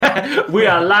We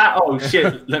are live. Oh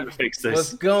shit! Let me fix this.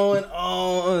 What's going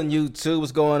on, YouTube?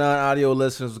 What's going on, audio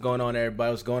listeners? What's going on,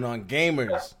 everybody? What's going on,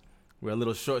 gamers? We're a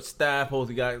little short staff.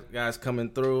 Hopefully, guys coming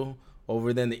through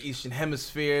over there in the Eastern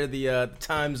Hemisphere. The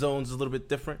time zones is a little bit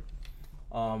different.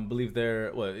 Believe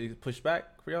they're pushed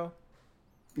back for y'all.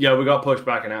 Yeah, we got pushed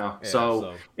back an hour. Yeah,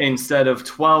 so instead of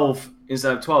 12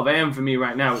 a.m. for me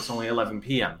right now, it's only 11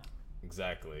 p.m.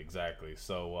 Exactly.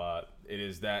 So it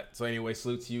is that. So anyway,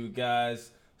 salute to you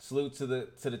guys. Salute to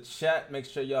the chat. Make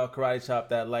sure y'all karate chop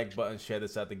that like button. Share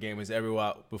this out to gamers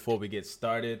everywhere. Before we get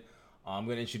started, I'm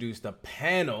gonna introduce the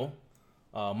panel.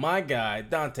 My guy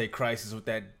Dante Crisis with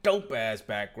that dope ass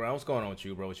background. What's going on with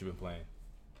you, bro? What you been playing?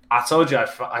 I told you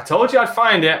I'd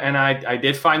find it, and I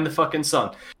did find the fucking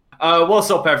sun.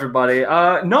 What's up, everybody?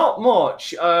 Not much.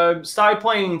 Started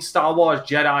playing Star Wars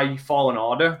Jedi Fallen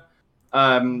Order.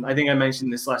 I think I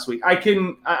mentioned this last week. I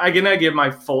can give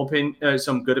my full opinion,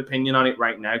 some good opinion on it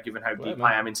right now, given how deep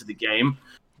I am into the game.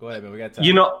 Go ahead, man. We got time.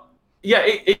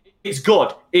 It's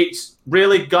good. It's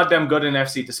really goddamn good in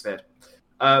FC to Speed.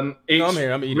 It's I'm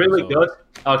here. I'm eating really good.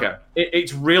 Okay,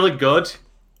 it's really good.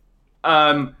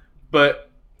 But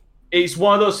it's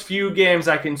one of those few games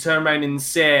I can turn around and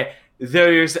say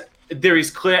there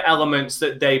is clear elements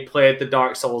that they played the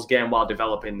Dark Souls game while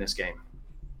developing this game.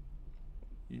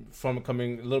 From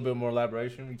coming a little bit more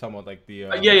elaboration, you talking about like the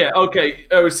okay.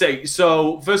 I would say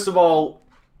so. First of all,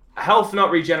 health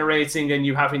not regenerating and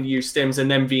you having to use stims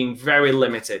and then being very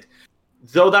limited.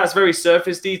 Though that's very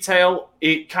surface detail,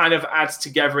 it kind of adds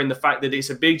together in the fact that it's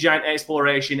a big giant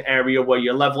exploration area where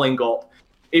you're leveling up.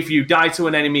 If you die to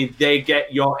an enemy, they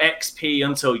get your XP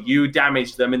until you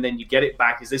damage them, and then you get it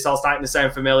back. Is this all starting to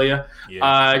sound familiar?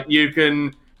 Yeah. You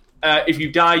can. If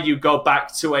you die, you go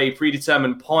back to a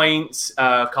predetermined point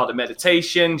called a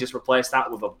meditation. Just replace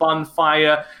that with a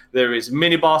bonfire. There is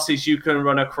mini bosses you can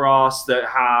run across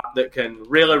that can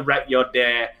really wreck your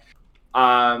day.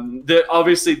 The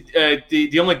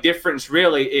only difference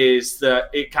really is that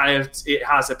it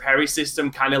has a parry system,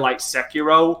 kind of like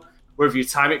Sekiro, where if you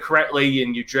time it correctly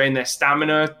and you drain their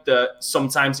stamina, that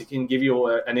sometimes it can give you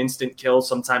an instant kill.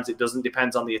 Sometimes it doesn't.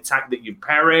 Depends on the attack that you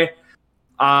parry.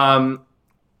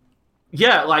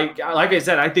 Yeah, like I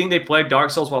said, I think they played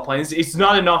Dark Souls while playing this. It's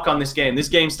not a knock on this game. This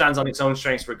game stands on its own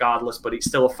strengths regardless, but it's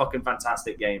still a fucking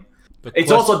fantastic game. It's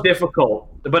also difficult,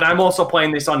 but I'm also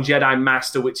playing this on Jedi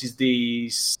Master, which is the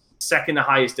second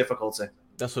highest difficulty.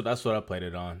 That's what I played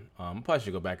it on. I probably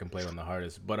should go back and play it on the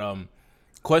hardest. But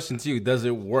question to you, does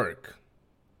it work?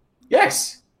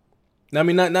 Yes. I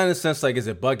mean, not in the sense like is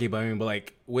it buggy, but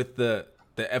like with the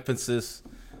emphasis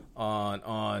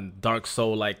on Dark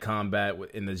Soul like combat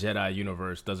in the Jedi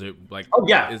universe, does it like? Oh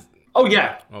yeah.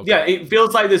 Okay. Yeah. It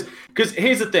feels like this because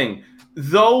here's the thing,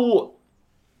 though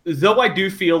I do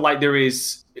feel like there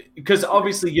is, because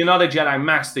obviously you're not a Jedi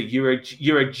Master, you're a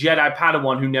Jedi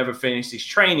Padawan who never finished his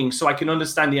training, so I can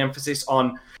understand the emphasis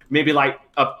on maybe like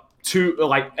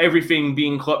everything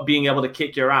being able to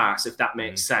kick your ass, if that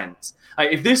makes sense.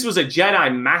 If this was a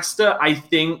Jedi Master, I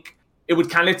think it would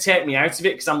kind of take me out of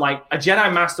it, because I'm like, a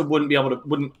Jedi Master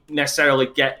wouldn't necessarily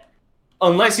get,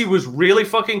 unless he was really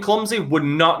fucking clumsy, would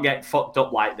not get fucked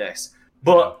up like this.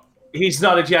 But he's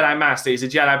not a Jedi Master. He's a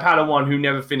Jedi Padawan who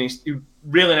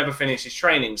really never finished his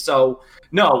training. So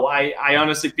no, I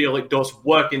honestly feel it does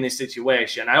work in this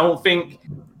situation. I don't think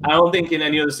in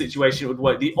any other situation it would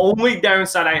work. The only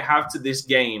downside I have to this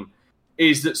game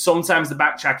is that sometimes the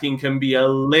backtracking can be a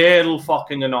little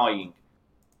fucking annoying.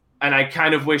 And I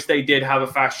kind of wish they did have a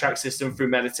fast track system through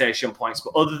meditation points.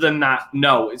 But other than that,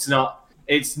 no, it's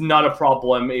not a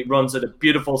problem. It runs at a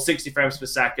beautiful 60 frames per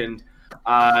second.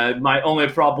 My only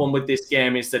problem with this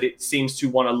game is that it seems to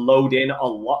want to load in a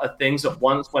lot of things at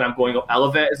once when I'm going up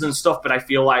elevators and stuff. But I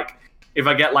feel like if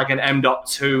I get like an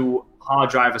M.2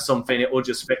 hard drive or something, it will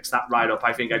just fix that right up.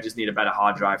 I think I just need a better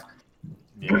hard drive.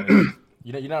 Yeah.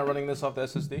 You're not running this off the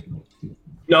SSD?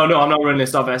 No, I'm not running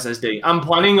this off SSD. I'm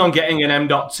planning on getting an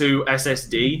M.2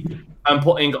 SSD and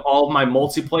putting all my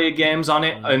multiplayer games on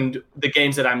it and the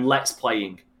games that I'm Let's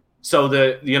playing. So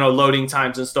the loading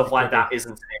times and stuff like that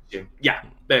isn't an issue. Yeah,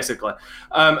 basically.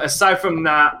 Aside from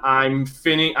that, I'm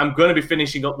going to be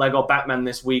finishing up Lego Batman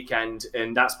this weekend,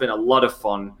 and that's been a lot of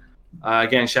fun.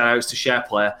 Again, shout outs to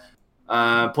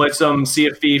SharePlayer. Played some Sea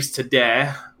of Thieves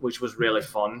today, which was really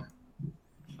fun.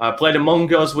 Played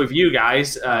Among Us with you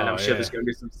guys, and I'm sure there's going to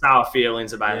be some sour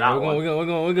feelings about that one. We're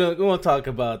going to talk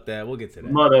about that. We'll get to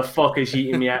that. Motherfuckers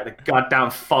eating me out of the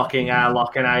goddamn fucking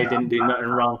airlock, and I didn't do nothing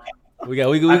wrong.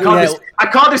 I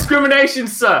call discrimination,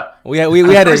 sir. We had to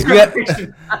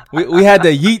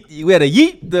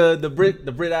yeet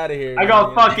the Brit out of here. I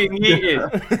got fucking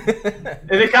yeeted.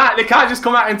 And they can't just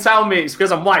come out and tell me it's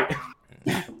because I'm white.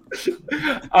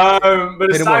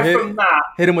 But aside from that,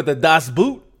 hit him with the Das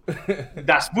Boot.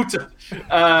 Das Boot.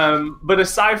 But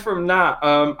aside from that,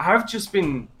 I've just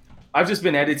been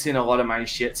editing a lot of my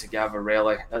shit together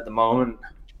really at the moment.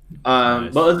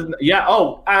 Nice. But other than,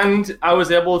 and I was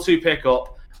able to pick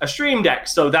up a Stream Deck,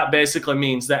 so that basically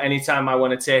means that anytime I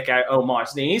want to take out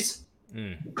Omar's knees,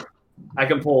 I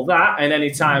can pull that, and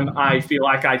anytime I feel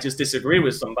like I just disagree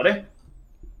with somebody,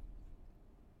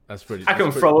 I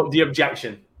can throw up the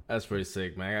objection. That's pretty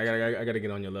sick, man. I gotta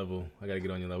get on your level. That's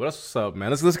what's up,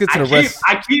 man. Let's get to the rest.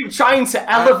 I keep trying to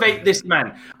elevate this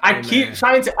man.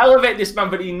 Trying to elevate this man,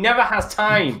 but he never has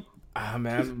time. Man, I'm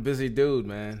a busy dude,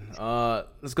 man.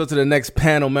 Let's go to the next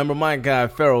panel member. My guy,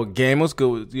 Feral Game. What's good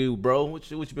with you, bro? What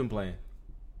you been playing?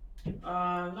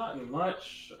 Not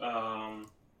much.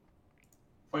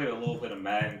 Played a little bit of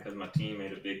Madden because my team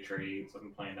made a big trade, so I've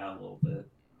been playing that a little bit.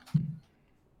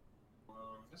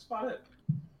 That's about it.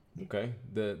 Okay,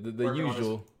 the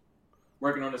usual.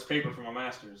 Working on this paper for my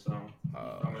master's, so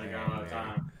I'm really got a lot of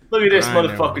time. Look at this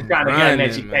motherfucker trying to get an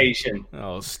education. Man.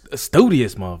 Oh, a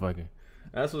studious motherfucker.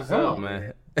 That's what's up,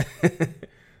 man.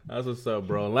 That's what's up,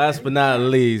 bro. Last but not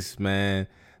least, man,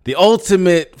 the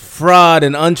ultimate fraud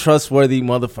and untrustworthy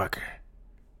motherfucker.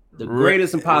 The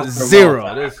greatest imposter.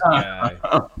 Zero. This guy.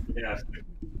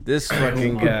 This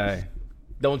fucking guy.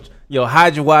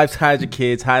 Hide your wives, hide your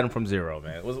kids, hide them from Zero,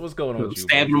 man. What's going on with you?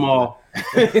 Stab them all,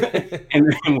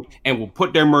 and we'll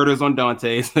put their murders on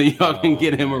Dante so y'all can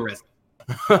get him arrested.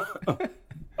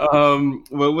 Well,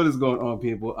 what is going on,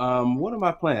 people? What am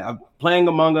I playing? I'm playing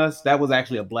Among Us. That was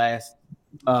actually a blast.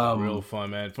 Real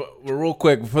fun, man. Real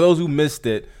quick, for those who missed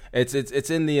it, it's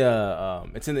in the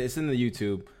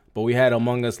YouTube. But we had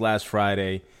Among Us last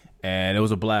Friday, and it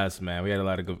was a blast, man. We had a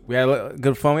lot of good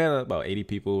fun. We had about 80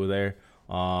 people over there.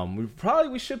 We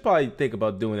should probably think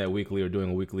about doing that weekly or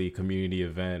doing a weekly community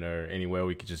event or anywhere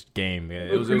we could just game.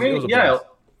 It was a blast.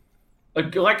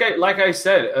 Like I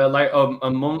said,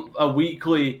 a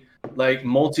weekly like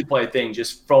multiplayer thing.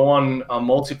 Just throw on a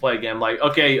multiplayer game. Like,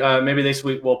 okay, maybe this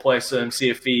week we'll play some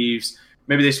Sea of Thieves.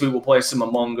 Maybe this week we'll play some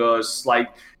Among Us. Like,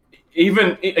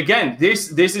 even again,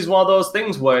 this is one of those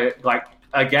things where, like,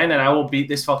 again, and I will beat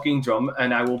this fucking drum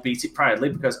and I will beat it proudly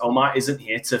because Omar isn't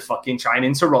here to fucking try and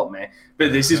interrupt me.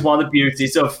 But this is one of the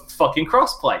beauties of fucking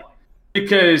crossplay.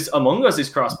 Because Among Us is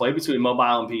crossplay between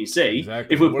mobile and PC.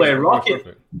 Exactly. If we play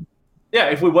Rocket,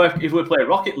 if we play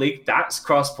Rocket League, that's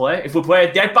crossplay. If we play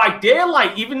Dead by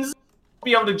Daylight, even will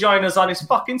be able to join us on his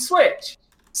fucking Switch.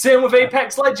 Same with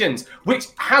Apex Legends, which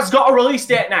has got a release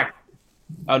date now.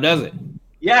 Oh, does it?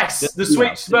 Yes, the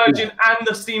Switch version and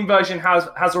the Steam version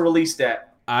has a release date.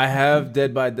 I have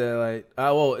Dead by Daylight.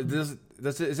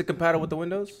 Is it compatible with the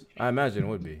Windows? I imagine it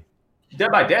would be.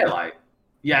 Dead by Daylight?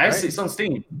 Yeah, right? It's on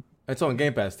Steam. It's on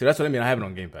Game Pass too. That's what I mean. I have it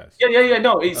on Game Pass. Yeah.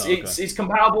 No, it's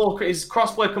compatible. It's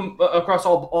crossplay across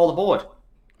all the board.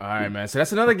 All right, man. So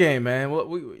that's another game, man.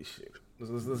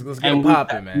 Let's get it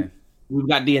popping, man. We've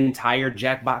got the entire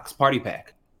Jackbox Party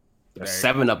Pack. There's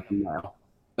 7 of them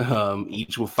now.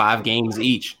 Each with 5 games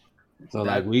each. So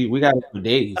like we got it for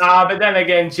days. But then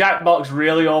again, Jackbox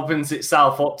really opens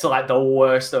itself up to like the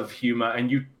worst of humor,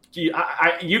 and you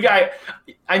guys,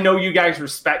 I know you guys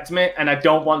respect me, and I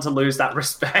don't want to lose that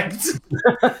respect.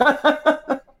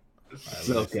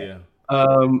 Okay.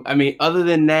 I mean, other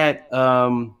than that,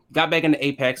 got back into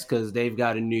Apex because they've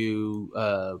got a new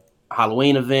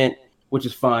Halloween event, which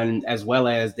is fun, as well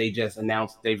as they just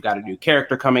announced they've got a new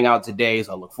character coming out today,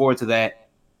 so I look forward to that.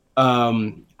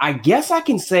 I guess I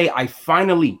can say I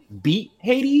finally beat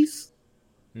Hades.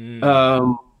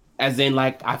 As in,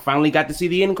 like, I finally got to see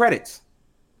the end credits.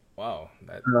 Wow.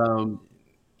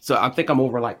 So I think I'm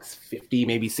over like 50,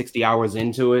 maybe 60 hours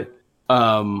into it.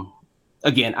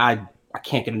 Again, I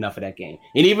can't get enough of that game.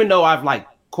 And even though I've like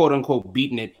quote unquote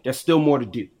beaten it, there's still more to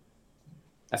do.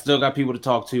 I still got people to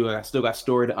talk to. I still got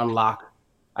story to unlock.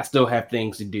 I still have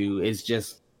things to do. It's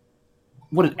just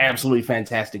what an absolutely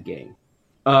fantastic game.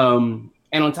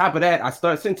 And on top of that,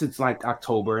 since it's like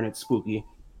October and it's spooky,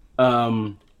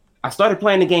 I started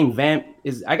playing the game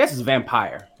I guess it's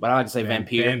Vampire, but I like to say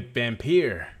Vampire.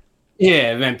 Vampire.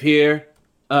 Yeah, Vampire.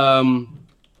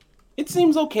 It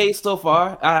seems okay so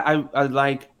far. I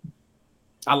like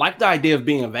the idea of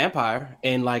being a vampire,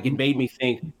 and like it made me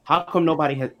think, how come no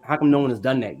one has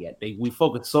done that yet? We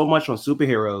focus so much on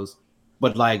superheroes,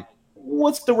 but like,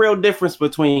 what's the real difference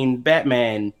between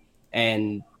Batman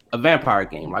and a vampire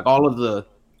game? Like all of the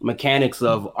mechanics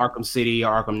of Arkham City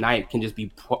or Arkham Knight can just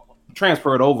be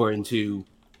transferred over into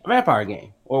a vampire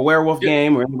game or a werewolf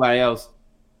game or anybody else.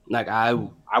 Like I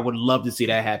would love to see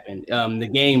that happen. The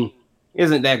game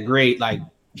isn't that great. Like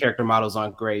character models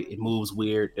aren't great. It moves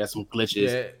weird. There's some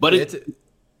glitches. But I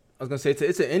was gonna say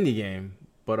it's an indie game,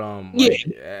 but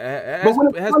it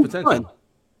has potential. Fun.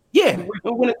 Yeah,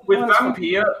 with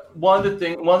Vampire, one of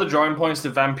the drawing points to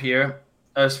Vampire,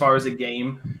 as far as a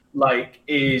game, like,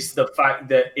 is the fact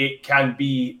that it can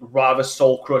be rather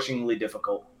soul-crushingly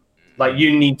difficult. Like,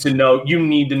 you need to know when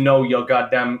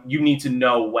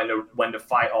to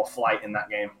fight or flight in that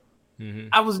game. Mm-hmm.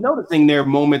 I was noticing there are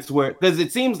moments where, because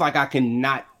it seems like I can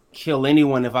not kill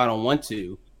anyone if I don't want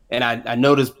to, and I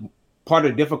noticed part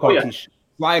of the difficulty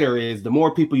slider is the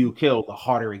more people you kill, the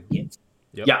harder it gets.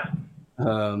 Yep. Yeah.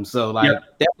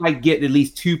 That might get at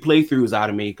least 2 playthroughs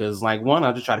out of me because, like, one,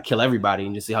 I'll just try to kill everybody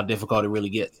and just see how difficult it really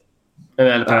gets. And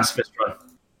then a pacifist run.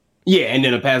 Yeah, and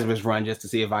then a pacifist run just to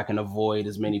see if I can avoid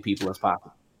as many people as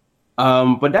possible.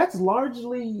 But that's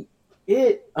largely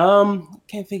it.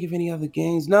 Can't think of any other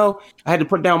games. No, I had to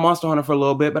put down Monster Hunter for a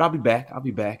little bit, but I'll be back.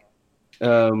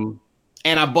 And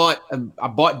I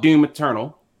bought Doom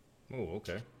Eternal. Oh,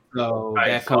 okay. So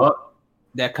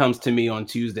that comes to me on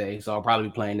Tuesday. So I'll probably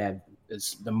be playing that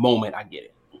the moment I get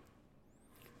it.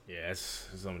 Yeah, it's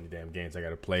so many damn games I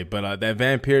got to play. But that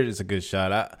Vampire is a good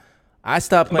shot. I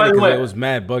stopped playing because it was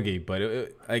mad buggy, but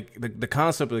like the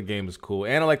concept of the game is cool,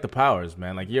 and I like the powers,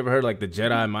 man. Like, you ever heard like the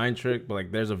Jedi mind trick? But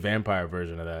like, there's a vampire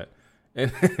version of that. And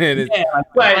they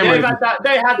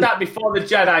had that before the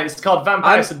Jedi. It's called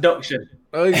Vampire Seduction.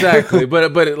 Oh, exactly.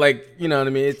 but it, like, you know what I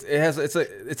mean?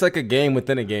 It's like a game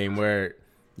within a game where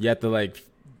you have to like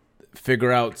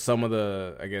figure out some of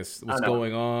the, I guess, what's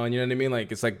going on. You know what I mean?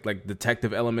 Like, it's like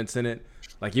detective elements in it.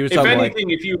 Like you were talking. If anything,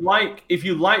 if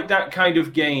you like that kind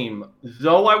of game,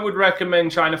 though, I would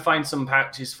recommend trying to find some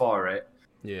patches for it.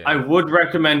 Yeah, I would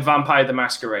recommend Vampire the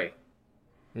Masquerade.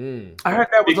 I heard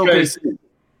that was okay.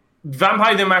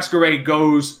 Vampire the Masquerade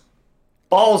goes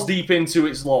balls deep into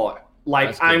its lore.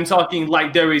 Like, I'm talking,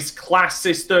 like, there is class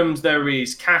systems, there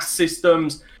is caste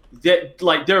systems,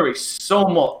 there is so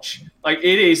much. Like,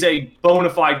 it is a bona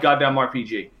fide goddamn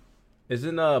RPG.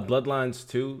 Isn't Bloodlines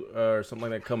 2 or something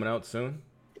like that coming out soon?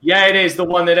 Yeah, it is. The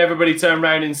one that everybody turned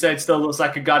around and said still looks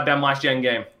like a goddamn last-gen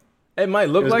game. It might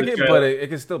look like it, but it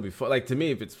can still be fun. Like, to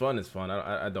me, if it's fun, it's fun.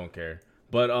 I don't care.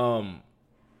 But,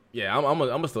 yeah, I'm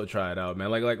gonna still try it out, man.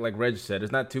 Like Reg said,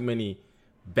 there's not too many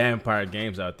vampire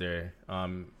games out there.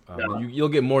 You'll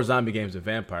get more zombie games than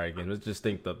vampire games. Let's just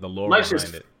think the lore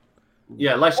behind it.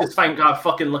 Yeah, let's just thank God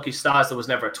fucking lucky stars there was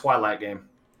never a Twilight game.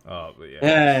 Oh, but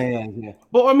yeah.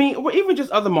 But I mean, even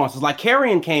just other monsters. Like,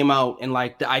 Carrion came out, and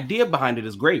like the idea behind it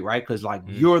is great, right? Because like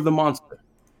you're the monster,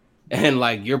 and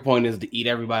like your point is to eat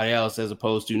everybody else, as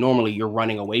opposed to normally you're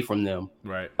running away from them,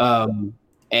 right? And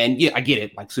yeah, I get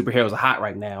it. Like, superheroes are hot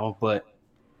right now, but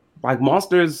like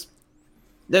monsters,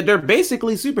 they're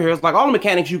basically superheroes. Like, all the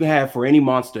mechanics you can have for any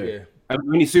monster,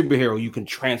 any superhero, you can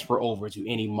transfer over to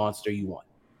any monster you want.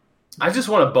 I just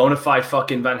want a bona fide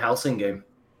fucking Van Helsing game.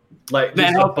 Like,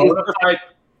 bona fide,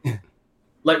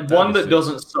 like one that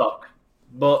doesn't suck,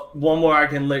 but one where I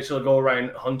can literally go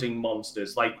around hunting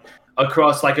monsters, like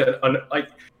across like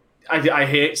I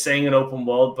hate saying an open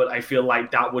world, but I feel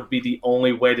like that would be the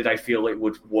only way that I feel it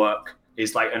would work,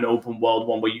 is like an open world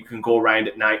one where you can go around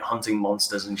at night hunting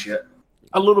monsters and shit.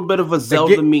 A little bit of a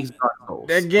Zelda meets Dark Souls.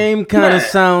 That game kind of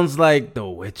sounds like The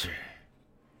Witcher.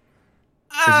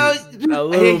 A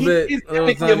little bit. He's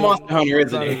technically a Monster Hunter,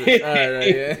 isn't he? All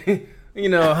right, yeah. You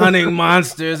know, hunting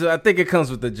monsters. I think it comes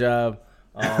with the job.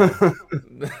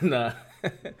 Nah.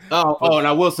 And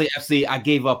I will say, FC, I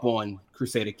gave up on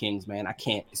Crusader Kings, man. I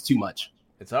can't. It's too much.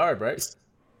 It's hard, right?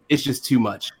 It's just too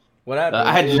much. What happened?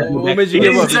 I had to what made you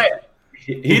give up?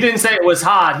 He didn't say it was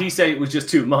hard. He said it was just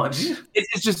too much.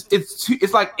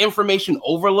 It's like information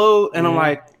overload, and I'm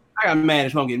like, I got to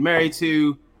manage who I'm getting married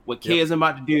to, what kids I'm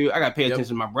about to do. I got to pay attention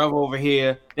to my brother over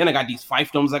here. Then I got these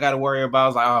fiefdoms I got to worry about. I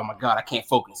was like, oh my God, I can't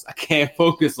focus. I can't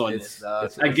focus on this.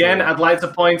 Again, I'd like to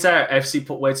point out, FC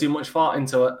put way too much thought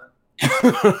into it.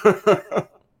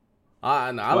 I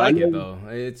like it though.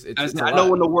 I know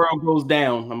when the world goes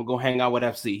down, I'm gonna go hang out with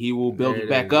FC. He will build it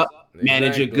back up,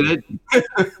 manage it good.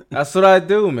 That's what I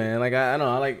do, man. Like I know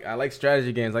I like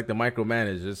strategy games, like the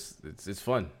micromanage. It's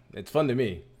fun. It's fun to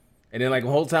me. And then like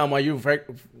the whole time while you're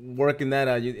working that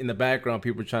out, in the background,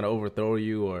 people are trying to overthrow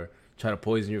you or try to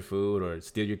poison your food or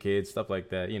steal your kids, stuff like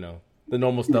that. You know, the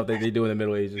normal stuff that they do in the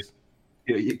Middle Ages.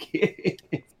 Steal your kids.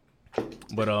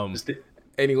 But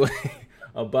anyway.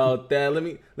 About that,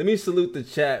 let me salute the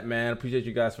chat, man. Appreciate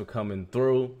you guys for coming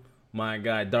through. my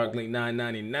guy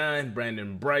Darklink999,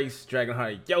 Brandon Bryce,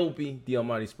 Dragonheart Yobi, DL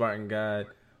Marty Spartan God,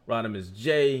 Rodimus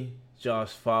J,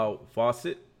 Josh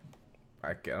Fawcett.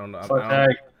 I don't know. I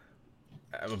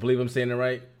believe I'm saying it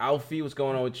right. Alfie, what's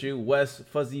going on with you? Wes,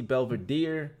 Fuzzy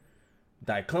Belvedere,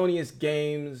 Diclonius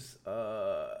Games,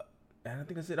 I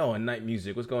think I said, and Night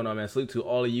Music. What's going on, man? Salute to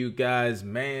all of you guys,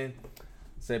 man.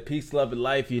 Said peace, love, and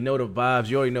life. You know the vibes.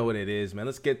 You already know what it is, man.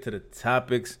 Let's get to the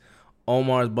topics.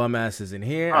 Omar's bum ass is in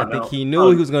here. I think he knew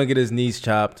he was gonna get his knees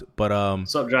chopped, but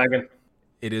what's up, Dragon?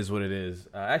 It is what it is.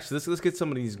 Actually, let's get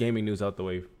some of these gaming news out the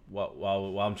way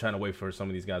while I'm trying to wait for some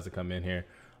of these guys to come in here.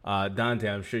 Dante,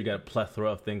 I'm sure you got a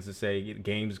plethora of things to say.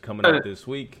 Games coming out this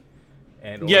week.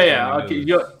 And yeah. Okay,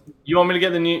 you want me to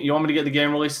get the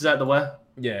game releases out the way?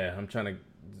 Yeah, I'm trying to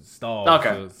stall.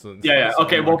 Okay.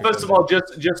 Okay. Well, first of all,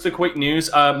 just a quick news.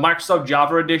 Microsoft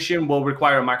Java Edition will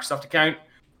require a Microsoft account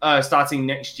starting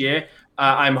next year.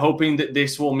 I'm hoping that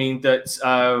this will mean that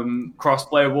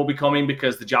crossplay will be coming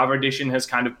because the Java Edition has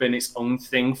kind of been its own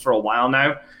thing for a while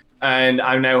now. And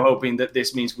I'm now hoping that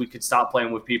this means we could start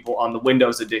playing with people on the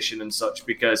Windows Edition and such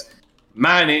because,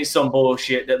 man, it's some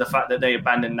bullshit that the fact that they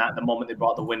abandoned that the moment they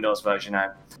brought the Windows version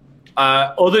out.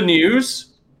 Other news.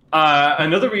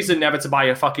 Another reason never to buy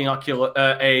a fucking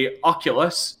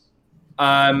Oculus.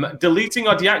 Deleting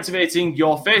or deactivating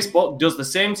your Facebook does the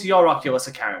same to your Oculus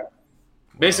account.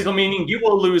 Basically meaning you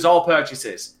will lose all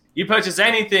purchases. You purchase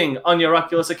anything on your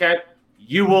Oculus account,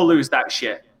 you will lose that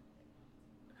shit.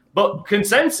 But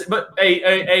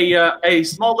a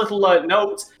small little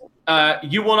note: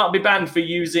 you will not be banned for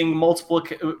using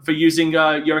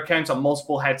your account on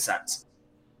multiple headsets.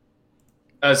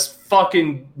 As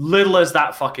fucking little as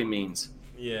that fucking means.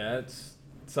 Yeah,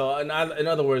 so in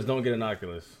other words, don't get an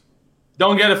Oculus.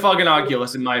 Don't get a fucking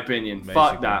Oculus, in my opinion. Basically.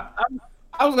 Fuck that.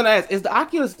 I was gonna ask: is the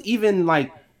Oculus even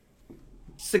like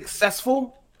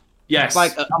successful? Yes.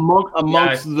 Like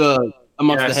amongst the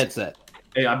headset.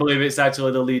 Yeah, I believe it's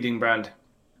actually the leading brand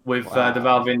with the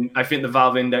Valve. I think the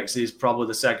Valve Index is probably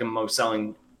the second most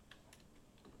selling,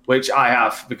 which I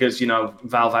have because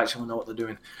Valve actually know what they're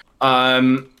doing.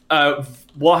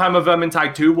 Warhammer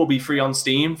Vermintide 2 will be free on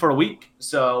Steam for a week,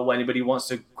 so anybody wants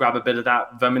to grab a bit of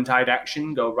that Vermintide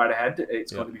action, go right ahead.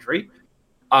 It's going to be free.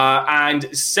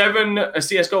 And 7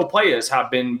 CSGO players have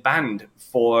been banned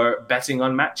for betting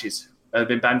on matches. They've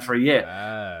been banned for a year.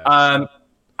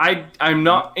 I'm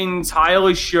not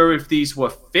entirely sure if these were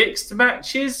fixed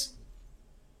matches,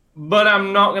 but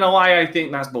I'm not going to lie, I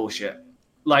think that's bullshit.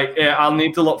 I'll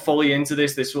need to look fully into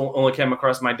this. This only came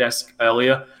across my desk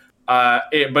earlier. But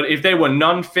if they were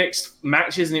non-fixed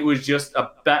matches and it was just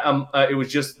a bet, it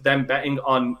was just them betting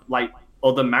on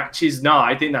other matches. No,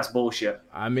 I think that's bullshit.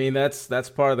 I mean, that's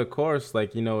part of the course.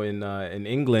 In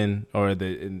England or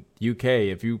in UK,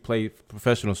 if you play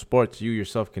professional sports, you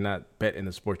yourself cannot bet in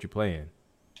the sport you play in.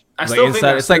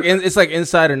 It's like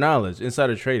insider knowledge,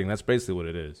 insider trading. That's basically what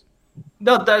it is.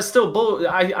 No, that's still bull.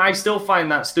 I still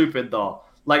find that stupid though.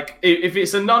 If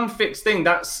it's a non-fixed thing,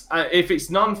 if it's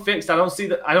non-fixed, I don't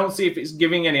see if it's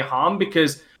giving any harm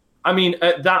because, I mean,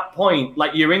 at that point,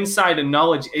 your insider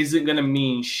knowledge isn't going to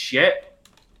mean shit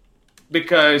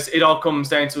because it all comes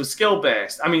down to a skill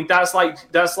based. I mean, that's like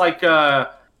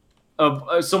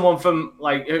someone from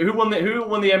who won the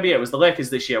NBA? It was the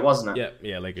Lakers this year, wasn't it?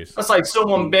 Yeah, Lakers. That's like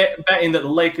someone betting that the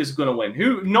Lakers are going to win.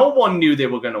 No one knew they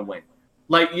were going to win.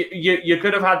 You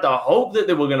could have had the hope that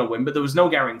they were going to win, but there was no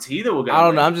guarantee they were going to win. I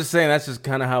don't know. I'm just saying that's just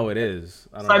kind of how it is.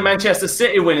 It's like Manchester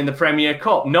City winning the Premier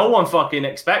Cup. No one fucking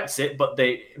expects it, but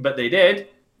they did.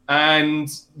 And,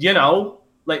 no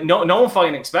one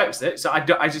fucking expects it. So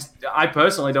I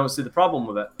personally don't see the problem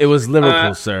with it. It was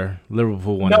Liverpool, sir.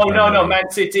 Liverpool won. No,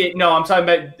 Man City. No, I'm talking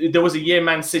about there was a year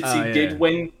Man City did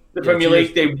win the Premier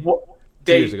League. 2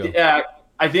 years ago.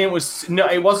 I think it was, no,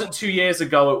 it wasn't 2 years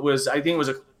ago.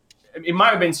 It might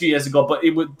have been 2 years ago, but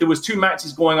there was 2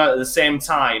 matches going on at the same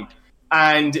time,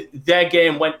 and their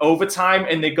game went overtime,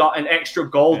 and they got an extra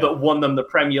goal that won them the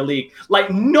Premier League.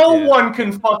 No one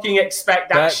can fucking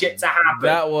expect that shit to happen.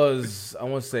 That was, I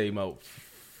want to say, about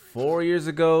 4 years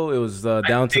ago. It was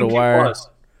down to the wire.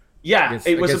 Yeah,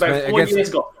 it was about 4 years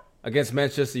ago. Against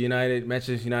Manchester United.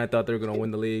 Manchester United thought they were going to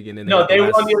win the league, and then they were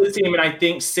on the other team, and I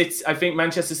think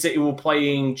Manchester City were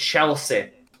playing Chelsea,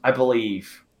 I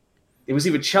believe. It was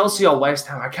either Chelsea or West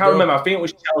Ham. I can't remember. I think it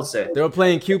was Chelsea. They were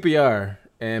playing QPR,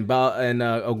 and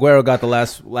Aguero got the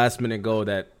last minute goal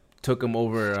that took him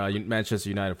over Manchester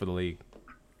United for the league.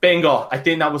 Bingo! I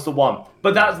think that was the one.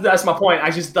 But that's my point. I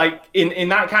just in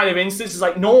that kind of instance,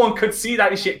 it's no one could see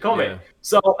that shit coming. Yeah.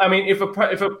 So I mean, if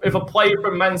a player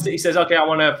from Man City says, "Okay, I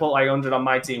want to put 100 on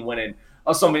my team winning"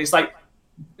 or something, it's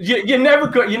you're never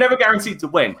guaranteed to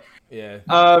win. Yeah.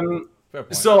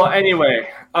 So anyway,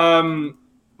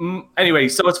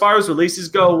 so as far as releases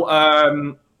go,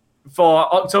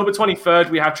 for October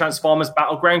 23rd, we have Transformers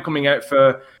Battleground coming out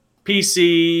for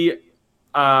PC.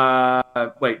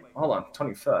 Wait, hold on,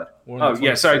 23rd. Oh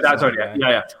yeah, sorry, that's already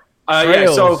yeah.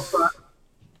 So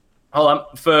hold on,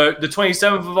 for the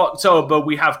 27th of October,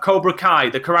 we have Cobra Kai: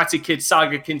 The Karate Kid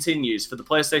Saga continues for the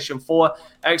PlayStation 4,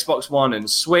 Xbox One, and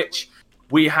Switch.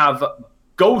 We have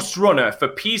Ghost Runner for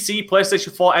PC,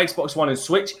 PlayStation 4, Xbox One, and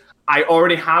Switch. I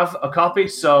already have a copy,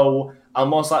 so I'll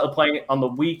most likely play it on the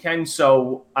weekend,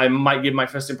 so I might give my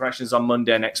first impressions on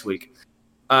Monday next week.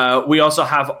 We also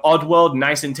have Oddworld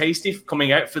Nice and Tasty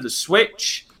coming out for the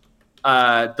Switch.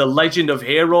 The Legend of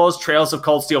Heroes Trails of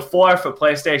Cold Steel 4 for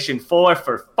PlayStation 4.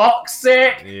 For fuck's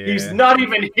sake, he's not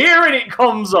even here and it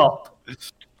comes up.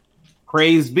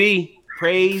 Praise be.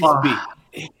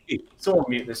 So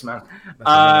mute this man.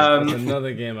 That's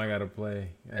another game I gotta play.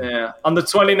 Yeah. On the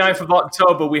 29th of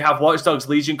October, we have Watch Dogs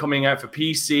Legion coming out for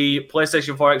PC,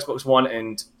 PlayStation 4, Xbox One,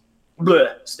 and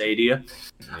Stadia.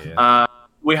 Yeah.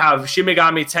 We have Shin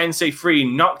Megami Tensei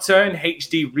 3 Nocturne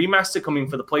HD Remaster coming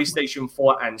for the PlayStation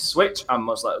 4 and Switch. I'm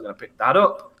most likely going to pick that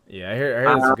up. Yeah, I hear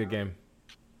it's a good game.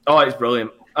 Oh, it's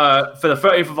brilliant. For the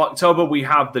 30th of October, we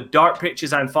have the Dark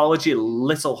Pictures Anthology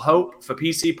Little Hope for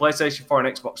PC, PlayStation 4,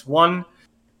 and Xbox One.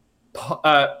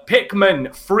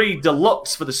 Pikmin 3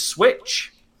 Deluxe for the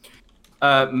Switch.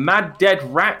 Mad Dead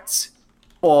Rat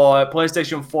for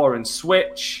PlayStation 4 and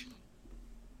Switch.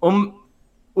 Umihara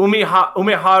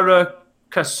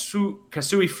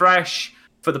Kasui Fresh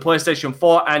for the PlayStation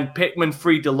 4 and Pikmin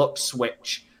 3 Deluxe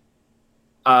Switch.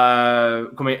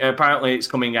 Apparently it's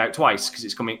coming out twice because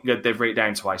it's coming. They've written it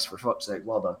down twice, for fuck's sake.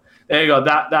 Well done. There you go.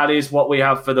 That is what we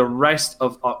have for the rest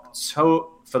of October.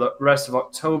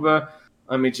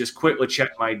 Let me just quickly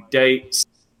check my dates.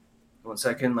 1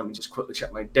 second. Let me just quickly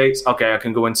check my dates. Okay, I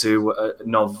can go into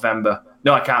November.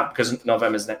 No, I can't because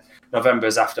November's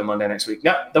after Monday next week.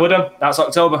 Yeah, then we're done. That's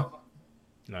October.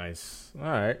 Nice. All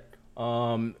right.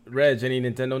 Reg, any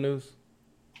Nintendo news?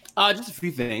 Just a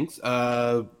few things.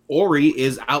 Ori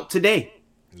is out today.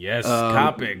 Yes,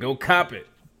 cop it. Go cop it.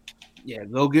 Yeah,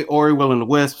 go get Ori Will and the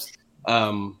Wisps.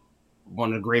 One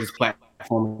of the greatest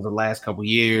platforms of the last couple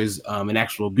years. An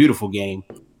actual beautiful game.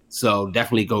 So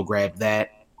definitely go grab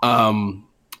that. Reg,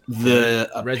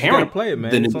 you gotta play it,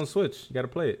 man. It's on Switch. You gotta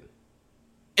play it.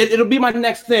 It'll be my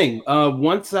next thing.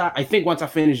 Once I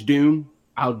finish Doom,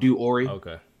 I'll do Ori.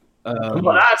 Okay.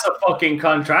 Well, that's a fucking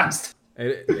contrast.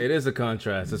 It is a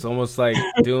contrast. It's almost like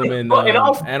Doom and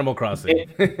Animal Crossing.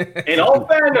 In all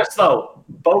fairness, though,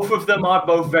 both of them are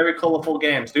both very colorful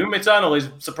games. Doom Eternal is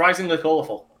surprisingly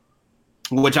colorful,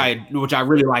 which I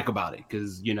really like about it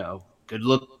because good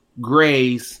look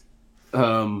grays,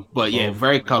 but yeah,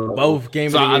 very colorful. Both Game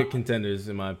of the Year contenders,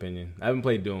 in my opinion. I haven't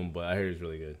played Doom, but I heard it's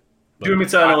really good. But Doom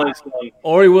Eternal is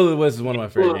Ori Will of the Wisps is one of my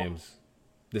favorite games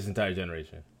this entire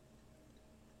generation.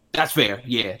 That's fair.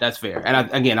 Yeah, that's fair. And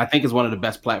I think it's one of the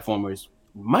best platformers.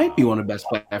 Might be one of the best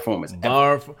platformers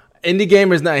ever. Indie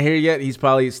Gamer's not here yet. He's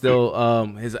probably still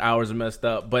his hours are messed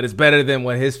up, but it's better than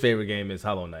what his favorite game is,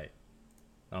 Hollow Knight.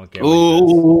 I don't care.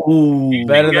 Ooh,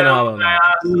 better than Hollow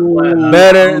Knight.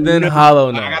 Better than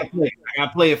Hollow Knight. I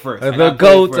gotta play it first. The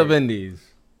GOAT of indies.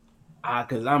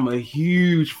 Because I'm a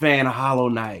huge fan of Hollow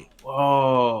Knight.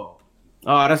 Oh,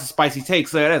 that's a spicy take,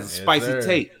 sir. That's a spicy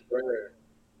take.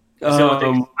 There's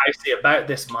nothing spicy about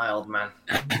this mild man.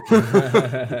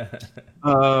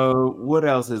 What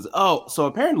else is? Oh, so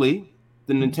apparently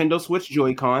the Nintendo Switch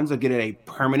Joy-Cons are getting a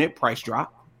permanent price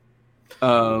drop.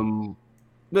 But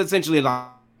essentially like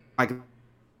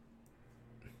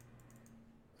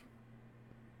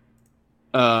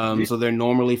so they're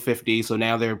normally $50, so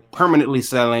now they're permanently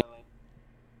selling.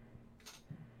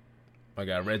 I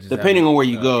got Regis. Depending on where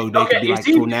you go, they could be like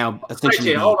so now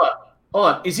essentially. Hold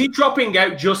on. Is he dropping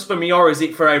out just for me, or is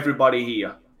it for everybody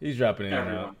here? He's dropping in and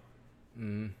out.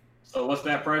 Mm-hmm. So what's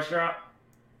that price drop?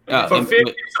 For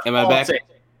 50, am I back?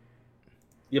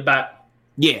 You're back.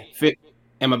 Yeah.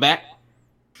 Am I back?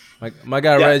 My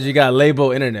guy Reggie got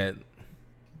Labo internet.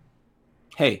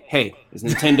 Hey, it's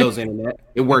Nintendo's internet.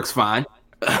 It works fine.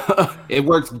 It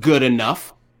works good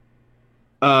enough.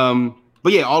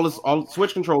 But yeah, all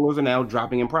Switch controllers are now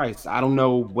dropping in price. I don't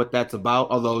know what that's about,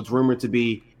 although it's rumored to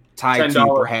be tied $10.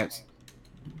 To perhaps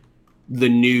the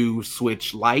new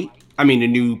Switch Lite. I mean, the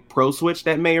new Pro Switch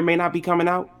that may or may not be coming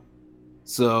out.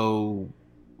 So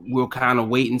we'll kind of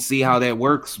wait and see how that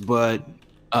works. But,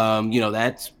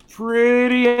 that's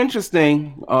pretty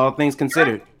interesting, all things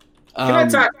considered. Can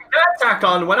I tack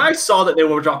on? When I saw that they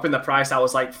were dropping the price, I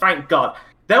was like, thank God.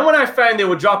 Then when I found they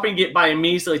were dropping it by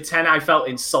immediately 10, I felt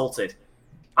insulted.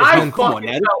 I come on,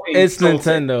 fucking It's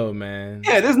insulted. Nintendo, man.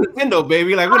 Yeah, this is Nintendo,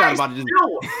 baby. Like, we're not about to just.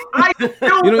 I still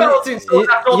felt insulted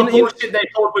after all the bullshit they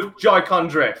pulled with Joy-Con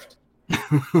drift.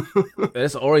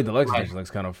 This Ori Deluxe edition looks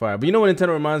kind of fire. But you know what Nintendo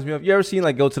reminds me of? You ever seen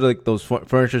like go to like those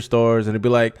furniture stores and it'd be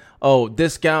like, oh,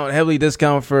 heavily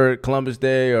discount for Columbus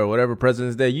Day or whatever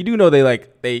President's Day. You do know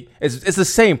it's the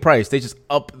same price. They just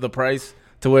up the price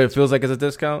to where it feels like it's a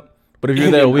discount. But if you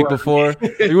were there a week before,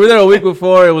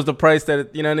 it was the price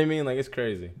that you know what I mean. Like it's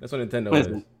crazy. That's what Nintendo is.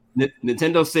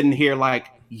 Nintendo's sitting here like,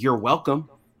 you're welcome.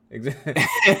 Exactly.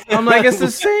 I'm like, it's the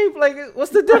same. Like,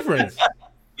 what's the difference?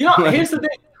 You know, here's the thing.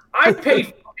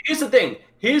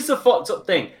 Here's the fucked up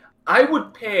thing. I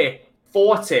would pay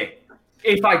 $40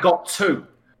 if I got two,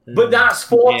 but that's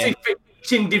 $40 for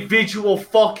each individual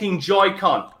fucking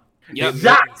Joy-Con. Yep.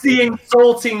 That's the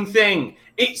insulting thing.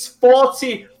 It's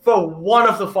 $40 for one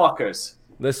of the fuckers.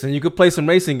 Listen, you could play some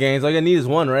racing games. All you need is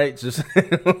one, right? Just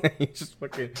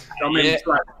fucking.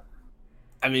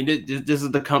 I mean, this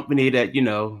is the company that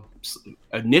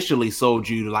initially sold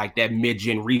you like that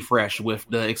mid-gen refresh with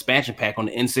the expansion pack on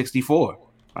the N64.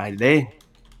 Like they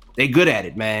good at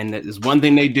it, man. There's one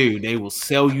thing they do. They will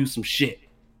sell you some shit.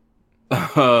 But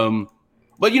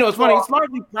it's funny. It's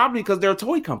largely probably because they're a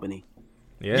toy company.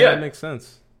 Yeah, that makes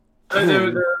sense. They're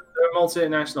a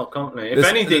multinational company. If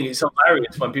anything, it's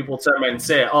hilarious when people turn around and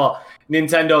say, "Oh,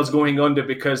 Nintendo's going under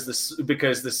because the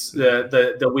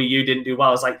Wii U didn't do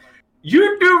well." It's like,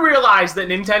 you do realize that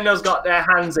Nintendo's got their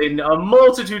hands in a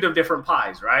multitude of different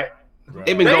pies, right?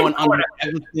 They've been going under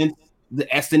ever since the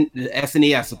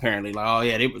SNES, apparently. Like, oh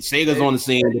yeah, Sega's on the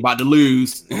scene. They're about to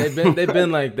lose. They've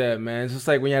been like that, man. It's just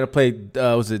like when you had to play,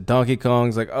 was it Donkey Kong?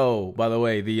 It's like, oh, by the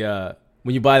way,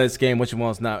 when you buy this game, what you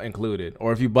want is not included.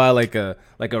 Or if you buy like a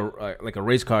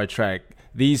race car track,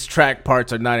 these track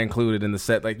parts are not included in the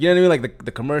set. Like, you know what I mean? Like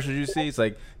the commercials you see, it's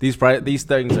like these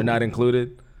things are not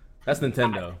included. That's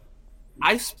Nintendo.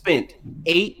 I spent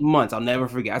 8 months. I'll never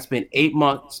forget. I spent 8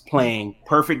 months playing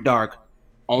Perfect Dark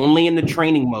only in the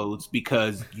training modes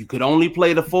because you could only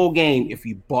play the full game if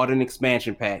you bought an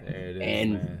expansion pack.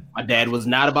 Man. My dad was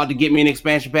not about to get me an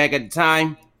expansion pack at the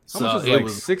time. How much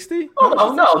was it, 60?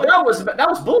 Oh no, that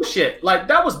was bullshit. Like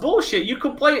that was bullshit. You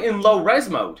could play it in low res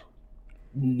mode.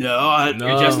 No.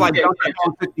 Just like Donkey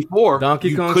Kong 64.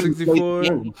 Donkey Kong 64.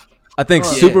 I think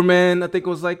Superman. I think it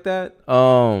was like that.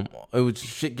 It was a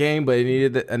shit game, but I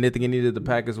think it needed the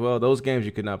pack as well. Those games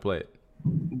you could not play it.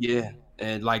 Yeah,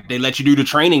 and like they let you do the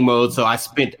training mode, so I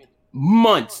spent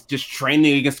months just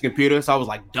training against the computer. So I was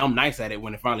like dumb nice at it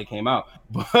when it finally came out.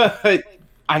 But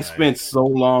I spent so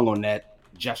long on that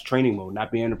just training mode, not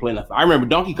being able to play nothing. I remember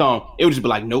Donkey Kong. It would just be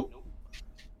like, nope,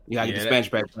 you gotta get the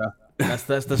expansion pack, bro. That's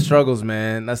the struggles,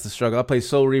 man. That's the struggle. I played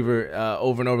Soul Reaver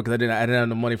over and over because I didn't have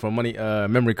the money for a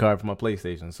memory card for my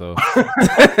PlayStation. So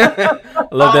I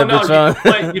love that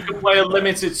bitch. You could play a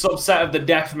limited subset of the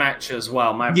death match as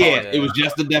well. It was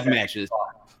just the death matches.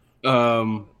 I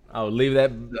would leave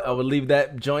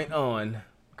that joint on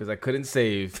because I couldn't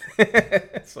save.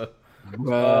 So.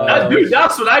 Dude,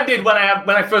 that's what I did when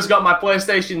I first got my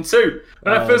PlayStation 2.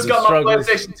 When I first got my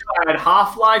PlayStation 2, I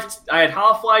had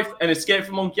Half-Life and Escape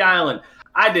from Monkey Island.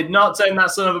 I did not turn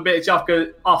that son of a bitch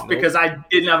off because I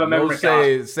didn't have a memory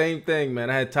card. Same thing, man.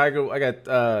 I got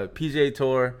PGA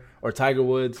Tour or Tiger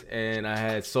Woods, and I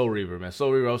had Soul Reaver, man.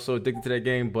 Soul Reaver, I was so addicted to that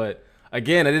game, but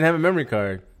again, I didn't have a memory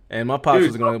card, and my pops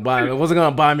wasn't gonna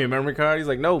buy me a memory card. He's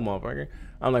like, no, motherfucker.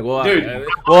 I'm like, well,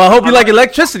 I hope you like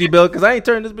electricity, Bill, because I ain't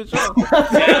turned this bitch off.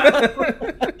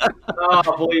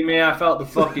 Oh, believe me, I felt the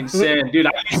fucking same. Dude,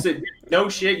 I used to, no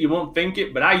shit, you won't think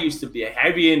it, but I used to be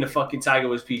heavy into fucking Tiger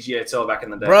Woods PGA Tour back in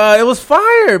the day. Bro, it was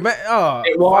fire, man. Oh,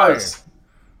 it was. Fire.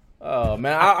 Oh,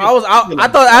 man. I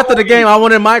thought after the game I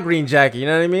wanted my green jacket. You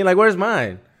know what I mean? Like, where's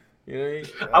mine? You know what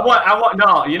I mean?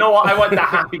 No, you know what? I want the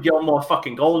Happy Gilmore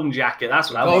fucking golden jacket.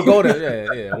 That's what I want. Golden,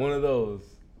 yeah, one of those.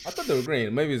 I thought they were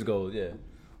green. Maybe it's gold, yeah.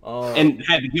 And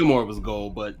Happy Gilmore was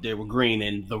gold, but they were green,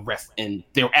 and the rest, and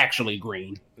they were actually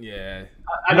green. Yeah,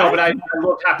 I know, but I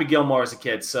loved Happy Gilmore as a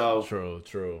kid. So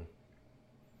true.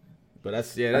 But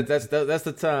that's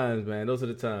the times, man. Those are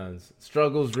the times.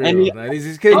 Struggles real. Now,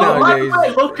 these kids nowadays.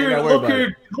 Look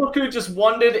who just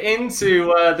wandered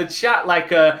into the chat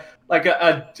like a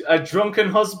drunken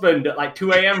husband at like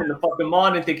 2 a.m. in the fucking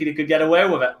morning, thinking he could get away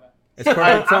with it. It's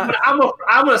perfect time. I'm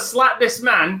gonna slap this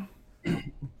man.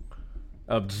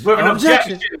 With an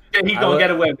objection that he gonna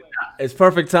get away with that. It's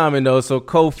perfect timing though. So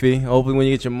Kofi, hopefully when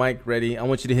you get your mic ready, I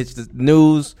want you to hit the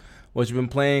news, what you've been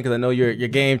playing, because I know your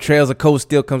game Trails of Cold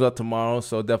Steel comes out tomorrow,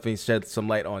 so definitely shed some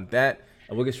light on that.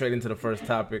 And we'll get straight into the first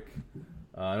topic.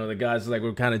 I know the guys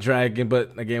we're kind of dragging,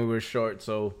 but again we were short,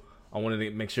 so I wanted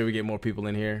to make sure we get more people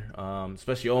in here,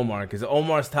 especially Omar, because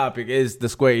Omar's topic is the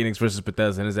Square Enix versus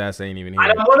Bethesda, and his ass ain't even here.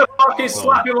 I want to fucking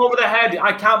slap him over the head.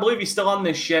 I can't believe he's still on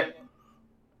this shit.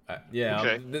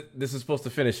 This is supposed to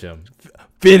finish him.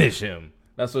 Finish him.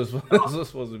 That's what it's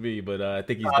supposed to be, but I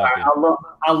think he's ducking.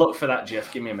 I'll look for that,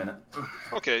 Jeff. Give me a minute.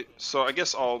 Okay, so I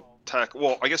guess I'll tackle.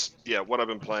 Well, I guess what I've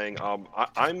been playing.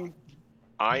 I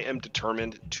am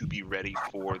determined to be ready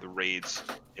for the raids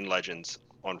in Legends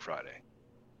on Friday.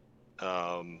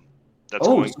 That's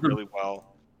going really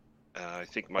well. I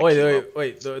think my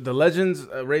wait. The Legends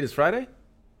raid is Friday?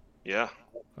 Yeah.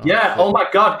 Yeah. Oh my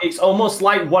God! It's almost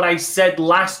like what I said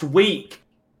last week.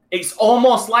 It's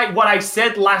almost like what I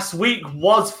said last week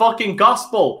was fucking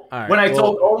gospel. Right, when I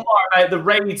told Omar about the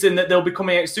raids and that they'll be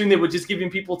coming out soon, they were just giving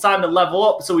people time to level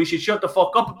up, so we should shut the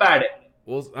fuck up about it.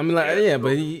 Well, I mean,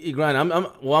 but he grind. I'm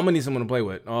gonna need someone to play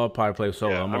with. I'll probably play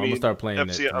solo. I'm gonna start playing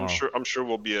FC, it. I'm sure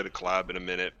we'll be at a collab in a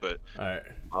minute, but all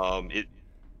right.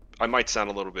 I might sound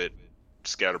a little bit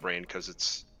scatterbrained because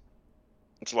it's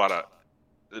a lot of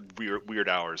weird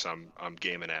hours I'm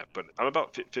gaming at, but I'm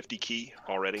about 50 key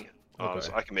already,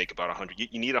 so I can make about 100.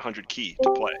 You need 100 key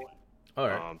to play. All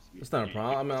right, it's not a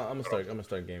problem. I'm gonna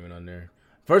start gaming on there.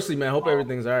 Firstly, man, I hope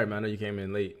everything's all right, man. I know you came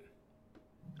in late.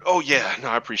 Oh yeah, no,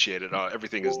 I appreciate it.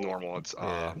 Everything is normal. It's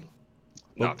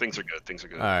no, things are good. Things are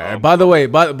good. All right. By the way,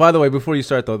 before you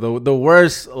start though, the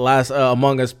worst last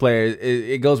Among Us player,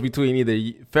 it goes between either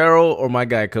Pharaoh or my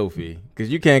guy Kofi,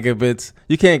 because you can't convince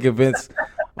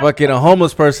fucking a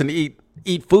homeless person to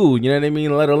eat food. You know what I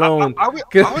mean? Let alone I would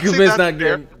convince not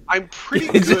getting. I'm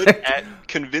pretty good at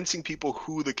convincing people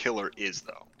who the killer is,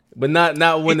 though. But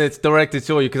not when it's directed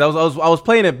to you, because I was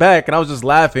playing it back and I was just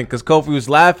laughing because Kofi was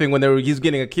laughing when he's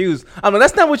getting accused. I'm like,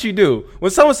 that's not what you do.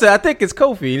 When someone said, I think it's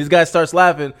Kofi, and this guy starts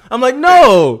laughing, I'm like,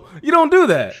 no, you don't do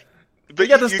that. But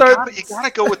you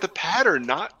gotta go with the pattern,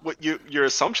 not what your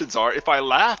assumptions are. If I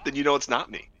laugh, then you know it's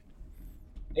not me.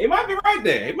 He might be right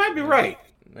there. He might be right.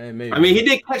 Man, maybe. I mean, he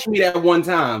did catch me that one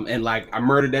time, and like I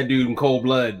murdered that dude in cold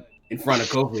blood in front of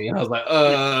Kofi, and I was like,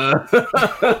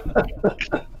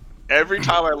 Every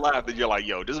time I laugh, then you're like,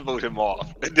 yo, just vote him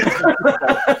off.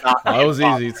 That was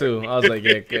easy too. I was like,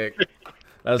 yeah,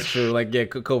 that's true. Like, yeah,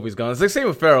 Kofi's gone. It's like same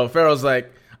with Pharaoh. Pharaoh's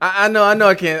like, I know,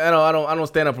 I can't, I don't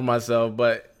stand up for myself,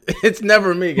 but it's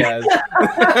never me, guys.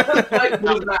 it's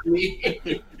not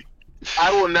me.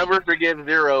 I will never forgive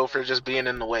Zero for just being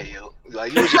in the way, yo.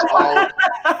 Like, you was just all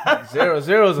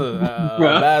Zero's a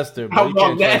bastard, but you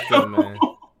can't trust him, man.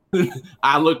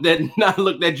 I looked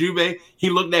at Jube. He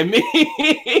looked at me.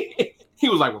 He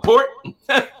was like, report.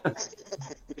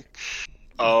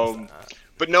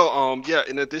 But no, yeah,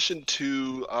 in addition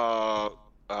to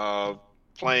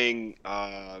playing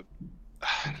I'm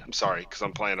sorry, because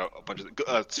I'm playing a bunch of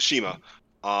Tsushima.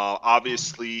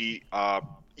 Obviously,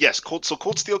 yes, Cold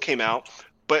Steel came out,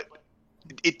 but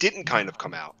it didn't kind of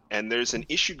come out. And there's an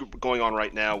issue going on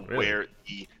right now where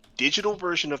the digital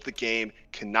version of the game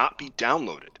cannot be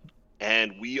downloaded.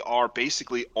 And we are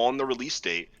basically on the release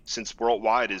date, since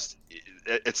worldwide it's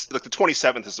like the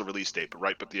 27th is the release date,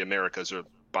 but the Americas are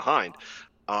behind.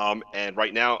 And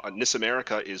right now, NIS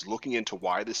America is looking into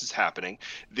why this is happening.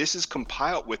 This is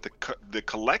compiled with the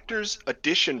collector's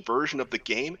edition version of the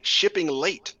game shipping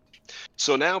late.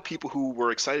 So now people who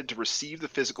were excited to receive the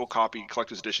physical copy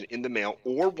collector's edition in the mail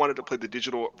or wanted to play the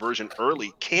digital version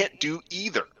early can't do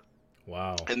either.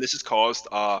 Wow. And this has caused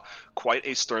quite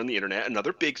a stir in the internet.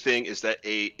 Another big thing is that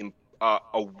a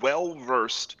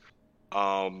well-versed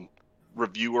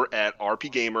reviewer at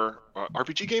RPG Gamer.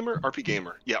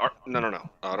 Yeah, no.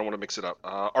 I don't want to mix it up.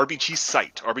 RBG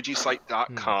Site,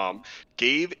 RBGsite.com,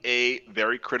 gave a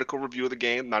very critical review of the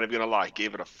game. Not even going to lie,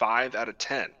 gave it a 5 out of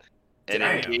 10. And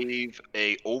it gave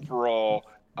a overall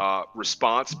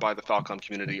response by the Falcom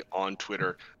community on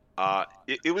Twitter.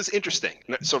 It was interesting.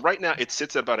 So right now it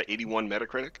sits at about an 81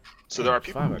 Metacritic. So there are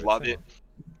people who love it.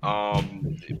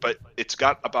 But it's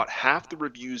got about half the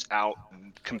reviews out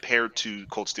compared to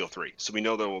Cold Steel 3. So we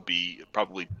know there will be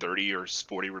probably 30 or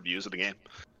 40 reviews of the game.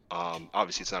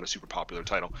 Obviously it's not a super popular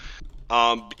title.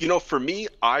 For me,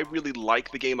 I really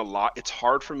like the game a lot. It's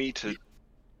hard for me to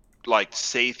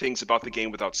say things about the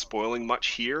game without spoiling much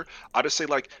here. I just say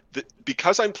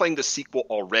because I'm playing the sequel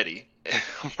already,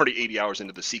 I'm already 80 hours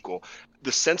into the sequel,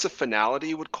 the sense of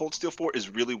finality with Cold Steel 4 is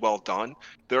really well done.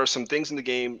 There are some things in the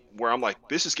game where I'm like,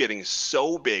 this is getting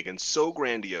so big and so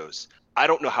grandiose. I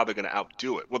don't know how they're going to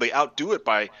outdo it. Well, they outdo it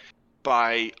by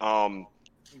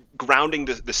grounding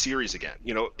the series again.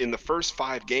 In the first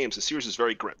 5 games, the series is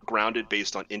very grounded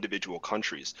based on individual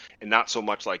countries and not so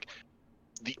much like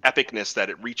the epicness that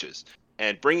it reaches.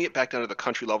 and bringing it back down to the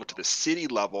country level, to the city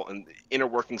level, and the inner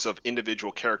workings of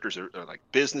individual characters or like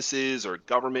businesses or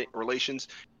government relations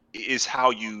is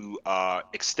how you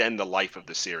extend the life of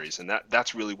the series. And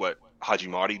that's really what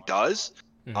Hajimari does.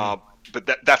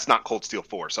 But that's not Cold Steel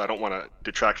 4, so I don't want to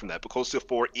detract from that. But Cold Steel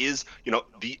 4 is,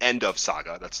 the end of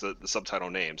Saga. That's the subtitle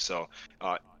name. So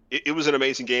it was an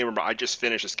amazing game. Remember, I just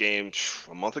finished this game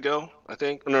a month ago, I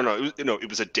think. It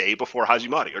was a day before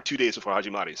Hajimari, or 2 days before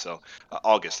Hajimari. So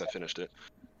August, I finished it.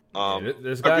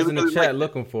 There's guys in the chat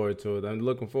looking forward to it. I'm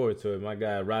looking forward to it. My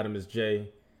guy Rodimus J.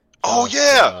 Oh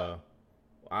yeah.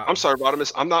 I'm sorry,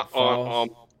 Rodimus. I'm not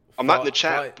I'm not in the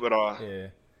chat, but yeah.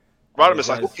 Rodimus,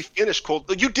 I hope you finished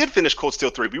You did finish Cold Steel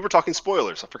 3. We were talking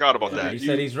spoilers. I forgot about that. He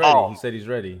said he's ready. He said he's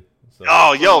ready. So.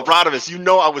 Oh, yo, Rodimus,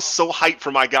 I was so hyped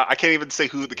for my guy. I can't even say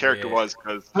who the character was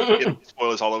because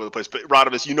spoilers all over the place. But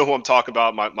Rodimus, you know who I'm talking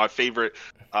about. My favorite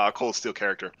Cold Steel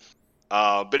character.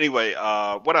 But anyway,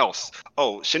 what else?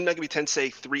 Oh, Shin Megami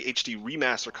Tensei 3 HD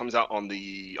Remaster comes out on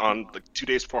 2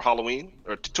 days before Halloween,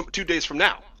 or 2 days from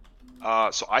now.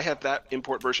 So I have that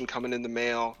import version coming in the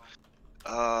mail.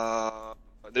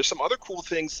 There's some other cool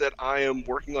things that I am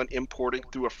working on importing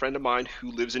through a friend of mine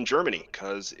who lives in Germany,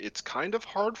 because it's kind of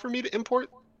hard for me to import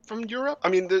from Europe. I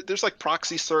mean, there's like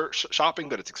proxy shopping,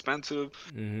 but it's expensive.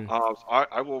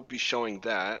 I will be showing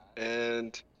that.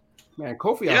 And man,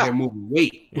 Kofi out here moving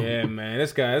weight. Yeah, man,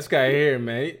 this guy here,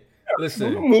 man.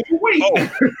 Listen, moving weight.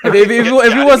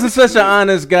 If he wasn't such an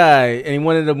honest guy and he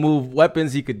wanted to move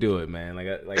weapons, he could do it, man.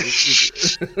 But what did he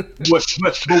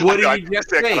just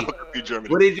say?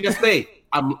 What did you just say?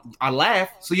 I laugh,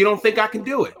 so you don't think I can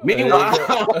do it. Meanwhile,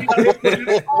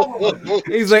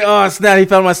 he's like, "Oh snap! He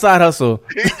found my side hustle."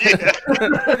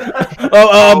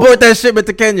 Abort that shipment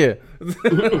to Kenya.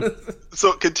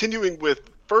 So, continuing with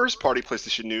first-party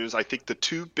PlayStation news, I think the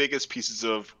two biggest pieces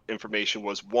of information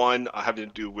was one having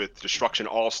to do with Destruction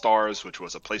All-Stars, which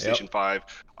was a PlayStation 5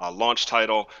 launch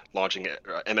title, launching at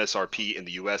MSRP in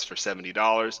the US for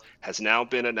 $70, has now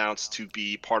been announced to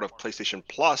be part of PlayStation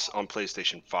Plus on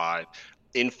PlayStation 5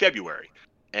 in February.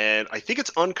 And I think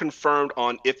it's unconfirmed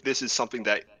on if this is something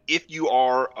that, if you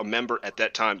are a member at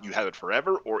that time, you have it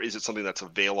forever, or is it something that's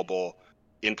available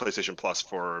in PlayStation Plus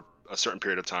for a certain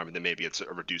period of time, and then maybe it's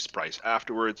a reduced price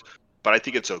afterwards. But I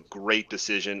think it's a great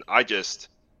decision. I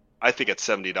think at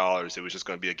 $70, it was just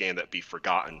going to be a game that'd be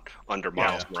forgotten under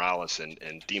Miles Morales and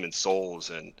Demon's Souls,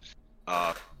 and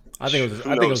I think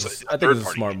it was a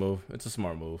smart move. It's a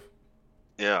smart move.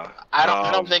 Yeah,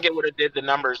 I don't think it would have did the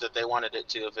numbers that they wanted it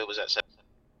to if it was at 70.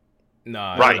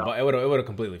 No, right. It would have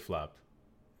completely flopped.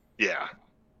 Yeah.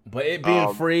 But it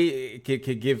being free, it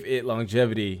could give it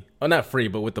longevity. Oh, not free,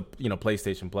 but with the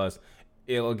PlayStation Plus,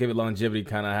 it'll give it longevity,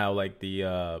 kind of how like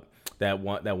the that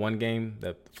one game,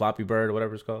 that Flappy Bird or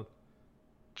whatever it's called.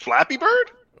 Flappy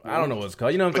Bird? I don't know what it's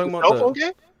called. You know what I'm talking about? Cell phone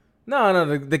game?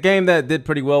 No, the game that did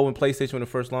pretty well when PlayStation when it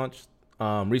first launched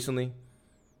recently,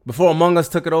 before Among Us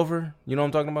took it over. You know what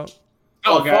I'm talking about?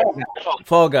 Fall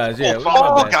Guys, yeah.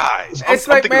 Fall Guys. It's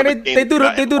like, man, they do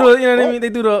the you know what I mean?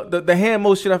 They do the hand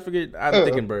motion. I forget. I'm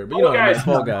thinking Bird, but you know what I mean?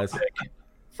 Fall Guys.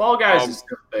 Fall Guys is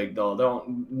still big though.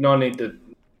 No need to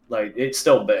it's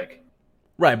still big.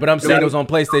 Right, but I'm saying it was on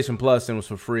PlayStation Plus and it was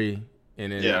for free.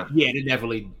 And it, they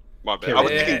definitely. My bad. I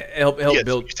was thinking it helped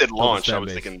build. You said launch. I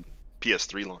was thinking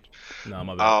PS3 launch. No,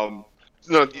 my bad.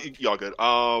 No, y'all good.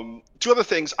 Two other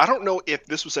things. I don't know if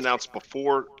this was announced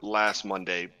before last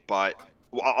Monday, but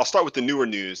I'll start with the newer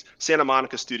news. Santa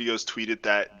Monica Studios tweeted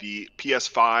that the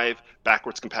PS5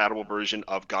 backwards compatible version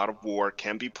of God of War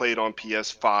can be played on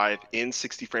PS5 in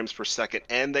 60 frames per second,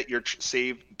 and that your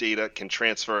save data can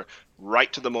transfer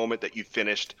right to the moment that you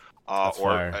finished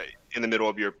in the middle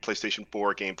of your PlayStation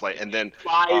 4 gameplay. And then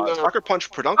Sucker Punch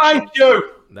Production. Thank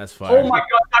you. That's fine. Oh my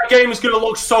god, that game is going to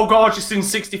look so gorgeous in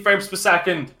 60 frames per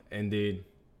second. Indeed.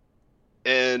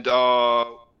 And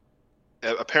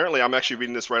apparently, I'm actually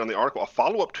reading this right on the article. A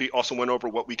follow-up tweet also went over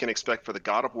what we can expect for the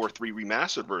God of War 3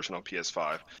 remastered version on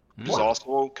PS5. Which is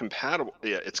also compatible.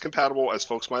 Yeah, it's compatible, as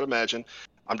folks might imagine.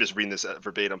 I'm just reading this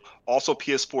verbatim. Also,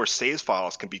 PS4 saves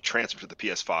files can be transferred to the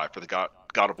PS5 for the God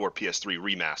of War PS3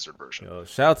 remastered version. Yo,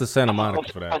 shout out to Santa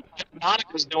Monica for that.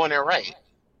 Monica's doing it right.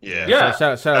 Yeah.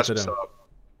 Shout out to them.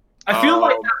 I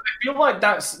feel like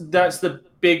that's the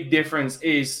big difference.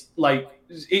 Is like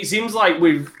it seems like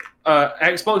with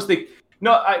Xbox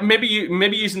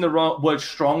maybe using the wrong word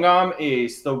strong arm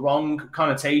is the wrong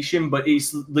connotation, but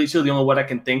it's literally the only word I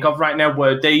can think of right now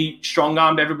where they strong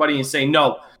armed everybody and say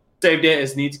no, save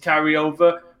data need to carry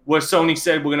over. Where Sony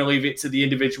said we're going to leave it to the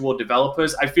individual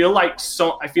developers. I feel like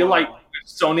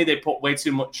Sony they put way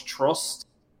too much trust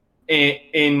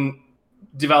in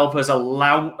developers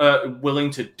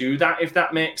willing to do that, if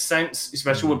that makes sense,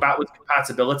 especially with backwards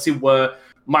compatibility, where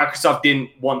Microsoft didn't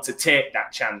want to take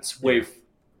that chance with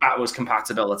backwards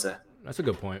compatibility. That's a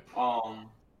good point.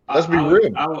 Let's be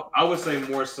real. I would say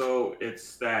more so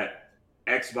it's that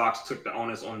Xbox took the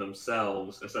onus on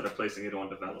themselves instead of placing it on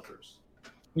developers.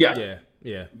 Yeah.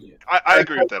 I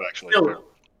agree with that, actually.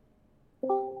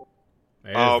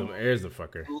 There's the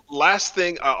fucker. Last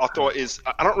thing I'll throw is,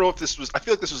 I don't know if this was, I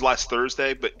feel like this was last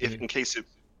Thursday, but if in case it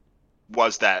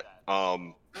was that,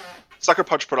 Sucker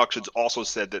Punch Productions also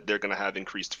said that they're going to have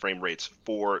increased frame rates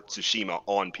for Tsushima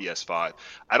on PS5.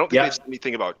 I don't think they've said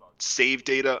anything about save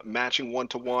data matching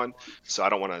 1-to-1, so I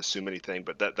don't want to assume anything,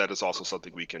 but that is also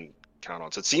something we can count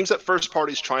on. So it seems that first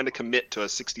party's trying to commit to a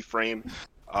 60 frame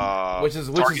which is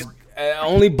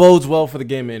only bodes well for the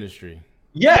game industry.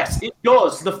 Yes, it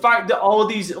does. The fact that all of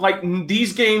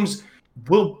these games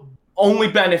will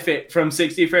only benefit from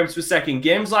 60 frames per second.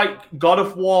 Games like God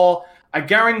of War, I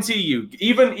guarantee you,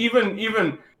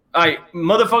 even like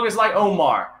motherfuckers like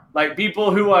Omar, like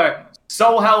people who are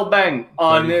so hell bent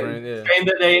on saying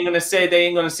that they ain't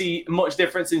gonna see much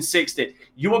difference in 60.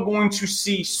 You are going to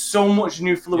see so much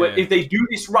new fluid. If they do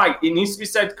this right, it needs to be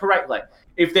said correctly.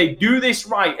 If they do this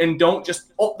right and don't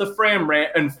just up the frame rate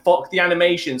and fuck the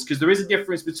animations, because there is a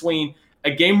difference between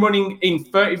a game running in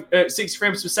 60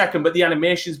 frames per second, but the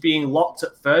animations being locked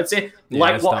at 30,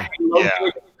 like what Halo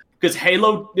did. Because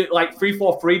Halo, like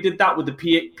 343 did that with the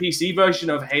PC version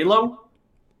of Halo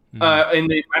in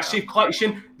the Master Chief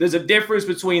Collection. There's a difference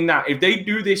between that. If they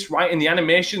do this right and the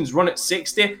animations run at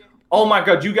 60, oh my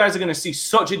God, you guys are going to see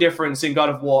such a difference in God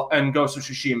of War and Ghost of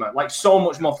Tsushima. Like, so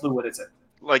much more fluidity.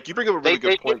 Like, you bring up a really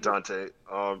good point, Dante.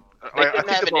 I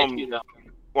think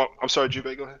well, I'm sorry,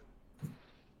 Jubei, go ahead.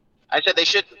 I said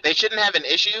they shouldn't have an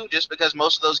issue just because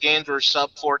most of those games were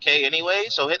sub 4K anyway,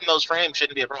 so hitting those frames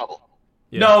shouldn't be a problem.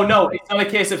 Yeah. No, it's not a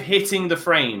case of hitting the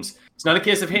frames. It's not a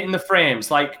case of hitting the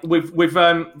frames. Like with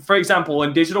for example,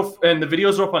 when the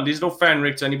videos are up on Digital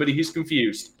Foundry to anybody who's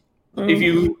confused. If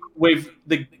you with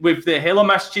the Halo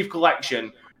Master Chief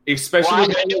Collection, especially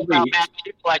with Halo Reach,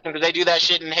 because they do that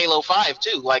shit in Halo 5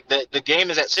 too. Like the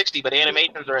game is at 60, but the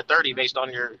animations are at 30 based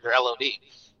on your LOD.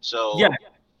 So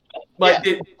I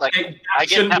get.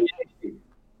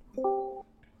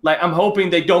 Like, I'm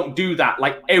hoping they don't do that.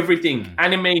 Like, everything,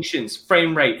 animations,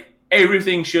 frame rate,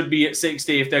 everything should be at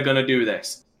 60 if they're gonna do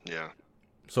this. Yeah.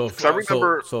 So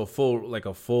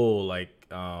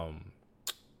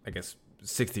I guess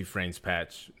 60 frames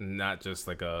patch, not just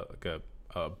like a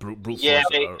brute force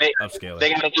upscaling.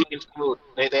 They gotta change code.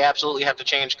 They absolutely have to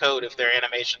change code if their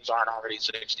animations aren't already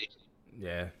 60.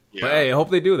 Yeah. But hey, I hope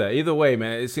they do that. Either way,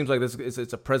 man, it seems like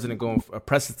it's a precedent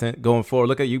going forward.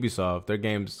 Look at Ubisoft; their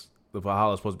games. The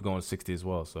Valhalla is supposed to be going 60 as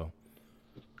well, so.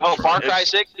 Oh, Far Cry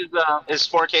 6 is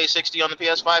 4K 60 on the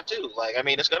PS5 too. Like, I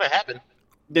mean, it's gonna happen.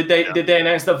 Did they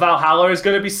announce that Valhalla is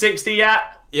gonna be 60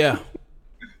 yet? Yeah.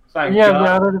 Thank God. They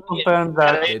already confirmed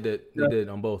that. They did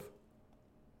on both.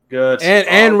 Good.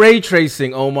 And ray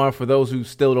tracing, Omar. For those who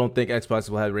still don't think Xbox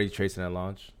will have ray tracing at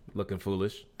launch, looking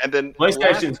foolish. And then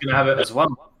PlayStation's gonna have it as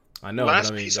well. I know.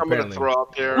 Last piece I'm going to throw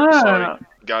out there. Sorry,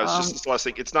 guys. Just this last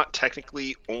thing. It's not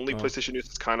technically only PlayStation news.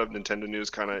 It's kind of Nintendo news,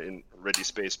 kind of in Reggie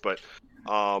space. But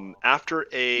after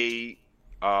a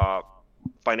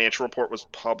financial report was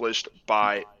published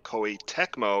by Koei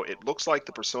Tecmo, it looks like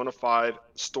the Persona 5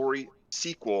 story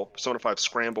sequel, Persona 5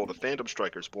 Scramble: The Phantom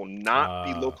Strikers, will not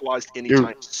be localized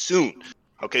anytime soon.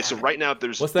 Okay, so right now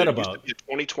what's that about? Used to be a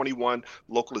 2021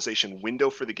 localization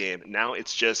window for the game. Now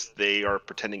it's just they are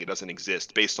pretending it doesn't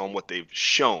exist based on what they've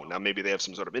shown. Now maybe they have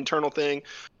some sort of internal thing,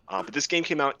 but this game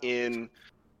came out in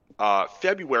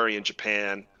February in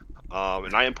Japan,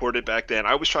 and I imported it back then.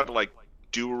 I always try to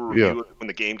do a review of it when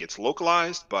the game gets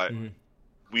localized, but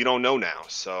we don't know now,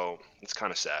 so it's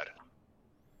kind of sad.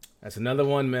 That's another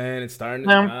one, man. It's starting.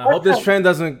 I hope this trend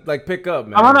doesn't pick up,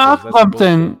 man. I want to ask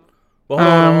something. But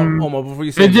hold on, before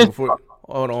you say anything,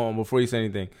 before you say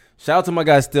anything, shout out to my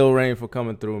guy Still Rain for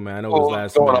coming through, man. I know it was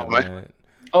last minute, man.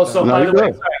 Also, by the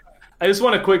way, I just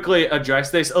want to quickly address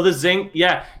this. Other Zinc,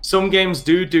 some games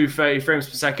do 30 frames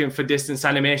per second for distance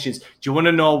animations. Do you want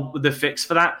to know the fix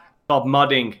for that? Called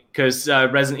modding, because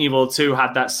Resident Evil 2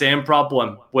 had that same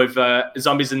problem with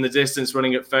zombies in the distance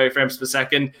running at 30 frames per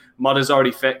second. Modders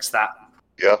already fixed that.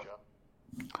 Yeah.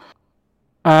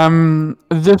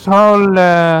 This whole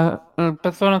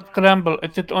Persona Scramble,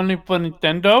 is it only for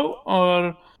Nintendo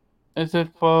or is it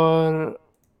for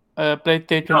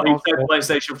PlayStation? No, he said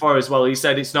PlayStation 4 as well. He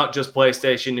said it's not just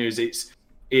PlayStation news, it's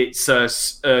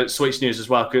Switch news as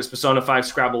well, because Persona 5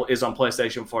 Scrabble is on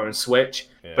PlayStation 4 and Switch,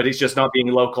 but it's just not being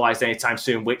localized anytime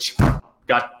soon, which,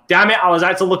 God damn it! I was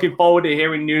actually looking forward to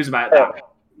hearing news about that.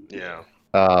 Yeah.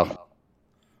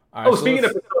 Right, Speaking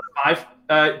of Persona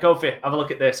 5, Kofi, have a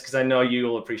look at this because I know you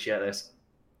will appreciate this.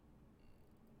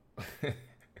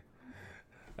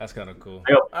 That's kind of cool.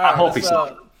 I hope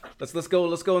let's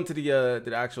go into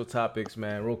the actual topics,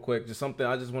 man, real quick. Just something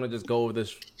I just want to just go over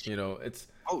this. It's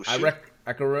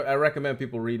I recommend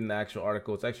people reading the actual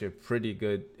article. It's actually a pretty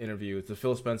good interview. It's a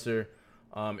Phil Spencer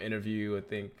interview. I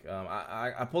think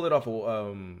I pulled it off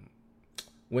of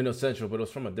Windows Central, but it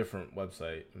was from a different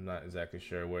website. I'm not exactly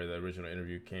sure where the original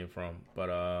interview came from, but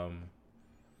let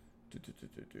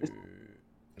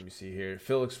me see here.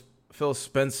 Phil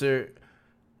Spencer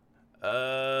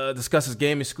discusses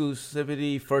game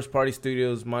exclusivity, first-party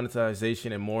studios,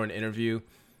 monetization, and more in interview.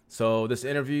 So this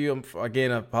interview,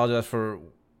 again, I apologize for...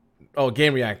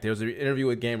 Game Reactor. It was an interview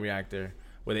with Game Reactor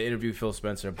where they interviewed Phil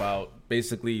Spencer about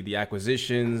basically the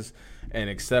acquisitions and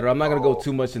et cetera. I'm not going to go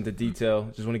too much into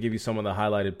detail. Just want to give you some of the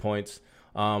highlighted points.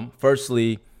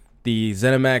 Firstly, the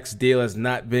ZeniMax deal has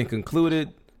not been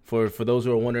concluded. For those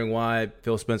who are wondering why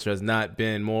Phil Spencer has not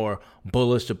been more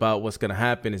bullish about what's going to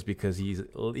happen is because he's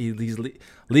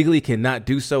legally cannot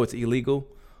do so. It's illegal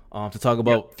to talk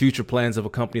about future plans of a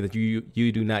company that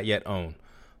you do not yet own.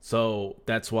 So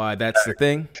that's why that's the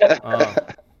thing.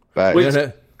 Which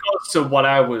goes to what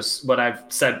I've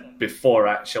said before,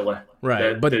 actually.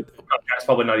 Right, but the contract's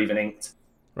probably not even inked.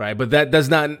 Right, but that does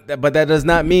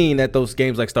not mean that those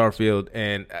games like Starfield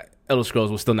and Elder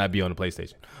Scrolls will still not be on the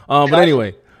PlayStation. But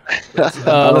anyway. Let's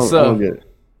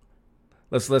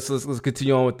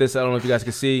continue on with this. I don't know if you guys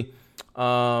can see.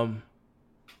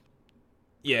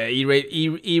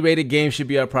 E-rated games should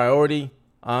be our priority.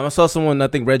 I saw someone, I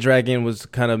think Red Dragon was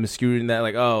kind of misquoting that,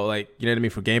 you know what I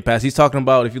mean, for Game Pass. He's talking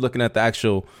about if you're looking at the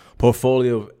actual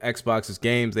portfolio of Xbox's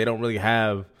games, they don't really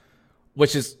have,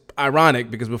 which is ironic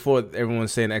because before everyone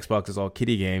was saying Xbox is all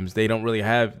kiddie games, they don't really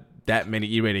have that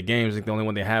many E-rated games. I think the only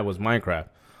one they had was Minecraft.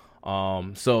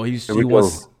 So he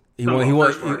wants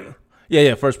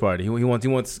first party. He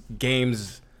wants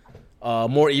games,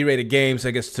 more E-rated games, I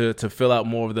guess, to fill out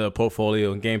more of the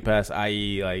portfolio in Game Pass,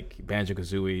 i.e. like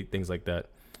Banjo-Kazooie, things like that.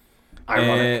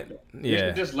 You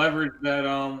should just leverage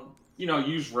that.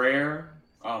 Use Rare,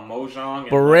 Mojang.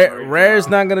 But Rare's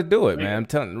not gonna do it, man. I'm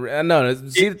telling you. No,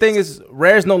 see, the thing is,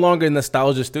 Rare's no longer a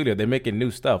nostalgia studio. They're making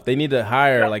new stuff. They need to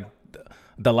hire like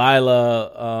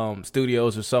Delilah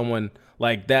Studios or someone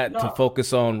like that to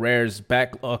focus on Rare's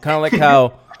back, kind of like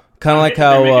how. I'm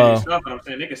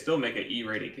saying they can still make an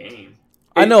E-rated game.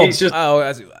 I know. I see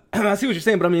what you're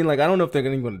saying, but I mean, I don't know if they're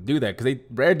even going to do that because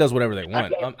Rare does whatever they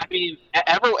want. I mean,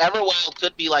 Everwild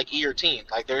could be like E or Teen.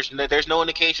 There's no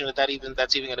indication that's even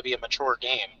going to be a mature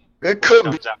game. It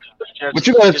could be, but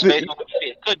you got to think.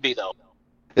 It could be though.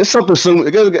 It's something soon.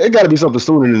 It got to be something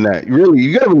sooner than that.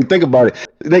 You got to really think about it.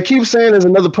 They keep saying there's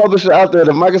another publisher out there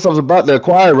that Microsoft's about to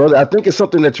acquire, brother. I think it's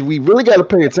something that we really got to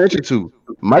pay attention to.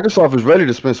 Microsoft is ready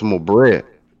to spend some more bread.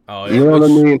 Oh, yeah. You know what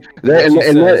I mean?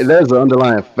 That's an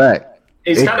underlying fact.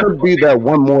 It could be that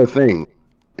one more thing,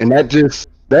 and that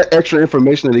extra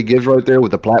information that he gives right there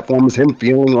with the platformers, him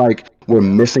feeling like we're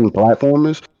missing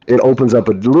platformers, it opens up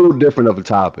a little different of a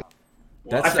topic.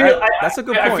 That's a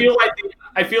good point.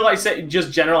 I feel like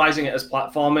just generalizing it as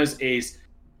platformers is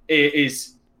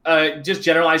just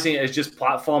generalizing it as just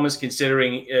platformers,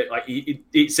 considering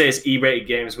it says E-rated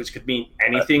games, which could mean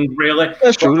anything really.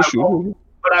 That's true.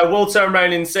 But I will turn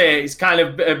around and say it's kind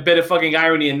of a bit of fucking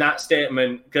irony in that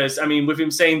statement because I mean, with him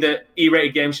saying that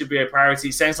E-rated games should be a priority,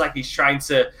 it sounds like he's trying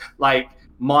to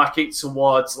market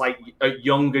towards a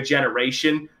younger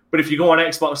generation. But if you go on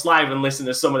Xbox Live and listen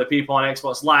to some of the people on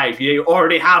Xbox Live, you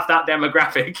already have that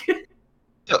demographic.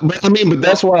 But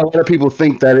that's why a lot of people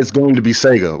think that it's going to be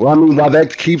Sega. Well, I mean, why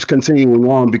that keeps continuing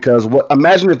on, because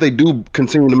imagine if they do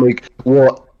continue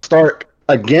to start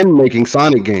again making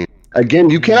Sonic games. Again,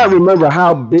 you cannot remember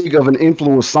how big of an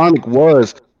influence Sonic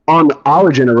was on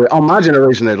our generation, on my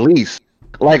generation at least.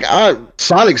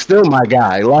 Sonic's still my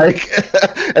guy.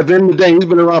 At the end of the day, he's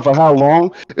been around for how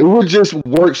long? It would just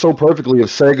work so perfectly if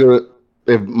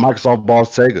Microsoft bought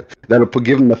Sega. That'll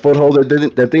give them the foothold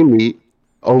that they need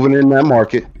over in that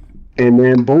market, and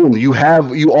then boom, you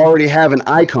already have an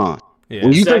icon. Yeah,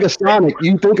 when you think of Sonic,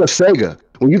 you think of Sega.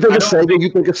 When you think of Sega, you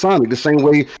think of Sonic. The same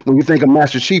way when you think of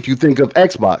Master Chief, you think of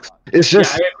Xbox. It's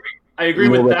just. Yeah, I agree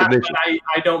with that, but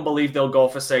I don't believe they'll go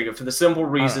for Sega for the simple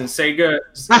reason Sega.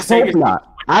 I hope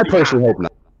not. I personally hope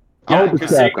not. I hope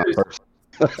it's Capcom first.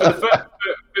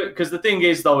 Because the thing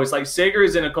is, though, is Sega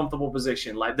is in a comfortable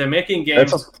position. They're making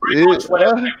games pretty much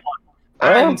whatever they want,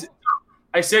 and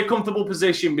I say comfortable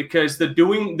position because they're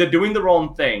doing their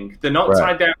own thing. They're not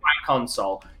tied down by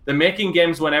console. They're making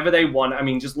games whenever they want. I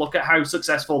mean, just look at how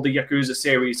successful the Yakuza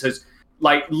series has.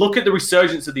 Like, look at the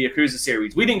resurgence of the Yakuza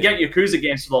series. We didn't get Yakuza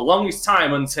games for the longest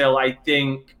time until I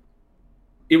think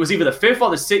it was either the 5th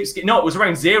or the 6th. No, it was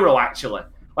around 0, actually.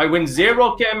 Like, when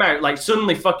 0 came out, like,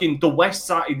 suddenly fucking the West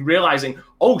started realizing,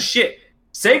 oh, shit,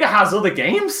 Sega has other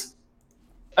games?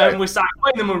 And we started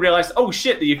playing them and realized, oh,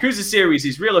 shit, the Yakuza series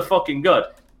is really fucking good.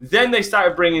 Then they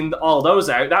started bringing all those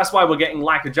out. That's why we're getting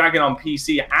Like a Dragon on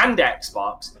PC and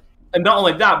Xbox. And not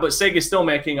only that, but Sega's still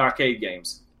making arcade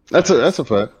games. That's a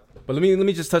fact. But let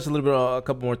me just touch a little bit on a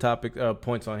couple more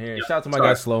points on here. Shout out to my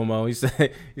guy Slow Mo. He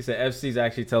said FC's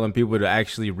actually telling people to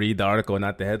actually read the article and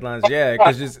not the headlines. Yeah,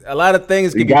 because just a lot of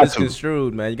things can be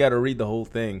misconstrued, man. You got to read the whole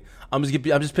thing. I'm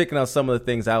just picking out some of the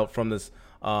things out from this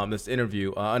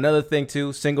interview. Another thing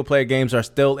too, single player games are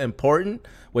still important,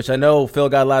 which I know Phil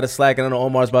got a lot of slack, and I know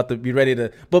Omar's about to be ready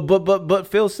to. But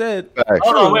Phil said,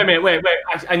 "Hold on, wait a minute.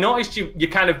 I noticed you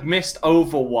kind of missed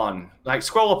over one. Like,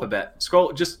 scroll up a bit. Scroll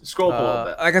up a little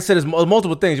bit. Like I said, there's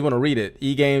multiple things you want to read it.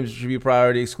 E-games should be a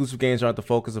priority. Exclusive games aren't the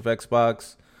focus of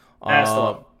Xbox.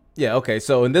 Yeah, okay.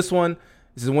 So in this one,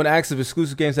 this is when active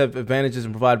exclusive games have advantages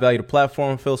and provide value to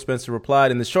platform. Phil Spencer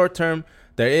replied, in the short term,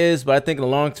 there is, but I think in the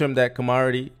long term that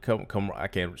commodity. I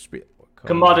can't speak.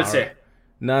 Commodity.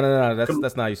 No.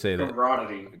 That's not how you say that.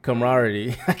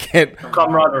 Camaraderie. I can't.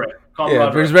 Camaraderie.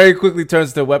 Yeah, but it very quickly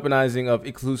turns to weaponizing of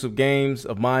exclusive games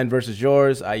of mine versus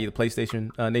yours, i.e. the PlayStation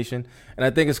Nation. And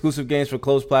I think exclusive games for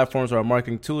closed platforms are a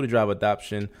marketing tool to drive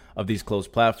adoption of these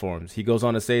closed platforms. He goes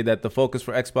on to say that the focus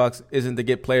for Xbox isn't to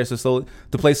get players to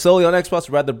play solely on Xbox,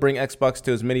 rather bring Xbox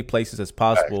to as many places as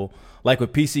possible, like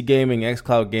with PC gaming,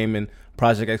 xCloud gaming,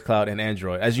 Project xCloud, and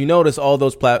Android. As you notice, all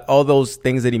those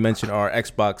things that he mentioned are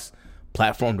Xbox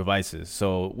platform devices.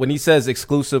 So when he says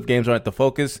exclusive games aren't the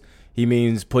focus, he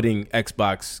means putting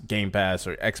Xbox Game Pass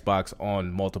or Xbox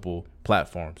on multiple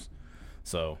platforms.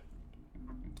 So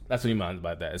that's what he means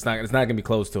by that. It's not gonna be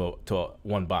closed to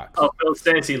one box. Oh, Phil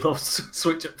says he loves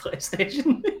Switch at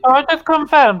PlayStation. Oh, that's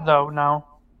confirmed though now.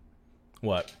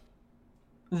 What?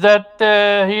 That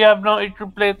he have no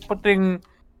issue putting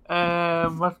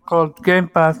what's called Game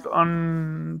Pass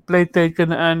on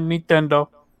PlayStation and Nintendo.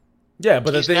 Yeah,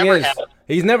 but the thing is,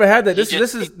 he's never had that. This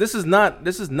is not.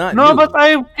 No, new. but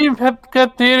I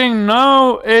kept hearing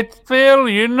no. It's Phil.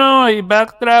 You know, he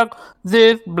backtracked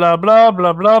this. Blah blah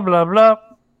blah blah blah blah.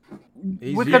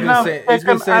 He's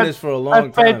been saying this for a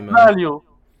long time, man. Value.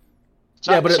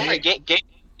 Yeah, but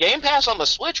Game Pass on the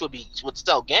Switch would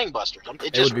sell gangbusters.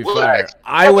 It would be fire.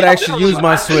 I would actually use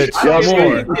my Switch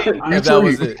more if that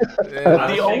was it.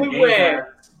 The only way.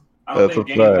 I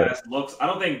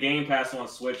don't think Game Pass on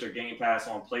Switch or Game Pass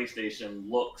on PlayStation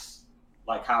looks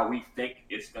like how we think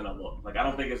it's gonna look. Like I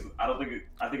think it's gonna be.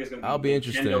 I'll be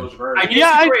interested. Nintendo's version.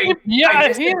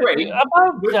 I hear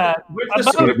about that.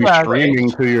 It's gonna be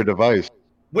streaming to your device.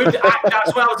 That's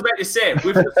what I was about to say.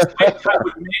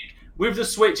 With the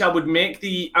Switch, I would make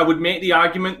the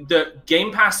argument that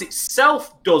Game Pass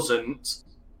itself doesn't,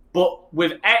 but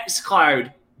with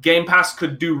xCloud, Game Pass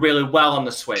could do really well on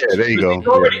the Switch. Yeah, there you go.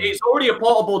 It's already a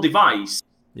portable device.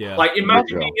 Yeah. Like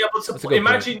imagine being able to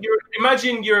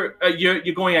imagine you're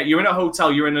going out, you're in a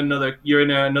hotel, you're in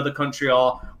another country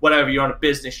or whatever, you're on a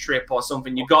business trip or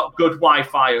something. You got good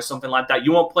Wi-Fi or something like that.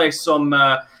 You want to play some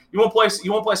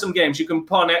games. You can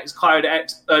put on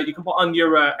xCloud you can put on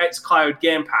your xCloud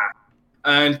Game Pass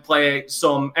and play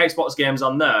some Xbox games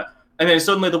on there. And then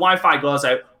suddenly the Wi-Fi goes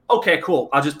out. Okay, cool.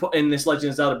 I'll just put in this Legend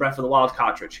of Zelda Breath of the Wild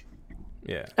cartridge.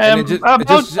 Yeah. Hold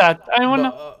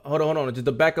on. Just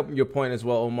to back up your point as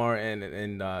well, Omar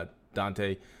and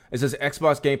Dante. It says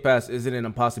Xbox Game Pass isn't an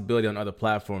impossibility on other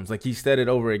platforms. Like he said it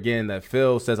over again that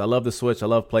Phil says, I love the Switch, I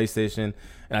love PlayStation,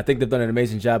 and I think they've done an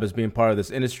amazing job as being part of this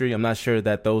industry. I'm not sure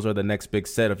that those are the next big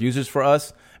set of users for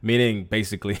us, meaning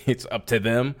basically it's up to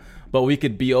them. But we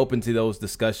could be open to those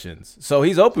discussions. So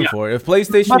he's open for it. If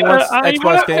PlayStation wants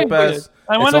Xbox Game Pass,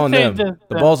 it's on them. The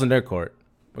ball's in their court.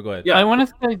 But go ahead. Yeah. I want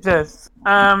to say this.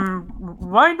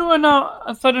 Why do I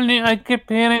now suddenly I keep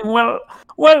hearing, well,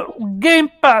 Game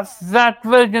Pass, that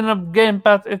version of Game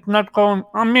Pass is not going.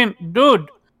 I mean, dude,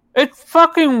 it's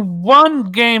fucking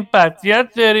one Game Pass.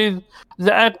 Yes, there is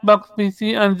the Xbox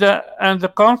PC and the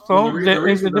console. Well, the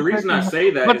reason I say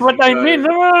that, but what I mean,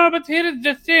 no, but here is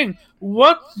the thing.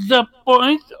 What's the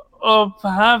point of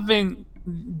having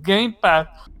Game Pass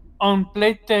on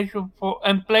PlayStation 4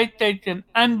 and PlayStation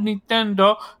and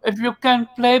Nintendo if you can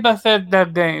play Bethesda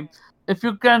games? If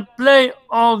you can play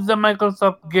all the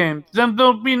Microsoft games, then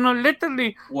there'll be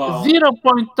literally 0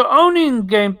 point to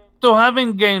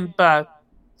having Game Pass.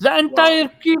 The entire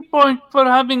key point for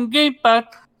having Game Pass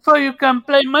so you can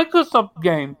play Microsoft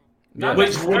games. Yeah.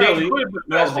 Which would include Well,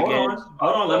 Bethesda hold games.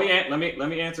 on. Let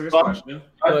me answer his Go on. question.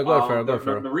 Go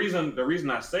for it. The reason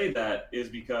I say that is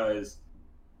because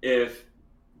if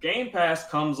Game Pass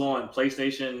comes on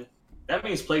PlayStation, that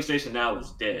means PlayStation Now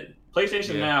is dead.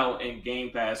 PlayStation Now and Game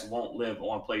Pass won't live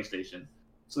on PlayStation.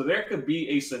 So there could be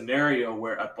a scenario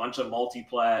where a bunch of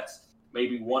multiplats,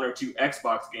 maybe 1 or 2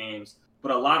 Xbox games,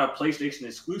 but a lot of PlayStation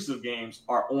exclusive games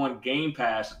are on Game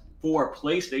Pass for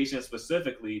PlayStation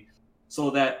specifically, so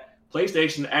that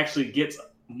PlayStation actually gets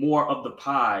more of the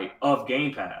pie of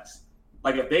Game Pass.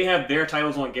 Like if they have their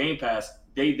titles on Game Pass,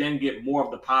 they then get more of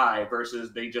the pie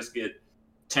versus they just get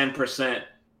 10%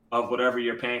 of whatever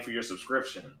you're paying for your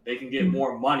subscription. They can get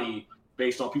more money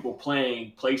based on people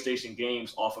playing PlayStation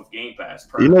games off of Game Pass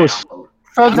per download.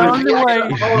 So the only way.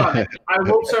 Hold on. I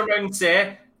will turn around and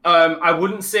say, I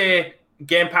wouldn't say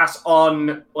Game Pass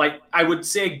on, like, I would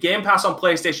say Game Pass on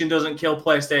PlayStation doesn't kill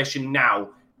PlayStation Now.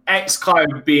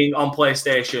 xCloud being on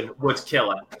PlayStation would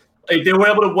kill it. If they were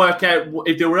able to work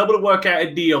out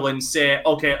a deal and say,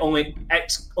 okay,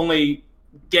 only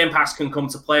Game Pass can come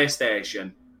to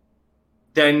PlayStation,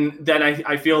 then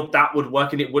I feel that would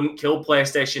work and it wouldn't kill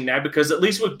PlayStation Now, because at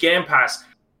least with Game Pass,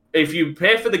 if you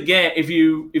pay for the game, if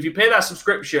you pay that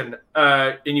subscription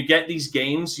and you get these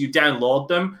games, you download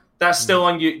them. That's still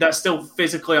on you. That's still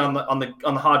physically on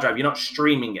the hard drive. You're not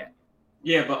streaming it.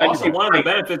 Yeah, but also one of the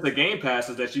benefits of Game Pass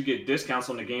is that you get discounts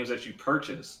on the games that you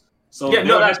purchase. So there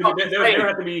have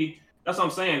to be. That's what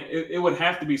I'm saying. It would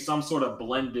have to be some sort of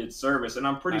blended service, and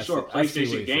I'm pretty sure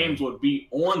PlayStation games would be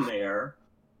on there,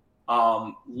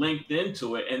 linked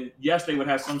into it. And yes, they would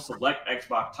have some select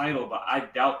Xbox title, but I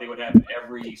doubt they would have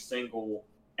every single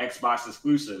Xbox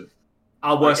exclusive.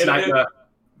 Our worst nightmare.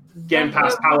 Game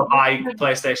Pass powered by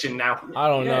PlayStation Now. I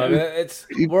don't know. This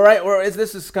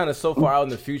is kind of so far out in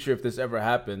the future if this ever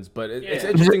happens, but it's an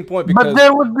interesting point because. But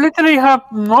there would literally have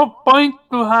no point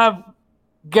to have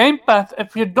Game Pass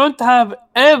if you don't have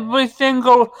every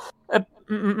single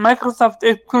Microsoft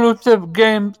exclusive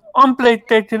game on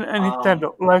PlayStation and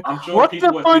Nintendo. Like, sure what's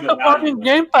the point of having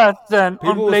Game Pass then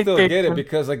people on PlayStation? People will still get it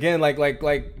because, again, like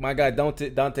my guy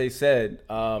Dante said,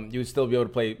 you would still be able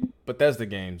to play Bethesda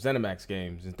games, ZeniMax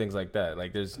games, and things like that.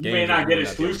 Like, there's games you may not get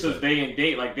exclusives day and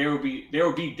date. Like, there would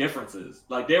be differences.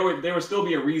 Like, there would still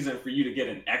be a reason for you to get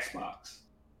an Xbox.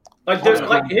 Like, there's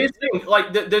here's the thing.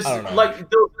 Like, there's like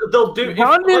they'll do.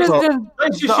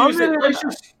 Let's just use it. Let's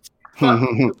just.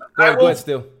 Go ahead,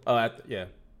 still. Yeah.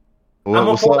 I'm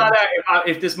gonna pull that out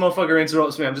if this motherfucker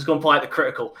interrupts me. I'm just gonna pull out the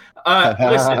critical.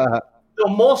 Listen,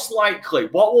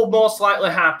 what will most likely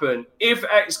happen if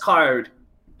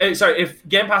if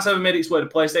Game Pass ever made its way to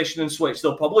PlayStation and Switch,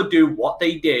 they'll probably do what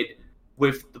they did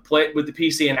with the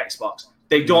PC and Xbox.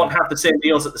 They don't have the same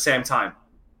deals at the same time.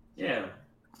 Yeah.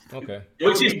 Okay.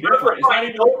 Which is perfect.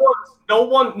 No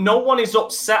one is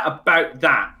upset about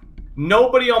that.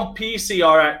 Nobody on PC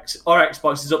or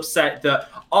Xbox is upset that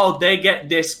they get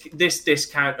this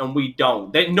discount and we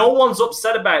don't. No one's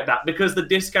upset about that because the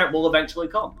discount will eventually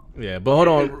come. Yeah, but hold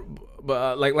on.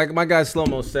 But like my guy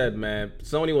Slow-Mo said, man,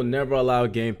 Sony will never allow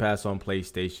Game Pass on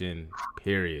PlayStation.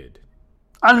 Period.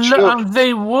 And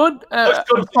they would. I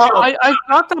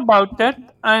thought about that,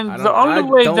 and the only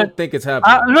way I don't think it's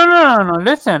happening. No.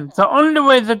 Listen, the only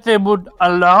way that they would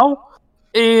allow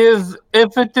is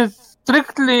if it is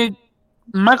strictly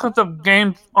Microsoft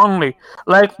games only,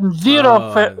 like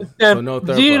zero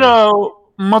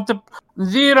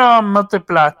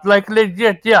multiplat, like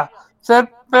legit, yeah. Third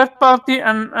party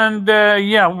and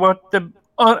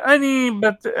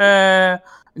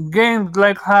games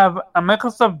like have a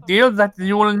Microsoft deal that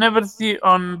you will never see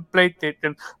on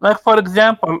PlayStation. Like, for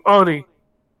example, Ori,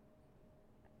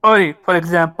 for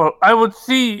example, I would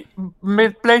see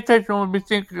PlayStation would be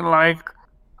thinking like,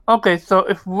 okay, so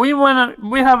if we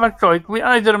have a choice. We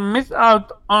either miss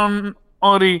out on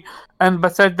Ori and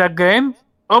Bethesda games,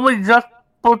 or we just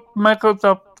put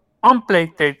Microsoft on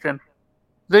PlayStation.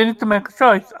 They need to make a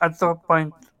choice at some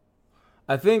point.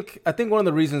 I think one of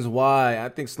the reasons why I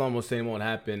think Slow-Mo saying won't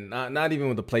happen, not even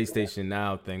with the PlayStation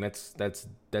Now thing. That's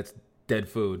dead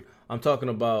food. I'm talking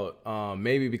about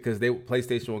maybe because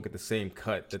PlayStation won't get the same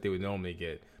cut that they would normally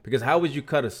get. Because how would you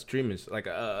cut a streaming like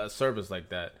a service like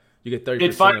that? You get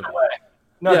 30%.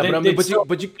 No, yeah, but you know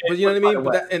what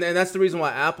I mean. And that's the reason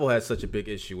why Apple has such a big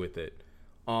issue with it.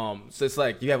 So it's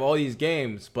like you have all these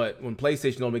games, but when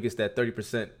PlayStation normally gets that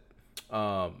 30%,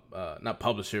 not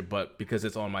publisher, but because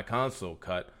it's on my console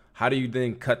cut, how do you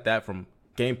then cut that from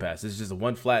Game Pass? Is it just a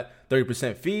one flat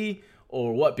 30% fee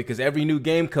or what? Because every new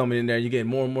game coming in there, you get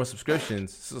more and more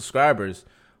subscribers.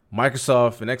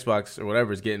 Microsoft and Xbox or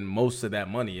whatever is getting most of that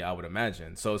money, I would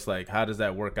imagine. So it's like, how does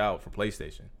that work out for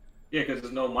PlayStation? Yeah, because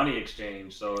there's no money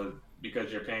exchange. So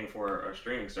because you're paying for a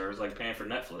streaming service, like paying for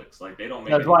Netflix, like they don't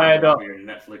make That's why I don't. your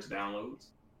Netflix downloads.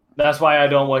 That's why I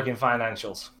don't work in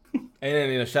financials. And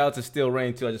then shout out to Steel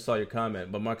Rain too. I just saw your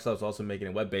comment, but Microsoft's also making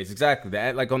it web based. Exactly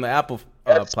that, like on the Apple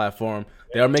platform,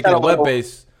 they are making it web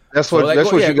based. That's what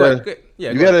you got.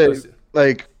 You gotta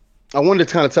like. I wanted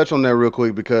to kind of touch on that real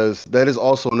quick because that is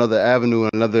also another avenue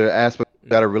and another aspect you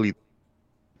gotta really.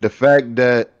 The fact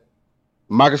that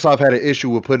Microsoft had an issue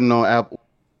with putting on Apple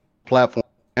platform,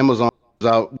 Amazon comes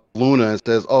out Luna and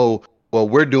says, "Oh, well,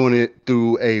 we're doing it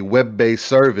through a web-based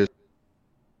service."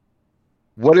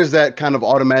 What does that kind of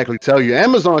automatically tell you?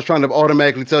 Amazon is trying to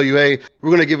automatically tell you, "Hey,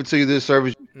 we're going to give it to you this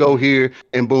service. You go here,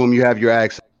 and boom, you have your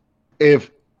access."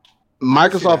 If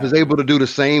Microsoft is able to do the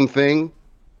same thing,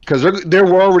 because they're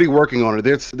already working on it.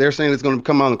 They're saying it's going to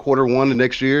come out in Q1 of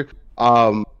next year.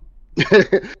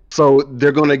 So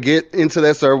they're going to get into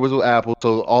that service with Apple.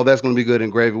 So all that's going to be good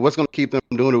and gravy. What's going to keep them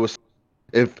from doing it was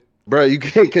you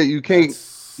can't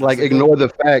like ignore the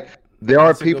fact there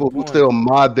are people who still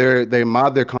mod their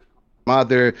PC.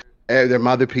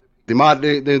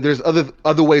 There's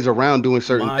other ways around doing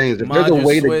certain things. If there's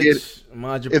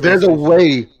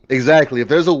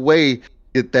a way to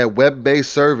get that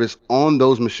web-based service on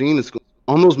those machines, it's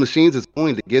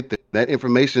going to get there. That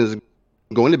information is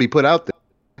going to be put out there.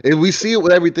 And we see it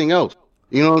with everything else.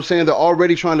 You know what I'm saying? They're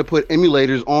already trying to put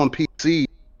emulators on PC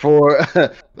for,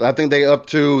 I think they up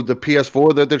to the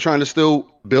PS4 that they're trying to still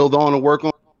build on and work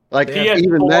on. Like,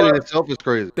 even that in itself is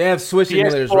crazy. They have Switch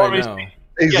emulators right now.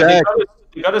 Exactly.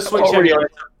 You got to switch emulator.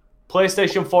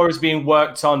 PlayStation 4 is being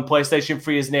worked on. PlayStation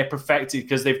 3 is near perfected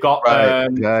because they've got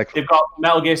they've got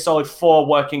Metal Gear Solid 4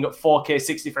 working at 4K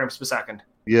 60 frames per second.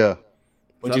 Yeah.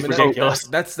 Which is ridiculous.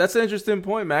 That's an interesting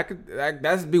point, Mac.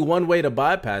 That'd be one way to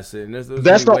bypass it. And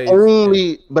that's the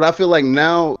only. But I feel like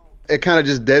now it kind of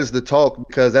just deads the talk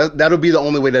because that'll be the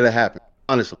only way that it happens.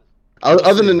 Honestly,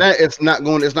 other than that, it's not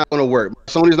going to work.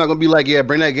 Sony's not going to be like, yeah,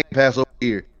 bring that Game Pass over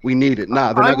here. We need it.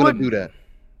 Nah, they're not going to do that.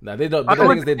 No, they don't.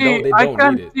 Because they don't need it. I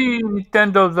can't see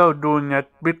Nintendo though doing it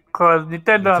because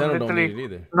Nintendo has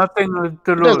literally nothing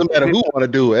to lose. It doesn't matter who want to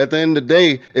do it. At the end of the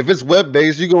day, if it's web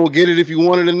based, you're gonna get it if you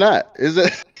want it or not. Is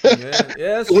it?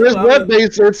 Yeah, when it's web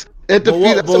based, it's at the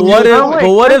feet. But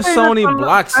what if Sony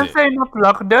blocks it? Can they not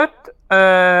block that? You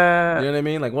know what I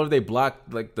mean? Like, what if they block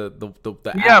like the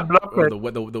app or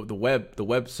the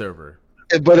web server?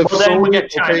 But if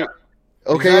Sony,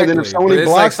 okay, then if Sony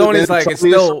blocks it, Sony's like it's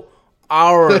still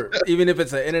even if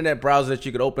it's an internet browser that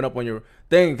you could open up on your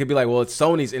thing, it could be like, well, it's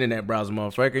Sony's internet browser,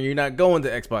 motherfucker, and you're not going to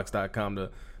Xbox.com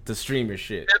to stream your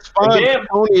shit. That's fine.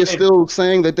 Sony is still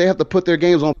saying that they have to put their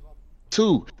games on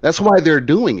too. That's why they're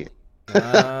doing it.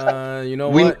 You know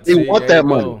what? They want that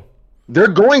money. They're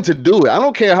going to do it. I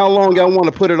don't care how long y'all want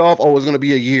to put it off. Oh, it's going to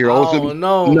be a year.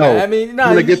 No. I mean,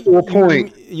 no. To get to a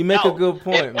point. You make a good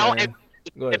point, man.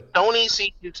 If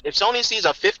Sony sees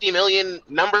a 50 million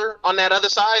number on that other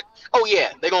side, oh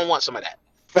yeah, they're gonna want some of that.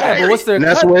 But what's their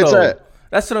that's cut, where it's though? at.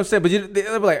 That's what I'm saying. But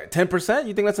they'll be like 10%.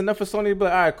 You think that's enough for Sony to be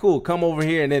like, all right, cool, come over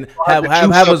here and then have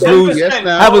us lose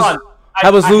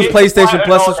PlayStation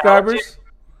Plus subscribers?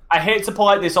 I hate to pull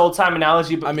out this old time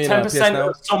analogy, but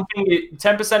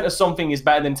 10% of something is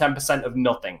better than 10% of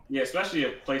nothing. Yeah, especially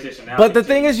if PlayStation Now. But the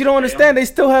thing is, you don't understand. They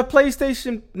still have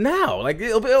PlayStation Now. Like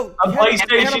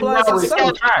PlayStation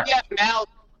Now.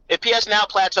 If PS Now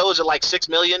plateaus at like 6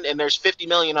 million and there's 50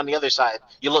 million on the other side,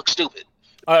 you look stupid.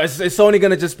 Is Sony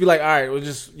gonna just be like, all right, we'll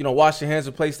just wash your hands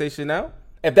with PlayStation Now?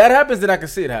 If that happens, then I can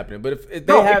see it happening. But if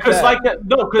they have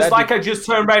I just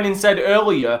turned around and said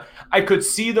earlier, I could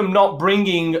see them not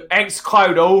bringing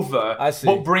xCloud over,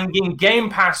 but bringing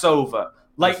Game Pass over.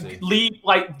 Like them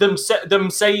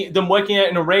working out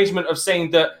an arrangement of saying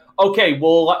that okay,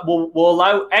 we'll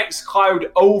allow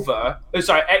xCloud over.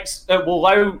 We'll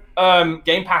allow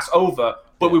Game Pass over,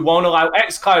 but we won't allow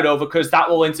xCloud over because that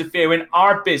will interfere in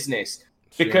our business.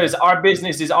 Because our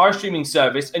business is our streaming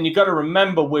service, and you got to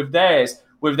remember with their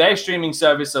streaming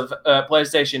service of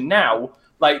PlayStation Now,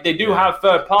 like they do have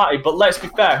third party. But let's be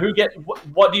fair,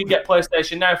 what do you get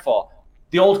PlayStation Now for?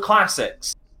 The old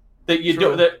classics that you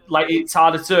do that like it's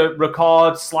harder to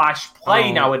record /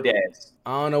 play nowadays.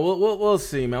 I don't know. We'll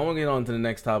see, man. I want to get on to the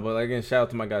next topic. But again, shout out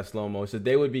to my guy Slow Mo. So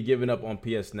they would be giving up on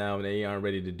PS Now, and they aren't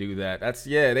ready to do that.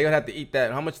 They would have to eat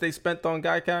that. How much they spent on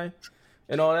Gaikai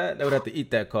and all that? They would have to eat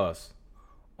that cost.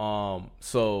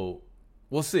 So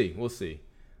we'll see.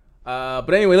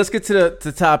 But anyway, let's get to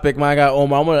the topic, my guy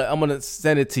Omar. I'm gonna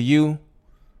send it to you.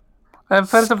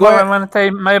 First of all, I want to say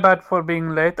my bad for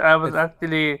being late. I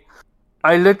literally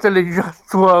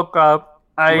just woke up.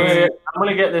 I'm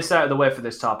gonna get this out of the way for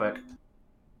this topic.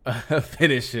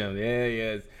 Finish him.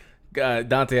 Yeah.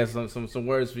 Dante has some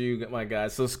words for you, my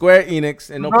guys. So Square Enix,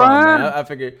 and no problem, man. I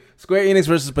figured Square Enix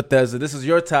versus Bethesda. This is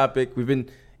your topic. We've been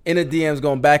in the DMs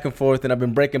going back and forth, and I've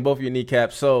been breaking both of your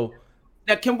kneecaps. So,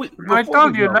 can we? I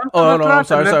told you. Oh no, I'm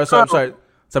sorry.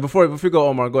 So before we go,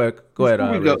 Omar, go ahead.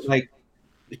 Like,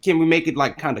 can we make it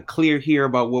like kind of clear here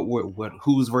about what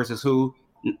who's versus who?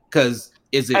 Because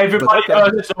is it everybody?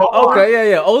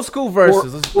 Okay, yeah. Old school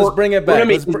versus. Let's bring it back.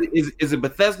 Is it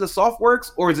Bethesda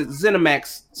Softworks or is it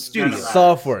ZeniMax Studios?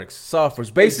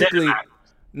 Softworks. Basically,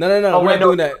 no. We're not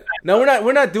doing that. No,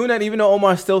 we're not doing that. Even though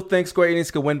Omar still thinks Square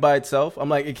Enix could win by itself, I'm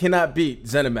like, it cannot beat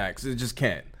ZeniMax. It just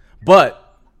can't.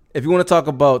 But if you want to talk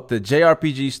about the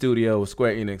JRPG studio with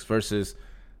Square Enix versus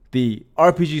the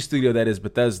RPG studio that is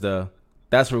Bethesda,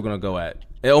 that's where we're gonna go at.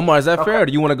 Hey, Omar, is that fair, or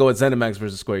do you want to go with ZeniMax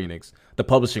versus Square Enix, the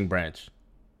publishing branch?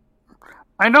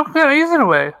 I don't care either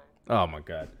way. Oh my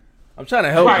god, I'm trying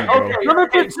to help you, bro.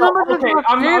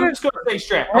 I'm just gonna say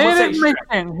straight.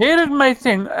 Here is my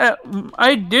thing.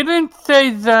 I didn't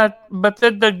say that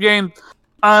Bethesda games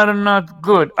are not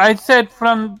good. I said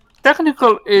from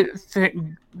technical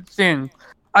thing.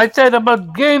 I said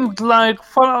about games like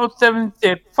Fallout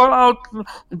 76, Fallout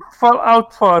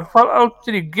 4, Fallout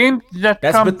 3, games that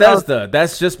That's Bethesda.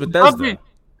 That's just Bethesda.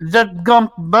 That come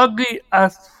buggy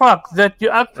as fuck, that you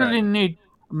actually need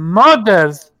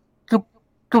modders to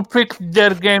fix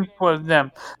their game for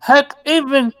them. Heck,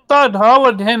 even Todd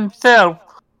Howard himself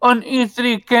on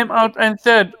E3 came out and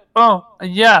said, "Oh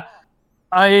yeah,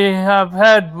 we have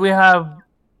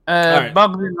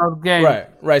bugs in our game."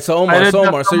 Right. So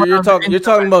Omar, so you're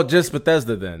talking about just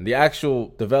Bethesda then, the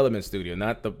actual development studio,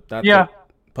 not the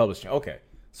publishing. Okay.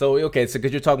 So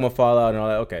because you're talking about Fallout and all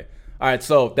that. Okay. All right.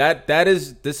 So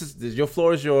this is your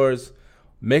floor is yours.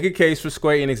 Make a case for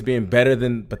Square Enix being better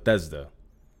than Bethesda.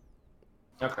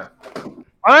 Okay.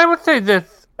 I would say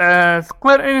this: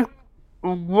 Square Enix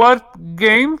worst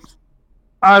games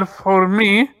are for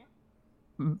me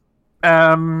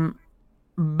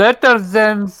better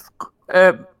than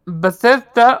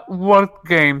Bethesda worst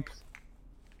games.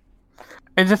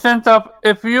 In the sense of,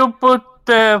 if you put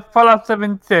Fallout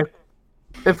 76,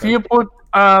 if you put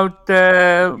out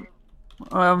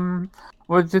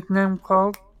what's its name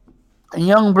called?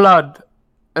 Youngblood.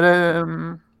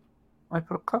 I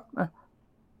forgot.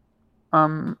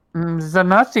 The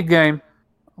Nazi game.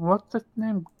 What's its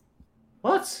name?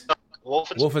 What?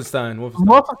 Wolfenstein.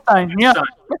 Yeah,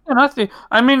 it's a Nazi.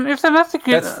 I mean, it's a Nazi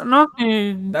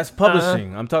game. That's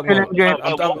publishing. I'm talking about.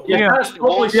 That's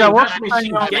publishing.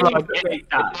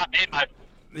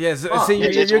 Yes, see,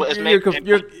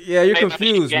 you're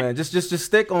confused, man. Just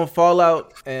stick on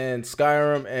Fallout and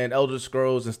Skyrim and Elder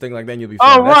Scrolls and things like that. And you'll be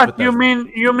fine. Oh, what you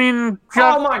mean?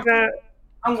 Just, oh my god!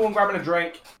 I'm going grabbing a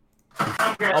drink.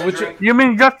 You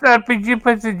mean just RPG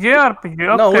versus JRPG?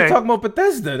 Okay. No, we're talking about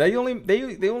Bethesda. They only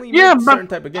make certain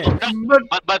type of games.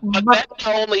 But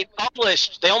Bethesda only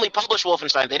published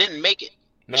Wolfenstein. They didn't make it.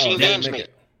 Machine Games made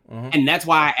it. And that's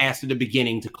why I asked at the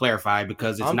beginning to clarify,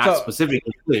 because it's not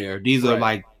specifically clear. These are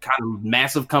like kind of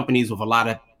massive companies with a lot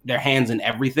of their hands in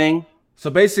everything. So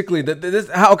basically,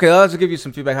 I'll just give you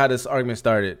some feedback how this argument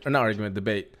started, or not argument,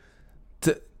 debate.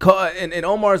 In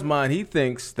Omar's mind, he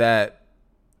thinks that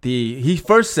he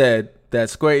first said that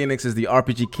Square Enix is the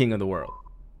RPG king of the world,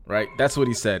 right? That's what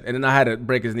he said. And then I had to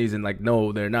break his knees and like,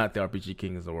 no, they're not the RPG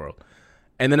kings of the world.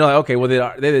 And then they're like, okay, well,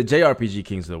 they're the JRPG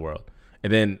kings of the world.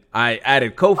 And then I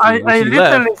added Kofi. I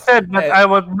literally said that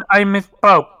I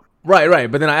misspoke.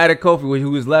 Right. But then I added Kofi, who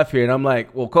was left here, and I'm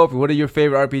like, well, Kofi, what are your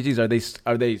favorite RPGs?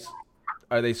 Are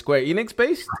they Square Enix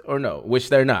based or no? Which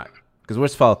they're not, because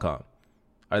where's Falcom?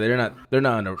 They're not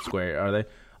under Square, are they?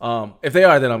 If they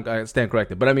are, then I stand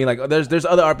corrected. But I mean, like, there's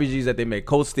other RPGs that they make.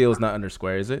 Cold Steel is not under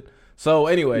Square, is it? So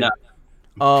anyway,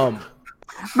 no,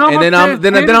 and then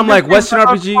I'm like, Western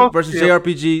RPG versus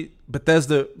JRPG,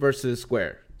 Bethesda versus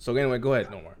Square. So anyway, go ahead,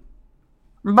 no more.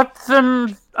 But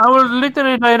then I will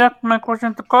literally direct my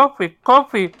question to Kofi.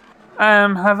 Kofi,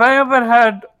 have I ever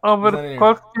had over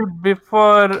Cold Steel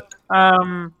before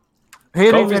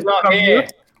hearing it from you?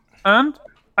 And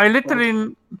I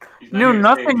literally knew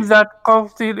nothing that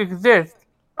Cold Steel exists.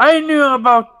 I knew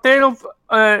about Tales,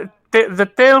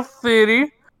 the Tales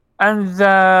theory, and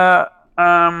the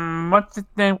what's its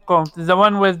name called? The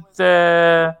one with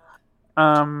the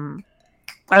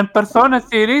and Persona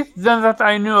series. Then that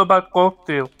I knew about Cold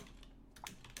Steel.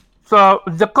 So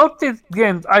the Cold Steel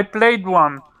games, I played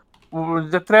one,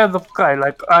 the Trails of Sky.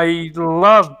 Like, I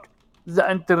loved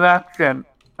the interaction,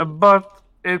 but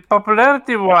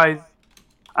popularity-wise,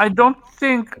 I don't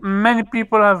think many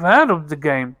people have heard of the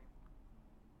game.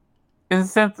 In the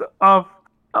sense of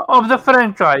the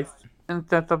franchise. In the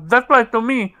sense of, that's why to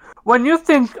me, when you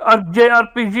think of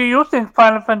JRPG, you think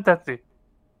Final Fantasy.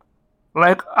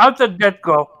 Like out the get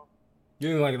go. You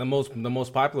mean like the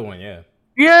most popular one, yeah.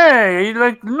 Yeah,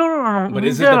 like no. But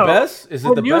is it the best? Is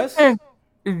it the best?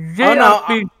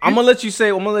 JRPG, I'm gonna let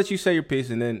you say your piece,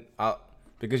 and then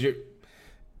because you're.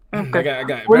 okay. I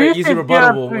got When very you easy think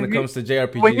rebuttable when it JRPG comes to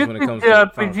JRPGs. When you When it think comes to Final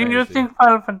JRPG, you Fantasy. think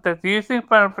Final Fantasy. You think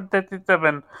Final Fantasy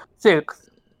 7, 6,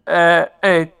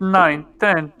 8, 9,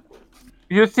 10.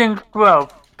 You think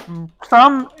 12.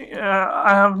 Some,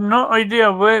 I have no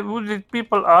idea who these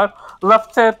people are.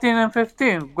 Love 13 and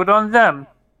 15. Good on them.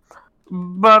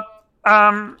 But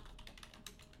Square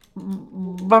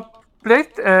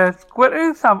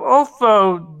Enix have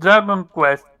also Dragon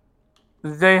Quest.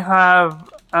 They have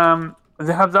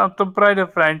the Tomb Raider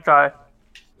franchise.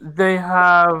 They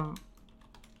have.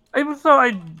 Even so,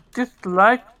 I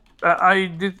dislike. I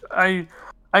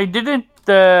didn't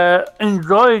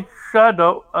enjoy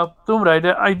Shadow of Tomb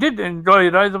Raider. I did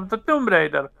enjoy Rise of the Tomb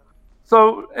Raider.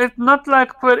 So it's not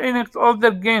like Square Enix all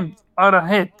their games are a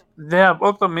hit. They have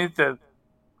also misses.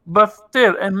 But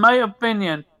still, in my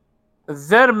opinion,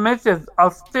 their misses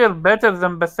are still better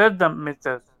than Bethesda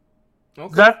misses.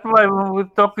 Okay. That's why when we're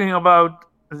talking about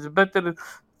the better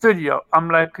studio, I'm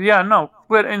like, yeah, no,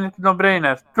 Square Enix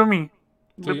no-brainers to me.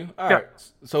 To you? All Yeah. right.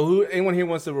 So anyone here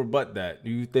wants to rebut that? Do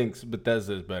you think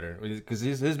Bethesda is better? Because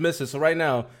his misses. So right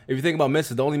now, if you think about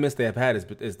misses, the only miss they have had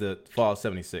is the Fallout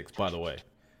 76. By the way,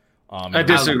 I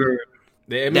disagree.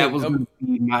 That was gonna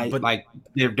be my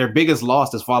their biggest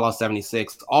loss is Fallout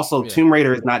 76. Also, Tomb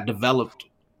Raider is not developed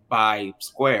by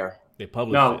Square. They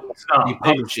publish No, it's not. They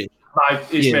publish it.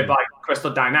 It's made by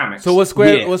Crystal Dynamics. So what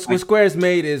Square's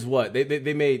made is what?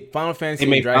 They made Final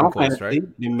Fantasy and Dragon Quest, right?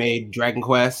 They made Dragon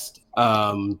Quest.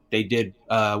 They did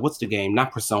what's the game?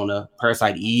 Not Persona,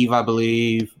 Parasite Eve, I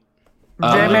believe.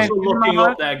 I'm also looking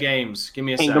up their games. Give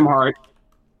me a Kingdom second. Hearts.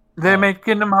 They make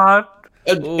Kingdom Hearts.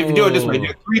 If you do it this way,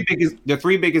 the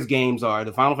three biggest games are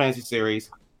the Final Fantasy series,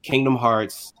 Kingdom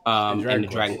Hearts, and the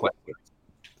Dragon Quest.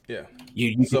 Yeah,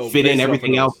 you can fit in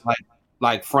everything else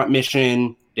like Front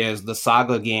Mission. There's the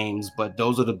Saga games, but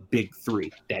those are the big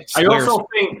three. I also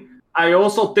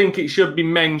think it should be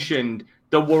mentioned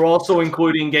that we're also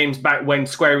including games back when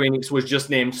Square Enix was just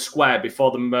named Square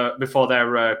before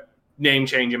their name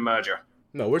change and merger.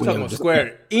 No, we're talking about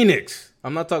Square Enix.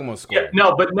 I'm not talking about Square.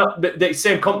 Yeah, but the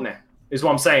same company is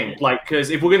what I'm saying. Like, because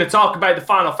if we're going to talk about the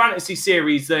Final Fantasy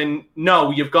series, then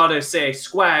no, you've got to say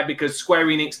Square because Square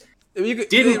Enix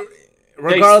didn't.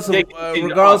 Regardless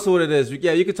of what it is,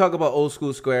 yeah, you could talk about old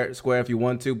school Square if you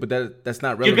want to, but that's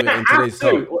not relevant in today's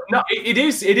talk. No, it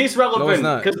is relevant. No, it's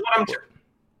not. Because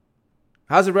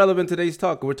how's it relevant in today's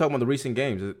talk? We're talking about the recent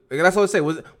games. That's what I say.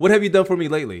 What have you done for me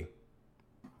lately?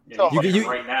 Yeah,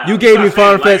 you gave me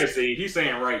Final Fantasy. He's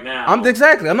saying right now. I'm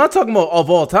not talking about of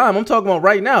all time. I'm talking about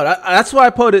right now. That's why I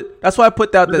put it. That's why I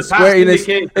put out that Square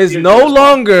Enix is no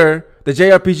longer the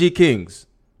JRPG kings.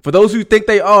 For those who think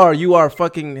they are, you are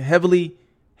fucking heavily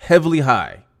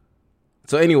high.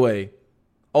 So anyway,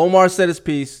 Omar said his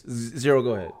piece. Zero,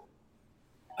 go ahead.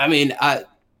 I mean,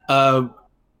 if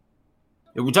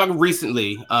we're talking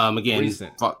recently, I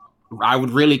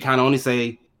would really kind of only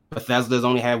say Bethesda's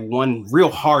only had one real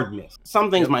hard miss.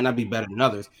 Some things might not be better than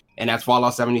others, and that's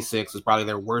Fallout 76 is probably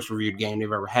their worst reviewed game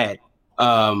they've ever had.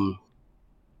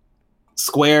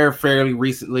 Square fairly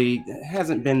recently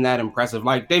hasn't been that impressive.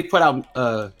 Like they've put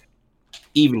out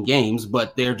even games,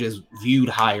 but they're just viewed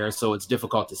higher, so it's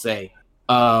difficult to say.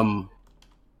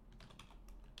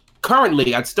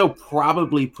 Currently, I'd still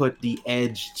probably put the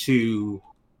edge to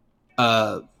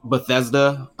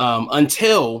Bethesda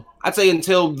until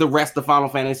the rest of Final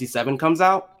Fantasy VII comes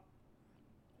out.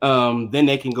 Then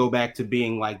they can go back to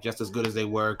being like just as good as they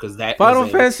were because that Final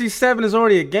Fantasy VII is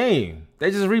already a game. They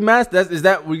just remastered. Is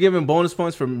that we're giving bonus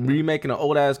points for remaking an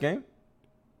old ass game?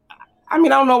 I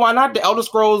mean, I don't know why not. The Elder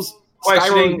Scrolls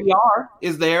Skyrim VR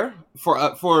is there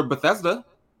for Bethesda.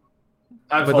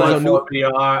 And Fallout 4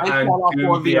 VR and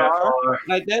Doom VR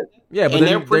like that. Yeah, but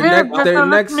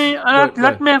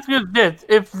let me ask you this: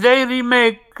 if they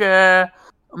remake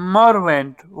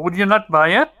Morrowind, would you not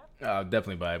buy it? I'll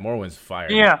definitely buy it. Morrowind's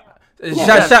fire. Yeah.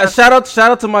 Shout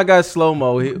out to my guy Slow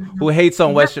Mo who hates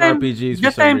on Western RPGs for some reason.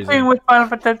 The same thing with Final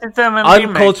Fantasy VII.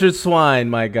 Uncultured swine,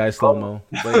 my guy Slow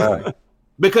Mo.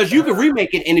 Because you could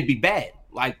remake it and it'd be bad.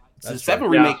 Like the 7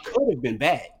 remake could have been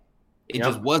bad. It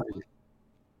just wasn't.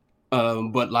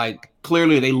 But like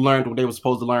clearly they learned what they were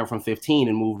supposed to learn from 15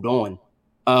 and moved on.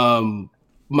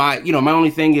 My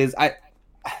only thing is I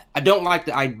don't like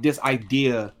this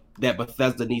idea that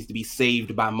Bethesda needs to be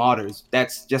saved by modders.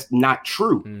 That's just not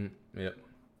true. Yep.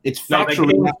 It's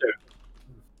factually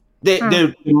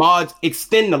The mods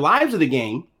extend the lives of the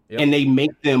game, and they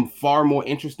make them far more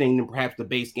interesting than perhaps the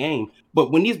base game.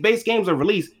 But when these base games are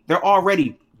released, they're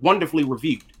already wonderfully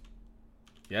reviewed.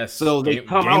 Yes. So they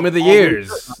come game out of the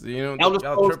years. You know, Elder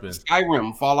Scrolls,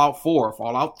 Skyrim, Fallout 4,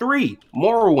 Fallout 3,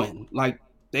 Morrowind. Like,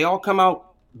 they all come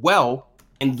out well,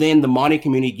 and then the modding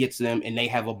community gets them, and they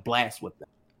have a blast with them.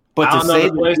 But I to don't say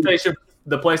know,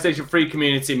 the PlayStation 3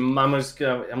 community, I'm going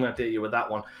to hit you with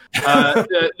that one.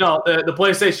 The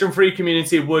PlayStation 3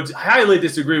 community would highly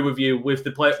disagree with you with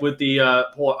the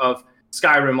port of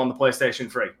Skyrim on the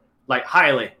PlayStation 3. Like,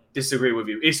 highly disagree with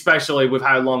you, especially with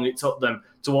how long it took them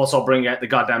to also bring out the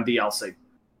goddamn DLC.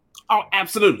 Oh,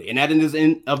 absolutely. And that is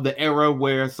in of the era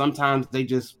where sometimes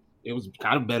it was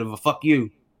kind of better of a fuck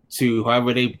you to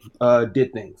however they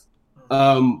did things.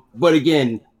 But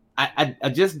again, I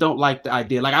just don't like the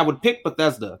idea. Like, I would pick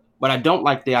Bethesda, but I don't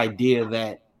like the idea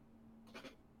that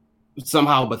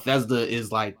somehow Bethesda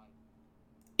is like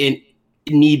it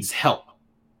needs help.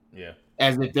 Yeah.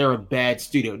 As if they're a bad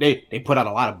studio. They put out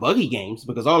a lot of buggy games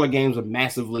because all the games are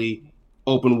massively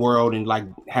open world and like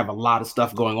have a lot of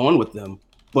stuff going on with them.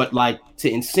 But like to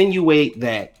insinuate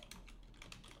that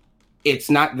it's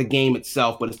not the game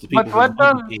itself, but it's the people. But what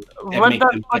does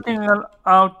putting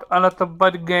out a lot of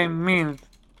buggy game means?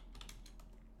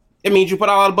 It means you put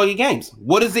out a lot of buggy games.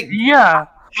 What is it? Yeah.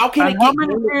 How can and it how get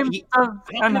many games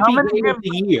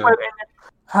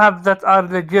have that are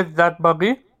legit that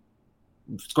buggy?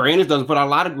 Square Enix doesn't put out a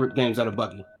lot of games that are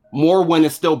buggy. Morrowind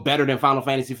is still better than Final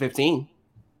Fantasy 15.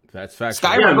 That's fact.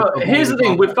 Skyrim, but here's the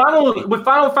thing with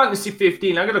Final Fantasy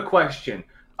 15. I got a question.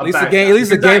 At least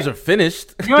the games are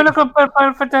finished. You want to compare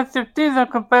Final Fantasy 15 and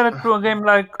compare it to a game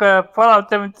like Fallout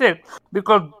 76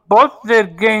 because both their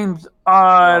games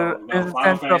are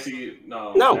Final Fantasy.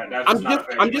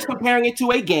 I'm just comparing it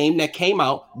to a game that came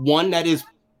out. One that is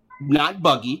not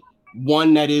buggy,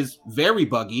 one that is very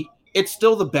buggy. It's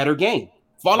still the better game.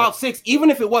 Fallout 6, even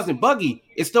if it wasn't buggy,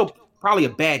 it's still probably a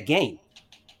bad game.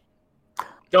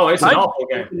 No, it's an awful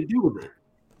game. To do with it.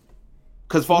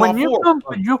 Because Fallout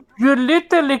 4, you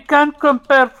literally can't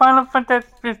compare Final Fantasy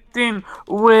 15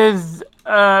 with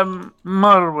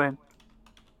Morrowind.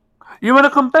 You want to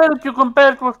compare it? You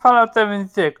compare it with Fallout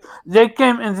 76. They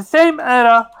came in the same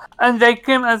era, and they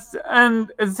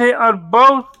are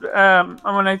both.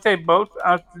 When I say both,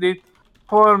 at least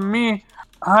for me,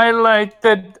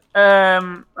 highlighted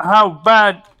how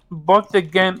bad both the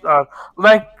games are.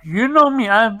 Like, you know me,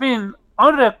 I've been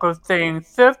on record saying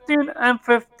 13 and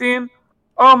 15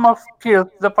 almost killed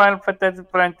the Final Fantasy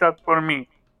franchise for me.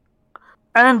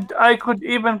 And I could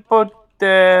even put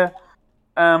the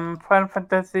Final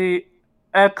Fantasy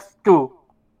X2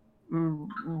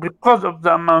 because of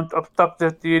the amount of stuff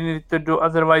that you need to do,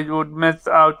 otherwise you would miss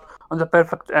out on the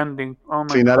perfect ending. Oh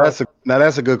my God.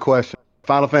 That's a good question.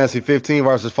 Final Fantasy 15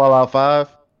 versus Fallout 5.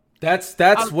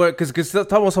 That's where because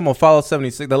talking about Fallout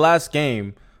 76, the last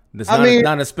game.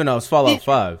 Not a spin-off. It's Fallout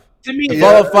 5. To me,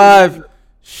 Fallout 5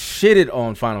 shitted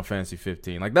on Final Fantasy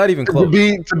 15. Like, not even close.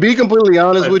 To be completely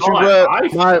honest with you,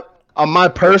 bro, on my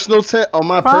personal taste,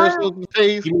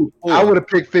 I would have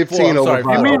picked 15 over 5.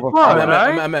 I meant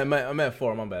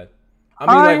 4. My bad.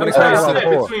 I mean, like,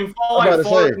 between Fallout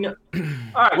 4. All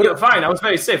right, you're fine. I was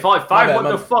going to say Fallout 5.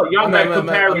 What the fuck? Y'all not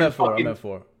comparing fucking. I'm at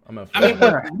 4. I mean, we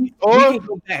can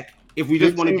go back if we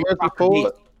just want to get proper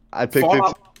games. I picked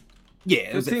 15.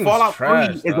 Yeah, Fallout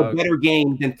 3 is a better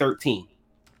game than 13,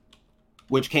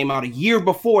 which came out a year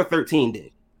before 13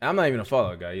 did. I'm not even a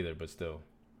Fallout guy either, but still.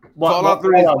 Fallout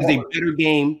 3 is a better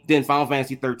game than Final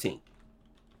Fantasy 13.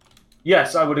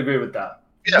 Yes, I would agree with that.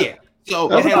 Yeah. So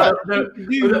I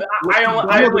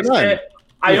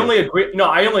only agree. No,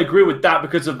 I only agree with that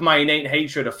because of my innate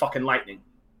hatred of fucking lightning.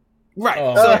 Right.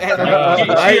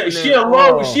 She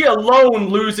alone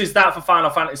loses that for Final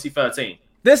Fantasy 13.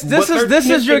 This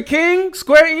is your king,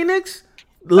 Square Enix?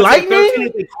 Lightning?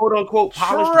 Is a quote unquote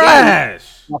polished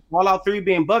trash. Game. Fallout 3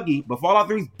 being buggy, but Fallout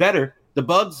 3 is better. The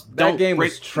bugs that game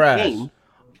was trash. No.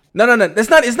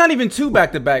 It's not even 2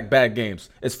 back-to-back bad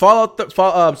games. It's Final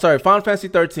Fantasy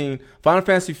 13, Final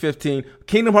Fantasy 15,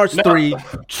 Kingdom Hearts 3,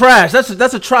 trash. That's a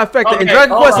trifecta. And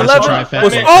Dragon Quest 11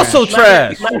 was also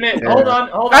trash. Hold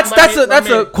on. That's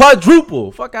a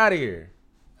quadruple. Fuck out of here.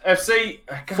 FC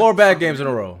 4 bad games in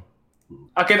a row.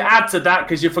 I can add to that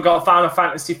because you forgot Final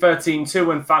Fantasy 13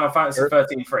 2 and Final Fantasy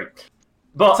 13 3.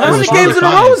 But how many games in a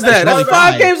row is that? That's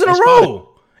 5 games in a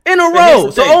row.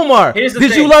 So Omar,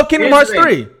 did you love Kingdom Hearts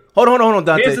 3? Hold on,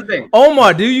 Dante. Here's the thing.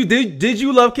 Omar, did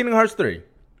you love Kingdom Hearts 3?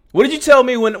 What did you tell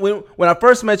me when I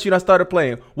first met you and I started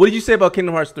playing? What did you say about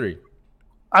Kingdom Hearts 3?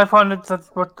 I found it that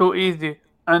was too easy,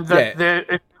 and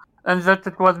that and that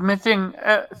it was missing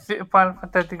Final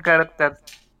Fantasy characters.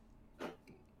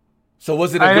 So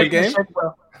was it a good game?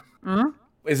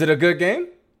 Is it a good game?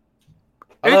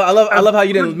 I love how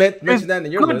you didn't mention that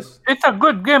in your list. It's a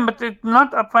good game, but it's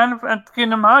not a Final Fantasy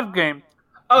Kingdom Hearts game.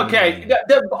 Okay,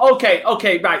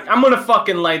 right. I'm gonna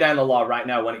fucking lay down the law right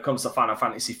now when it comes to Final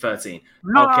Fantasy 13.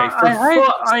 No, okay,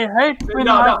 I hate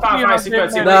not Final Fantasy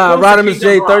 13. Nah, Rodimus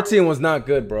J, 13 was not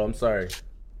good, bro. I'm sorry.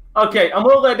 Okay, I'm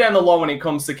gonna lay down the law when it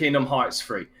comes to Kingdom Hearts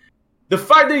 3. The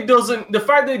fact that it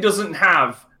doesn't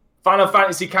have Final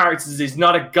Fantasy characters is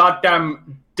not a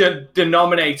goddamn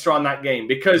denominator on that game,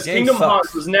 because Kingdom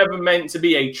Hearts was never meant to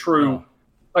be a true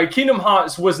Kingdom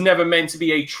Hearts was never meant to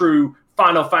be a true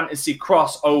Final Fantasy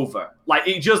crossover. Like,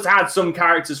 it just had some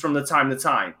characters from the time to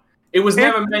time. It was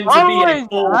never meant to be a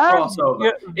full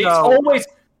crossover.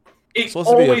 It's supposed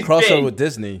to be a crossover with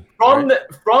Disney.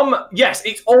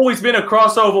 It's always been a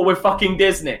crossover with fucking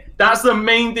Disney. That's the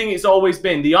main thing it's always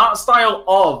been. The art style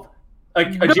of a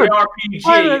JRPG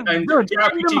and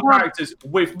JRPG characters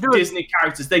with Disney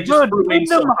characters. They just threw in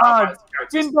some characters.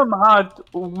 Kingdom Hearts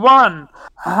 1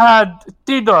 had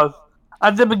Tidus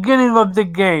at the beginning of the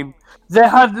game. They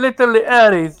had literally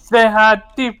Ares. They had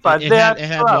Tifa.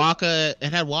 It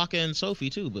had Waka and Sophie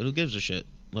too, but who gives a shit?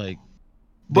 Like,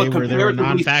 they were a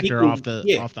non-factor off the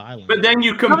island. But then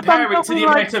you compare it to the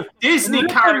amount of Disney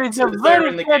characters that are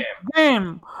in the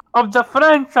game of the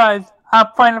franchise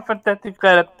have Final Fantasy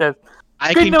characters.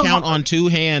 I can count on two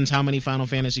hands how many Final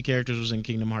Fantasy characters was in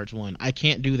Kingdom Hearts 1. I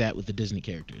can't do that with the Disney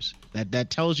characters. That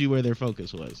tells you where their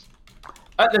focus was.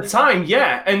 At the time,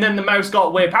 yeah, and then the mouse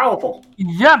got way powerful.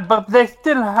 Yeah, but they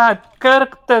still had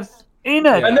characters in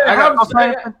it. And then I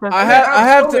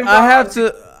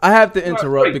have to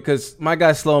interrupt because my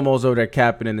guy Slow Mo's over there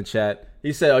capping in the chat.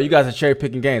 He said, "Oh, you guys are cherry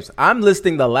picking games." I'm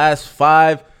listing the last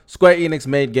 5 Square Enix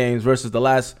made games versus the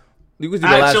last. You could do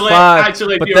the last 5.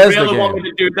 Actually, if you really want me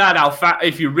to do that,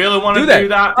 if you really want to do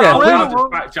that, I'll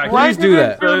just fact check. Please do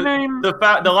that.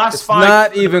 The last 5.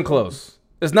 Not even close.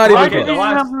 It's not even close.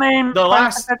 The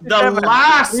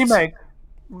last remake.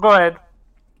 Go ahead.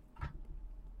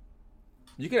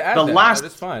 You can add that.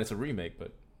 It's fine. It's a remake,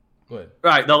 but go ahead.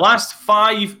 Right, the last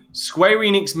 5 Square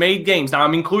Enix made games. Now,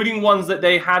 I'm including ones that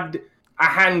they had a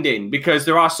hand in, because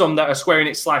there are some that are Square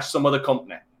Enix / some other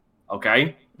company.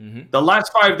 Okay? Mm-hmm. The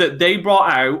last 5 that they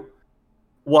brought out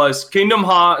was Kingdom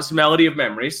Hearts Melody of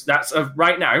Memories. That's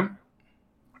right now.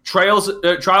 Trials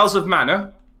of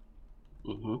Mana.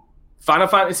 Mm-hmm. Final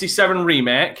Fantasy VII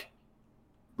Remake,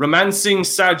 Romancing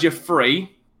Saga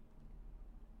 3,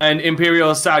 and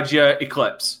Imperial Saga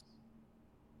Eclipse.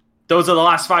 Those are the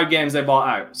last 5 games they bought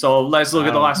out. So let's look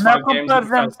at the last 5 games.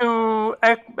 Compare them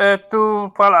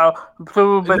to Fallout.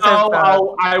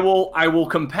 No, I will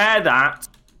compare that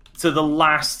to the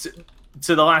last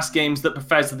games that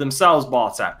Bethesda themselves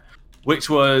bought out, which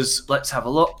was, let's have a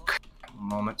look. A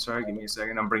moment, sorry, give me a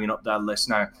second. I'm bringing up that list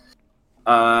now.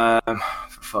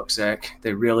 For fuck's sake,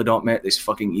 they really don't make this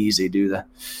fucking easy, do they?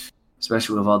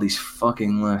 Especially with all these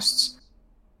fucking lists.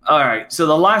 Alright, so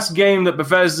the last game that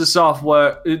Bethesda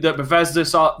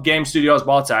Game Studios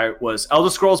bought out was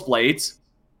Elder Scrolls Blades,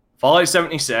 Fallout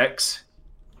 76,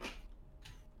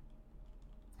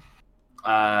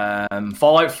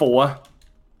 Fallout 4,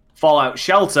 Fallout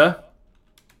Shelter,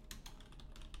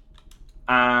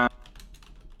 and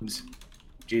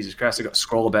Jesus Christ, I got to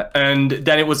scroll a bit. And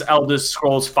then it was Elder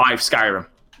Scrolls 5 Skyrim.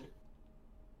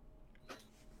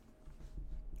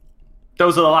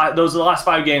 Those are the last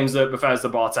 5 games that Bethesda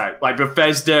brought out. Like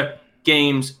Bethesda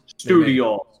Games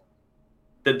Studios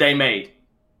that they made.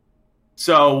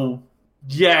 So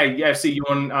yeah. See,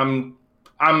 I'm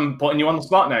putting you on the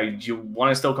spot now. Do you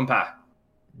want to still compare?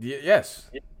 Yes.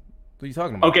 What are you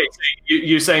talking about? Okay, so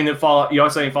you're saying that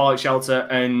Fallout Shelter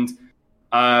and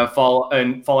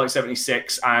Fallout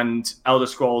 76 and Elder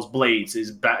Scrolls Blades is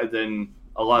better than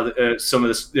a lot of some of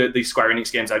the Square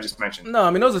Enix games I just mentioned. No, I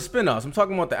mean those are spin-offs. I'm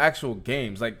talking about the actual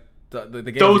games, like the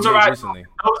games those they made recently.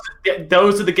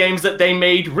 Those are the games that they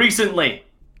made recently.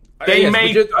 You're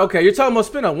talking about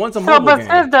spin-off. One's a mobile game.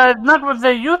 Bethesda is not what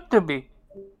they used to be.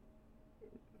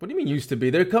 What do you mean used to be?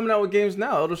 They're coming out with games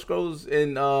now. Elder Scrolls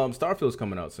and Starfield's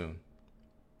coming out soon.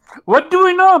 What do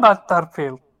we know about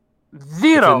Starfield?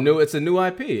 Zero. It's a new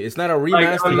IP. It's not a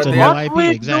remaster. It's a new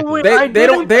IP, exactly.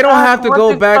 They don't have to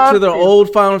go back to their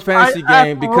old Final Fantasy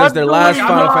game because their last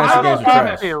Final Fantasy games were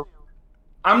trash.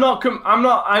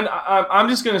 I'm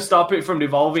just gonna stop it from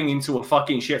devolving into a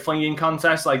fucking shit flinging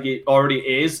contest like it already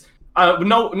is.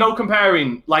 No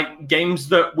comparing like games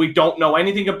that we don't know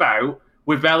anything about,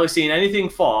 we've barely seen anything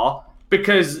for,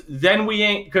 because then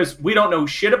because we don't know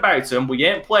shit about them, we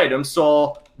ain't played them,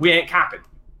 so we ain't capping.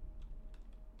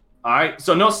 All right,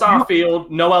 so no Starfield,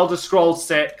 no Elder Scrolls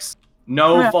 6,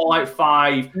 no Fallout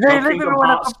 5, no Kingdom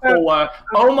Hearts 4.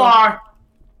 Omar,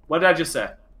 what did I just say?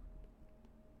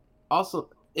 Also,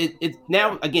 it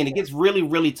now again it gets really,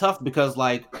 really tough because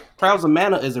like Trials of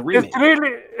Mana is a remake. It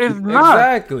really is not.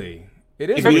 Exactly. It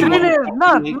is. It really is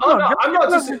not. No, I'm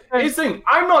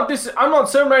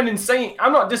not turning around and saying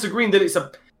I'm not disagreeing that it's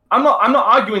a. I'm not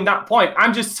arguing that point.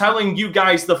 I'm just telling you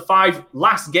guys the 5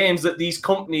 last games that these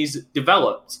companies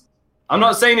developed. I'm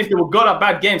not saying if they were good or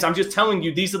bad games. I'm just telling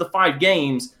you these are the 5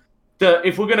 games that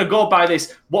if we're gonna go by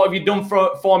this, what have you done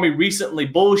for me recently?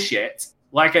 Bullshit.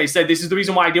 Like I said, this is the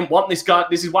reason why I didn't want this guy.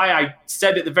 This is why I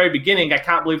said at the very beginning, I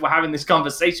can't believe we're having this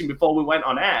conversation before we went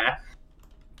on air.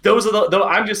 Those are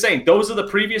I'm just saying, those are the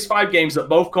previous 5 games that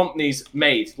both companies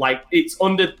made. Like, it's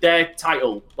under their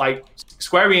title, like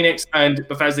Square Enix and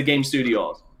Bethesda Game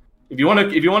Studios. If you want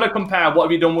to compare what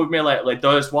have you done with me lately,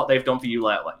 that's what they've done for you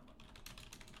lately.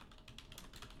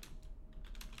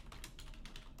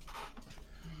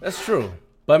 That's true.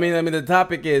 But I mean, the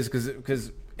topic is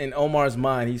because in Omar's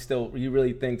mind, he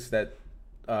really thinks that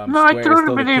Square is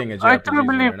still the king of JRPGs. I truly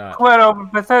believe Square over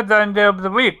Bethesda in Day of the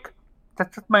Week.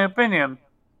 That's just my opinion.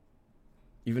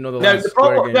 Even though the last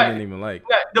Square game I didn't even like.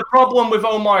 The problem with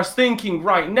Omar's thinking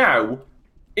right now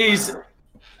is,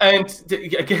 and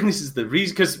again, this is the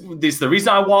reason, because this is the reason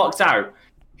I walked out.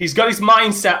 He's got his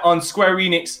mindset on Square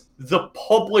Enix, the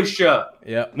publisher,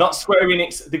 not Square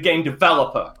Enix, the game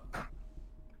developer.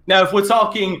 Now, if we're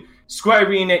talking Square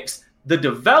Enix, the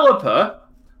developer,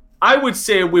 I would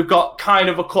say we've got kind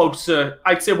of a closer.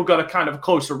 I'd say we've got a kind of a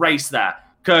closer race there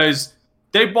because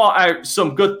they bought out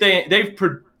some good thing. They've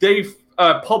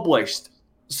published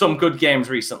some good games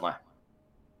recently.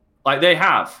 Like they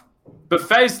have.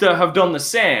 Bethesda have done the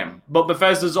same, but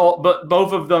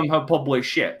both of them have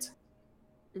published shit.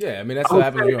 Yeah, I mean that's what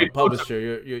happens when you're a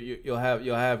publisher. You'll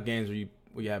have games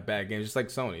where you have bad games, just like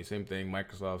Sony, same thing.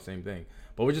 Microsoft, same thing.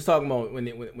 But we're just talking about when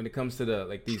it comes to the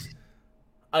like these.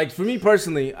 Like for me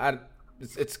personally,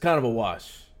 it's kind of a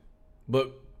wash.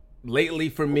 But lately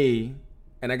for me,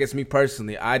 and I guess me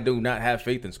personally, I do not have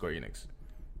faith in Square Enix.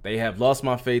 They have lost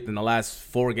my faith in the last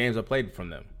 4 games I played from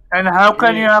them. And how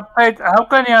can you have faith? How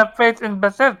can you have faith in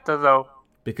Bethesda though?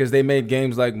 Because they made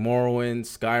games like Morrowind,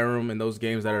 Skyrim, and those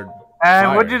games that are. And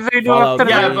fire. what did they do Fallout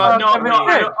after Yeah, that? but no.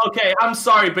 Okay, I'm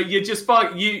sorry, but you just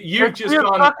gone me?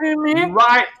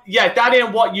 right. Yeah, that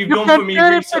ain't what you've done for me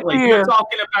recently. You're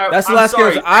talking about. That's the last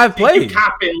games I've played. You're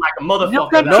capping like a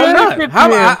motherfucker. No, I'm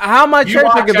not. How am I cherry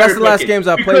picking? That's the last games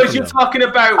I played. Because you're talking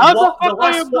about what the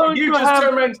last one. You just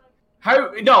turned around.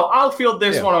 No, I'll field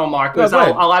this one on Mark because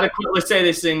I'll adequately say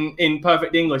this in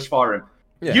perfect English for him.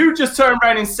 Yeah. You just turned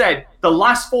around and said the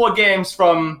last 4 games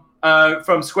from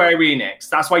Square Enix.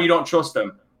 That's why you don't trust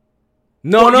them.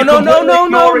 No. That's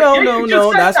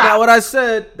not what I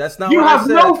said. That's not what I said.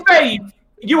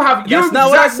 You have no faith. That's not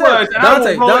what I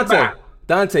said.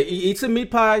 Dante, eat some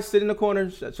meat pie, sit in the corner,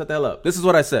 shut the hell up. This is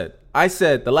what I said. I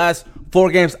said the last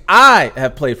 4 games I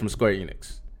have played from Square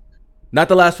Enix. Not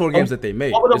the last 4 games that they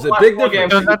made. There's a big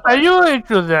difference.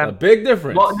 A big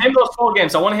difference. Well, name those 4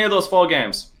 games. I want to hear those 4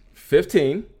 games.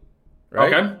 15.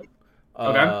 Right?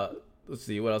 Okay. Let's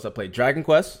see what else I played. Dragon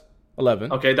Quest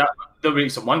 11. Okay, that the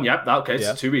recent one. Yep.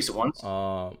 So 2 recent ones.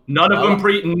 None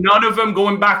of them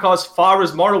going back as far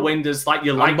as Morrowind as like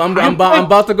you like. I'm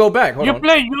about to go back. Hold on.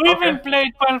 You even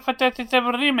played Final Fantasy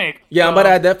VII Remake. Yeah, I'm about to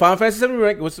add that. Final Fantasy VII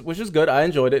Remake, which is good. I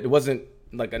enjoyed it. It wasn't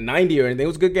like a 90 or anything. It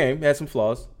was a good game. It had some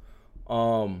flaws.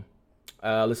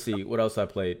 Let's see what else I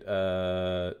played.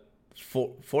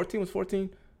 14 was 14.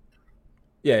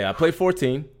 Yeah, I played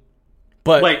 14.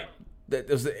 But wait, it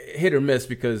was a hit or miss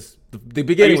because the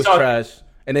beginning was trash,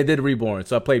 and they did Reborn.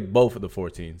 So I played both of the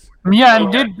 14s. Yeah,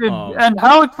 and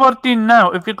how it's 14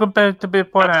 now if you compare it to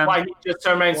before? That's why he just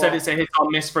turned around and said it's a hit or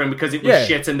miss for him because it was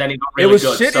shit, and then he got really good. It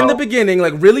was shit in the beginning,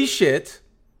 like really shit.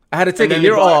 I had to take a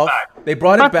year off. They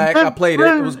brought it back. I played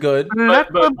it. It was good, but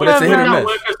it's a hit or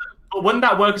miss. Wouldn't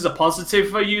that work as a positive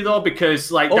for you though?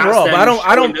 Because like overall, but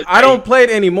I don't play it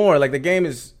anymore. Like the game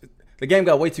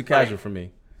got way too casual for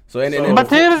me. So before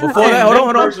that,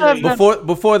 hold on.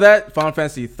 Before that, Final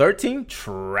Fantasy 13,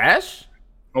 trash.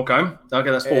 Okay,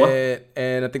 that's 4.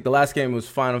 And I think the last game was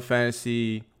Final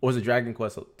Fantasy, or was it Dragon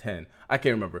Quest 10? I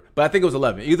can't remember, but I think it was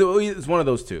 11. Either it's one of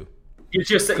those 2. You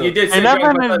did say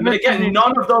Dragon Quest, but again,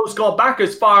 none of those go back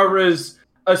as far as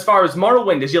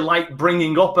Morrowind as you like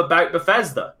bringing up about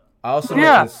Bethesda. I also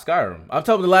mentioned Skyrim. I'm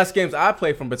talking the last games I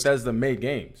played from Bethesda made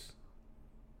games.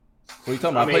 What are you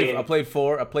talking about? I played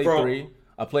 4. I played 3.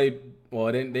 I played. Well,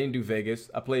 they didn't do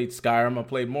Vegas. I played Skyrim. I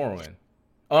played Morrowind.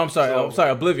 Oh, I'm sorry.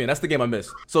 Oblivion. That's the game I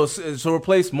missed. So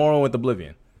replace Morrowind with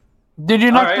Oblivion. Did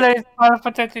you not All play Final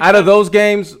Fantasy? Out of those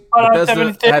games, Fallout Bethesda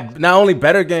 76? had not only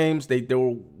better games, they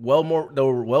were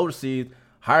well received,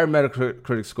 higher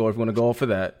Metacritic score. If you want to go for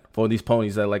that, for these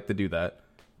ponies that like to do that,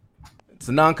 it's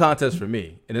a non-contest for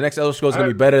me. And the next Elder Scrolls is gonna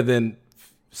be better than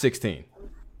 16.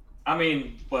 I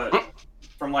mean, but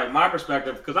from like my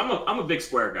perspective, because I'm a big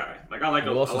Square guy. Like I like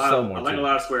a lot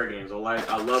of Square games. I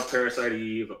love Parasite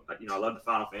Eve. You know, I love the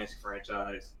Final Fantasy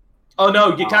franchise. Oh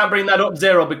no, you can't bring that up,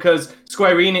 Zero, because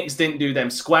Square Enix didn't do them.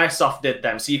 Squaresoft did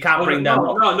them, so you can't bring them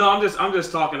up. No, I'm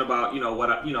just talking about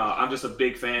I'm just a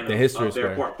big fan of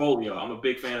their portfolio. I'm a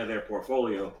big fan of their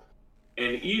portfolio,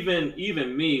 and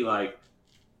even me, like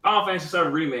Final Fantasy VII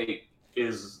Remake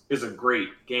is a great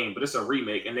game, but it's a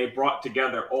remake, and they brought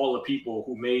together all the people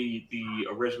who made the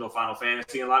original Final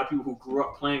Fantasy, and a lot of people who grew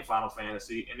up playing Final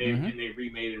Fantasy, and they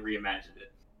remade and reimagined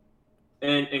it,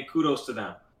 and kudos to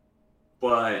them.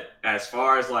 But as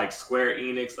far as like Square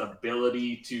Enix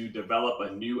ability to develop a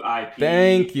new IP,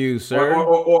 thank you, sir,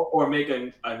 or make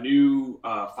a new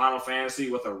Final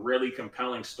Fantasy with a really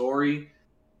compelling story,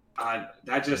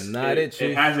 that just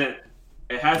it hasn't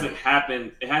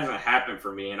happened. It hasn't happened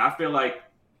for me, and I feel like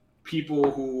people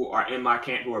who are in my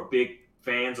camp who are big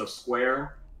fans of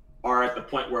Square are at the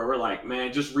point where we're like,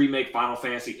 man, just remake Final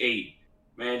Fantasy VIII,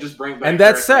 man, just bring back. And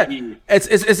that's it.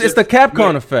 It's the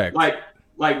Capcom effect.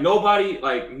 Like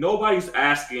nobody's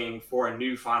asking for a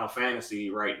new Final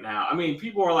Fantasy right now. I mean,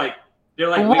 people are like, they're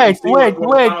like, wait.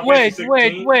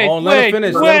 Oh, let him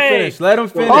finish. Let him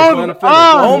finish.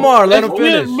 Omar, let him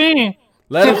finish.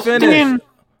 Let him finish.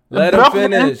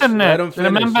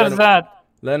 Remember that.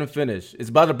 Let him finish. It's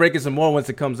about to break it some more once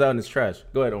it comes out and it's trash.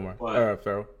 Go ahead, Omar. All right,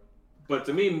 Pharaoh. But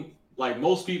to me, like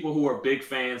most people who are big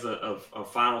fans of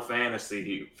Final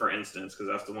Fantasy, for instance, because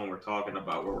that's the one we're talking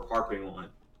about, where we're harping on.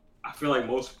 I feel like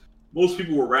most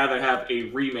people would rather have a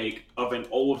remake of an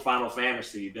old Final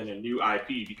Fantasy than a new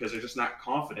IP because they're just not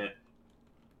confident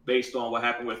based on what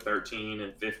happened with 13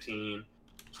 and 15.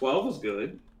 12 was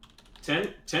good.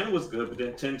 10 was good, but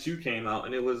then 10-2 came out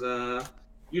and it was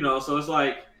so it's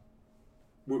like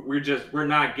we're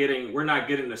not getting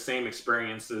the same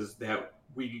experiences that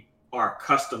we are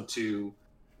accustomed to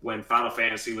when Final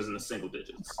Fantasy was in the single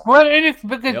digits. Well, Enix's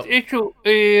biggest issue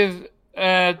is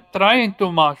trying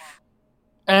too much,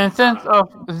 and sense of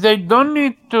they don't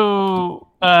need to.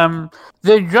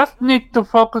 They just need to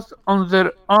focus on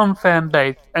their own fan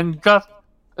base and just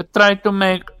try to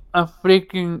make a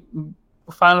freaking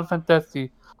Final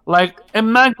Fantasy. Like,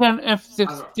 imagine if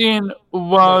 16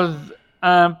 was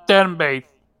turn-based.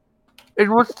 It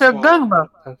was still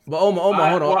gangbusters. But Omar,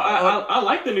 hold on. I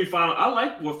like the new Final. I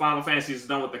like what Final Fantasy has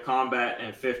done with the combat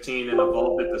in 15 and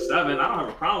evolved it to 7. I don't have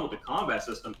a problem with the combat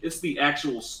system. It's the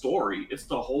actual story. It's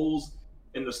the holes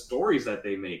in the stories that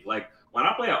they make. Like when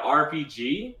I play an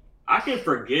RPG, I can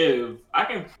forgive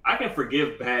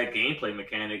bad gameplay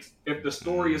mechanics if the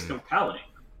story is compelling.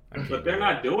 But they're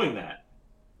not doing that.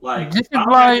 Like this is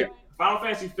why. Final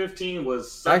Fantasy 15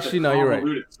 was such actually a no. You're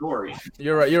convoluted right. Story.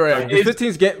 You're right.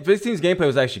 15's gameplay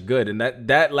was actually good, and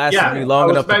that lasted me long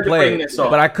enough to play it.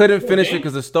 But I couldn't finish it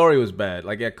because the story was bad.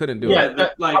 Like I couldn't do it.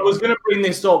 I was gonna bring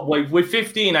this up. Like with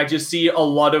 15, I just see a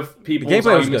lot of people. The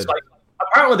gameplay was good. Like,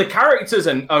 apparently the characters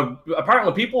and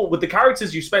apparently people with the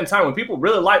characters you spend time with, people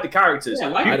really like the characters. Yeah,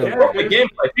 the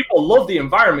gameplay. People love the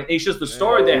environment. It's just the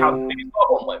story they have a big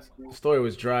problem with. The story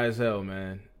was dry as hell,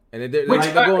 man. And they're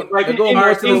going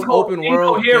more to this open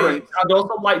world. I'd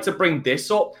also like to bring this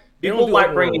up. People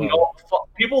like bringing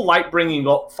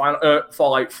up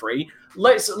Fallout 3.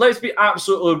 Let's be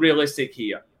absolutely realistic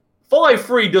here. Fallout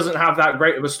 3 doesn't have that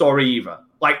great of a story either.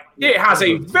 Like it has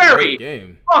a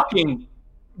very fucking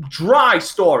dry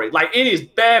story. Like it is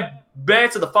bare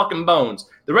to the fucking bones.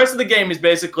 The rest of the game is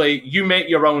basically you make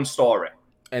your own story.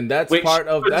 And that's part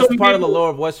of the lore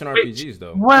of Western RPGs,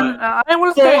 though. When I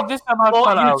will say this about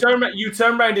Fallout, you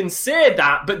turn around and say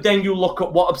that, but then you look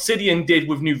at what Obsidian did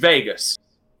with New Vegas.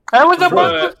 I was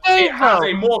about to say it has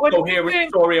a more coherent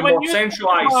story, a more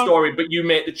centralized story, but you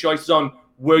make the choices on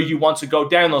where you want to go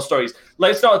down those stories.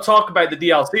 Let's not talk about the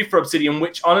DLC for Obsidian,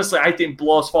 which honestly I think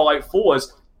blows Fallout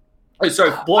 4's.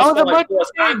 Fallout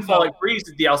 4's and Fallout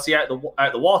 3's DLC out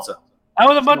the water. I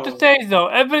was about to say though,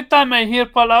 every time I hear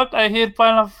Fallout, I hear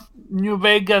Fallout New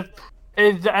Vegas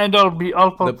is the end all be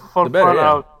all for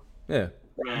Fallout. Yeah.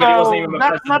 So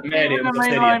that's not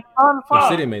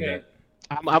Obsidian made that.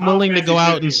 I'm willing to go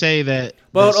out and say that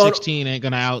 16 ain't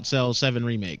gonna outsell 7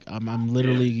 remake. I'm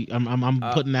literally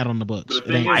putting that on the books.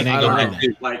 It ain't gonna do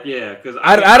that. Like because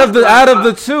out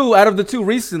of the two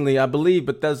recently, I believe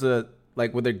Bethesda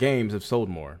like with their games have sold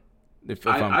more. If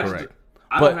I'm correct.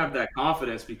 I don't have that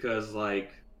confidence because,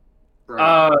 like,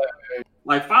 bro,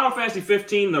 Like Final Fantasy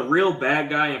 15, the real bad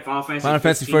guy in Final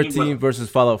Fantasy 15 versus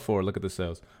Fallout 4. Look at the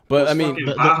sales. But I mean,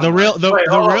 the real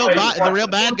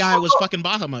bad guy was fucking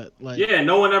Bahamut. Like, yeah,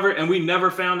 no one ever, and we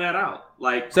never found that out.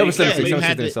 Like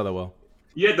 776 didn't sell that well.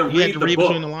 You had to read the book.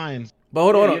 between the lines. But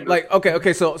hold on. Like,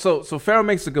 okay, so Pharaoh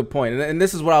makes a good point, and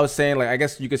this is what I was saying. Like, I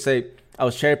guess you could say I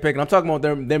was cherry picking. I'm talking about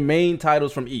their main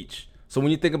titles from each. So when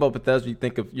you think about Bethesda,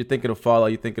 you're thinking of Fallout,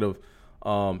 you're thinking of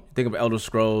Elder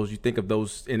Scrolls, you think of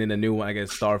those, and then the new one, I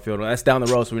guess Starfield. That's down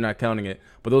the road, so we're not counting it.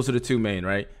 But those are the two main,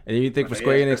 right? And then you think for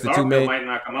Square Enix, the two main might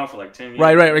not come out for like 10 years.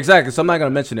 Right, exactly. So I'm not gonna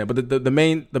mention it, but the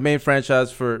main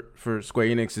franchise for Square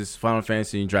Enix is Final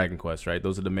Fantasy and Dragon Quest, right?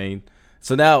 Those are the main.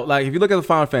 So now, like, if you look at the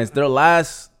Final Fantasy, their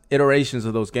last iterations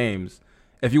of those games,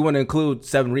 if you want to include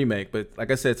 7 Remake, but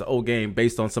like I said, it's an old game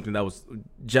based on something that was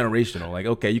generational. Like,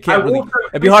 okay, you can't really.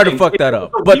 It'd be hard to fuck that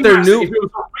up. But they're new. If it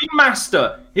was a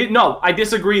remaster, no, I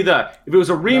disagree there. If it was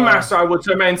a remaster, I would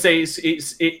turn around and say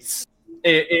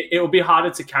it would be harder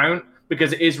to count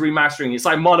because it is remastering. It's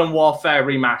like Modern Warfare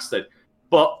remastered.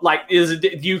 But like,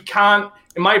 you can't.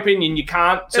 In my opinion, you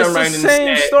can't turn around and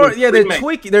say. It's the same story. Yeah,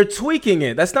 they're tweaking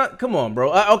it. That's not. Come on,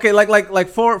 bro. Okay, like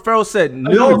Pharaoh said, new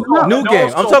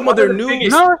game. I'm talking about their new game.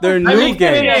 Their new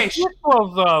game.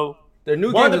 Their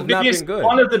new game has not been good.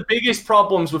 One of the biggest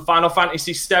problems with Final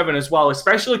Fantasy VII as well,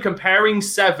 especially comparing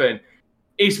 7,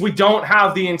 is we don't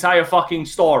have the entire fucking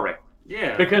story.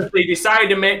 Yeah. Because they decided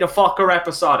to make the fucker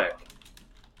episodic.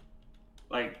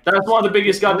 Like, that's one of the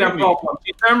biggest goddamn problems.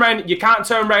 You can't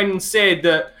turn around and say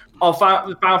that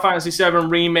Final Fantasy VII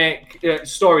Remake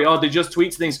story, they just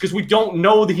tweaked things, because we don't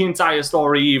know the entire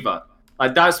story either.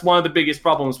 Like, that's one of the biggest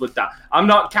problems with that. I'm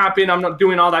not capping, I'm not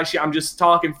doing all that shit, I'm just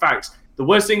talking facts. The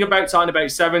worst thing about talking about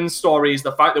 7's story is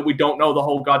the fact that we don't know the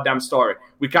whole goddamn story.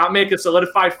 We can't make a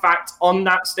solidified fact on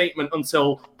that statement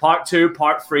until part 2,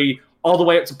 part 3, all the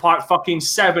way up to part fucking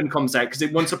 7 comes out, because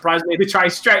it wouldn't surprise me if they try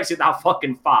and stretch it that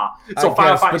fucking far. So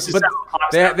Final Fantasy VII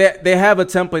they have a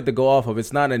template to go off of.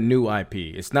 It's not a new IP.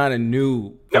 It's not a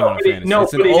new Final Fantasy.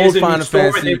 It's an old Final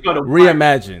Fantasy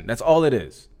reimagined. That's all it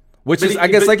is. Which is, I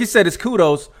guess, like you said, it's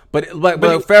kudos. But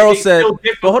Pharaoh said,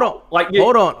 but hold on.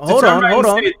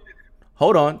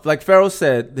 Like Pharaoh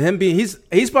said,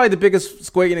 he's probably the biggest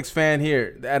Square Enix fan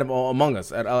here among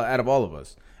us, out of all of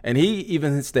us. And he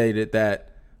even stated that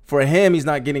for him, he's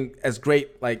not getting as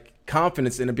great like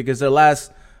confidence in it because their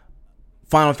last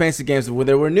Final Fantasy games, when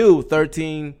they were new,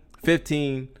 13,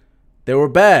 15, they were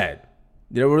bad.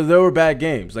 There were bad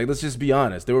games. Like, let's just be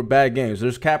honest. They were bad games.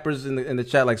 There's cappers in the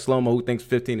chat like Slow-Mo who thinks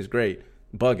 15 is great.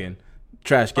 Bugging.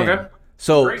 Trash game. Okay.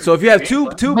 So if you have two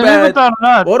bad,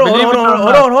 hold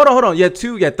on. You had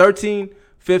 13,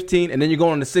 15, and then you're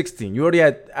going to 16. You already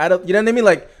had you know what I mean?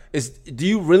 Like, do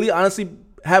you really honestly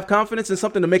have confidence in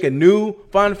something to make a new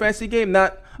Final Fantasy game,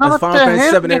 not a Final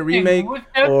Fantasy 7 remake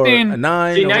or a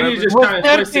 9? See, now you're just kind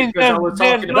of twisting because I was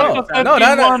talking about that. No,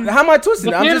 how am I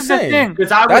twisting? I'm just saying.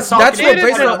 Because I was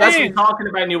talking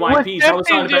about new IPs. I was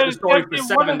talking about the story for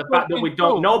 7, the fact that we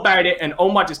don't know about it, and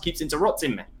Omar just keeps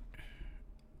interrupting me.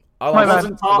 I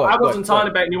wasn't talking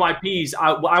about new IPs.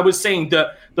 I was saying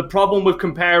that the problem with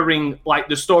comparing like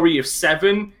the story of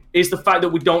 7 is the fact that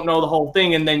we don't know the whole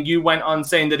thing, and then you went on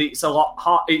saying that it's a lot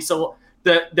hard.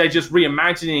 That they're just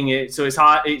reimagining it, so it's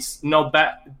hard. It's no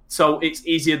better, so it's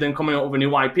easier than coming up with a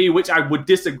new IP, which I would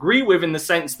disagree with in the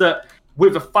sense that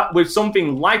with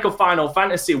something like a Final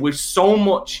Fantasy, with so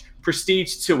much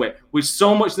prestige to it, with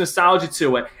so much nostalgia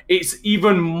to it, it's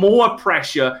even more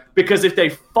pressure because if they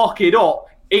fuck it up,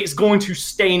 it's going to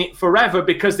stain it forever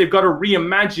because they've got to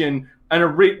reimagine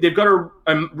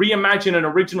reimagine an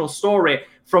original story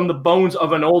from the bones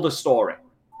of an older story.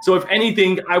 So if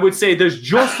anything, I would say there's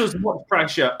just as much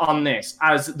pressure on this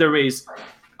as there is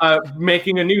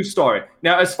making a new story.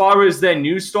 Now, as far as their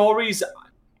new stories,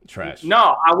 trash.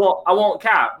 No, I won't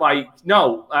cap. Like,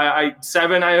 no,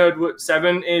 7. I heard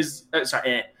 7 is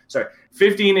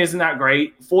 15 isn't that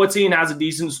great. 14 has a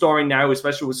decent story now,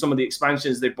 especially with some of the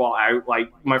expansions they brought out.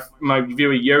 Like my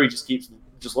viewer Yuri just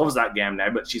loves that game now,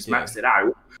 but she's maxed it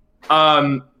out.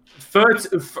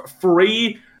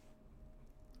 3,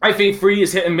 I think 3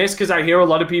 is hit and miss because I hear a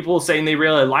lot of people saying they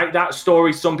really like that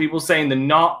story. Some people saying they're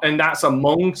not, and that's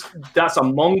among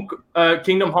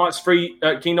Kingdom Hearts 3,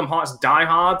 Kingdom Hearts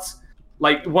diehards.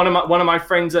 Like one of my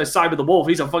friends, Cyber the Wolf,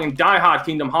 he's a fucking diehard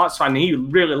Kingdom Hearts fan. And he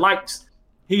really likes.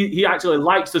 He actually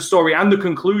likes the story and the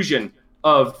conclusion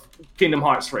of Kingdom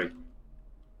Hearts 3.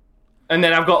 And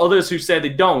then I've got others who say they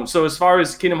don't. So as far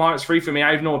as Kingdom Hearts 3 for me,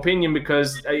 I have no opinion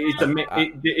because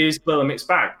it is still a mixed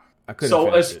bag.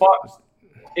 So as far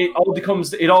it all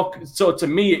becomes so to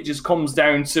me it just comes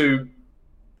down to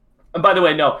And by the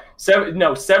way, no,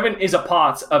 7 is a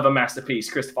part of a masterpiece.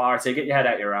 Christopher Arte, get your head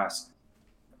out your ass.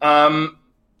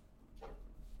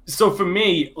 So for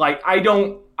me, like I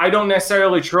don't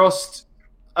necessarily trust.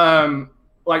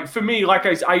 Like for me, like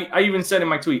I even said in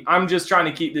my tweet, I'm just trying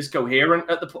to keep this coherent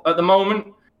at the moment,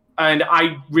 and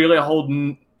I really hold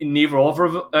neither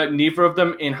of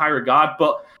them in high regard.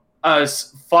 But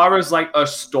as far as like a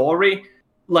story,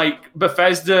 like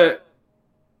Bethesda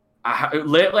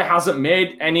lately hasn't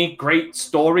made any great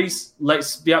stories.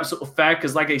 Let's be absolutely fair,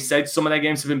 because like I said, some of their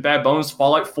games have been bare bones.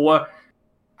 Fallout 4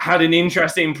 had an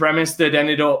interesting premise that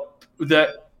ended up with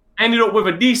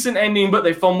a decent ending, but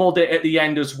they fumbled it at the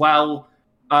end as well.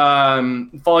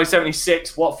 Fallout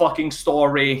 76, what fucking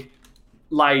story?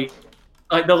 Like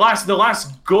the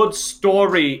last good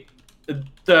story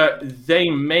that they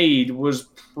made was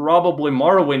probably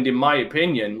Morrowind, in my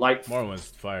opinion. Like Morrowind's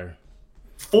fire.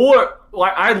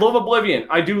 I love Oblivion.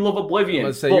 I do love Oblivion.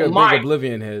 Let's say you're a big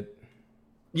Oblivion head.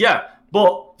 Yeah,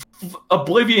 but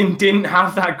Oblivion didn't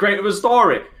have that great of a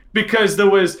story, because there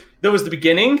was the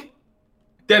beginning,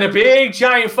 then a big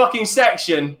giant fucking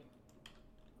section,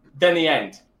 then the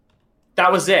end.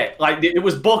 That was it. Like it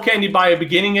was bookended by a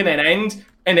beginning and an end,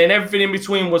 and then everything in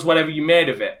between was whatever you made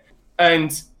of it.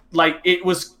 And like it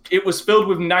was filled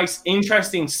with nice,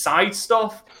 interesting side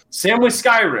stuff. Same with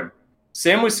Skyrim.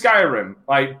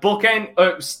 Like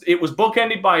it was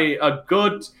bookended by a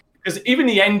good, because even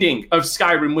the ending of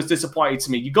Skyrim was disappointing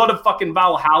to me. You go to fucking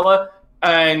Valhalla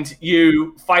and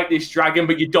you fight this dragon,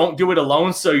 but you don't do it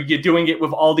alone, so you're doing it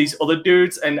with all these other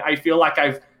dudes. And I feel like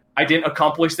I didn't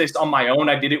accomplish this on my own.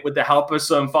 I did it with the help of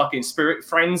some fucking spirit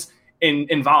friends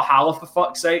in Valhalla, for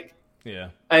fuck's sake. Yeah.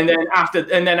 And then after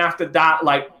that,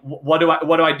 like, what do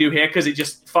I do here? Because it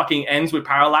just fucking ends with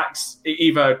Parallax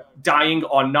either dying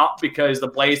or not, because the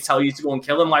Blades tell you to go and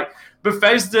kill him. Like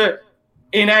Bethesda,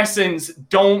 in essence,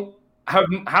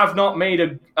 have not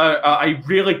made a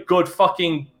really good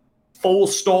fucking full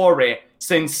story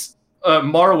since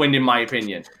Morrowind, in my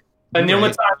opinion. And the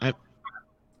only time,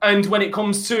 and when it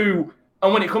comes to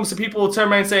people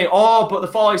turn around saying, "Oh, but the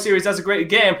Fallout series has a great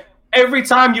game." Every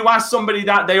time you ask somebody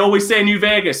that, they always say New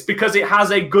Vegas, because it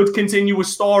has a good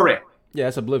continuous story. Yeah,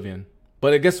 it's Oblivion.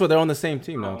 But I guess what, they're on the same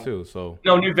team now too. So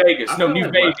no, New Vegas.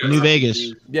 New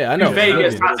Vegas. Yeah, I know. New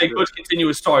Vegas has a good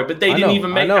continuous story, but they didn't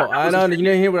even make that. I know. You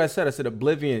didn't hear what I said. I said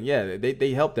Oblivion. Yeah,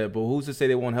 they helped that, but who's to say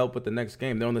they won't help with the next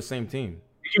game? They're on the same team.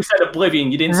 You said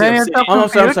Oblivion. You didn't say Obsidian. Oh, I'm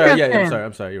sorry. Yeah,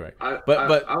 I'm sorry. You're right.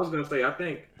 But I was gonna say, I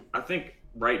think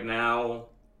right now,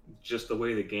 just the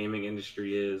way the gaming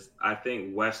industry is, I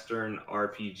think Western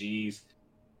RPGs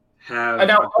have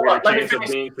a greater chance of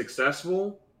being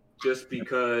successful, just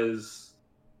because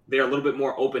they're a little bit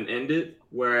more open-ended,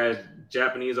 whereas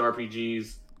Japanese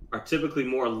RPGs are typically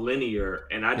more linear.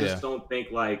 And I just don't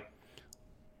think like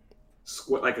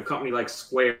a company like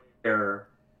Square,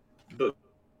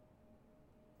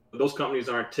 those companies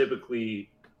aren't typically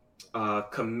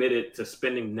committed to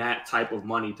spending that type of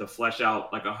money to flesh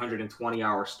out like a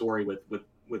 120-hour story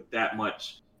with that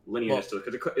much linearness to it,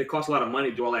 because it costs a lot of money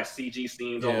to do all that CG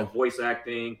scenes, all the voice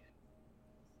acting.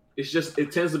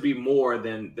 It tends to be more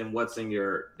than what's in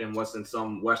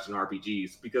some Western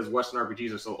RPGs, because Western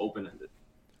RPGs are so open-ended.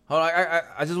 Hold on,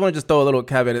 I just want to throw a little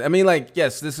caveat. I mean, like,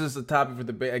 yes, this is a topic for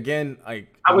debate. Again,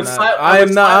 like,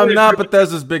 I'm not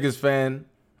Bethesda's biggest fan,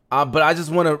 but I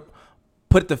just want to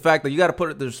put the fact that you got to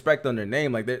put the respect on their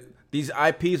name. Like, these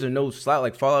IPs are no slouch.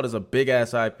 Like, Fallout is a big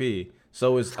ass IP.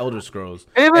 So is Elder Scrolls.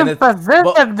 Even Bethesda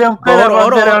don't care about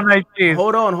their own IPs.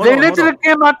 Hold on. They literally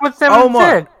came out with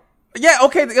 76. Yeah,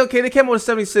 okay. They came out with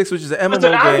 76, which is an MMO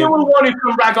game. I don't want to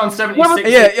come back on 76.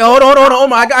 Yeah, hold on,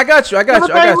 Omar. I got you. Hold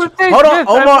on,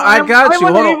 Omar. I got you.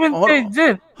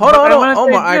 Hold on,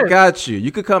 Omar. I got you.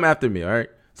 You could come after me, all right?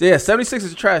 So yeah, 76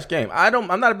 is a trash game.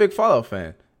 I'm not a big Fallout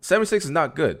fan. 76 is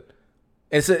not good.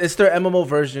 It's their MMO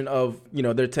version of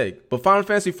their take. But Final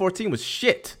Fantasy 14 was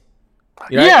shit.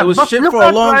 It was shit for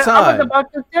a long time.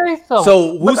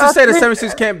 So who's to say that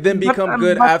 76 can't then become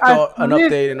good after an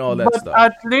update and all that stuff?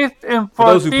 At least in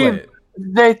 14,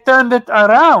 they turned it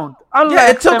around.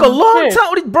 Yeah, it took a long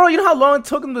time. Bro, you know how long it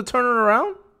took them to turn it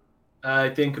around? I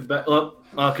think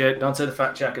okay, don't say the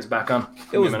fact check is back on.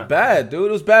 It was bad, dude.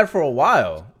 It was bad for a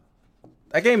while.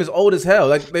 That game is old as hell.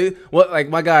 Like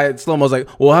my guy Slow Mo's like,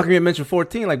 well, how can you mention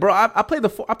 14? Like, bro, I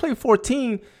played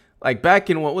 14 like back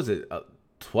in what was it?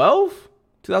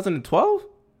 2012?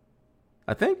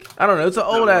 I think. I don't know. It's an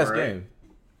old ass game.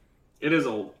 It is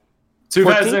old.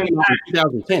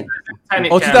 2010.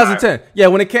 Oh, 2010. Yeah,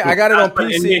 when it came, I got it on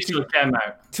PC.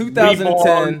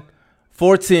 2010,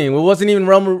 14. It wasn't even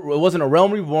Realm. It wasn't a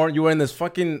Realm Reborn. You were in this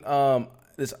fucking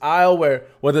aisle where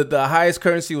the highest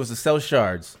currency was to sell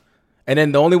shards, and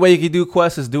then the only way you could do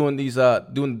quests is doing these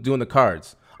doing the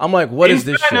cards. I'm like, what is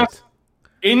this shit?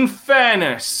 In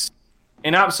fairness,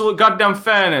 in absolute goddamn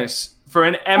fairness, for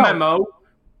an MMO,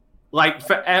 like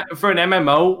for an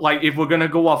MMO, like if we're gonna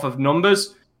go off of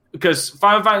numbers, because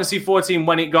Final Fantasy XIV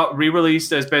when it got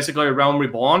re-released as basically a Realm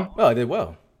Reborn, it did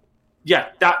well. Yeah,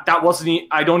 that wasn't.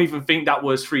 I don't even think that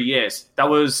was 3 years. That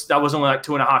was only like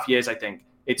 2.5 years. I think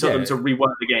it took them to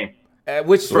rework the game.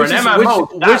 Which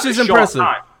is impressive.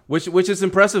 Which is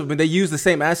impressive. I mean, they used the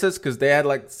same assets because they had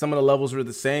like some of the levels were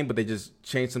the same, but they just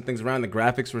changed some things around. The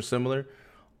graphics were similar.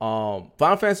 Final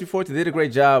Fantasy XIV did a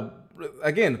great job.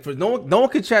 Again, for no one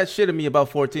could chat shit at me about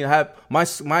 14. I have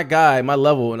my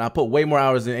level, and I put way more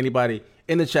hours than anybody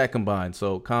in the chat combined.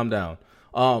 So calm down.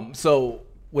 So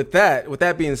with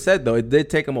that being said, though, it did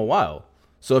take them a while.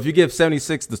 So if you give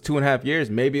 76 the 2.5 years,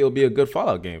 maybe it'll be a good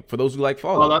Fallout game for those who like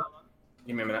Fallout. Hold on.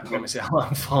 You remember that? Let me see how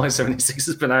long Fallout 76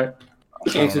 has been out.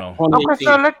 Okay, so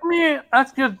let me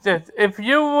ask you this: if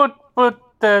you would put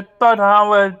Todd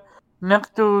Howard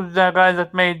next to the guy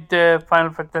that made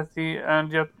Final Fantasy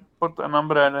and just put a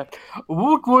number on it,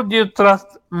 what would you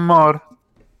trust more?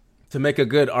 To make a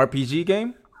good RPG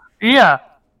game? Yeah.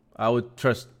 I would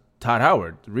trust Todd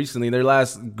Howard. Recently, their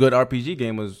last good RPG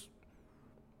game was,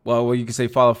 well, you could say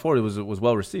Fallout 4 was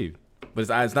well received. But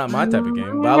it's not my type of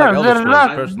game. But I like Elder Scrolls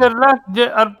personally. The last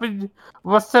RPG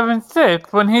was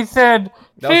 7.6 when he said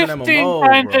 15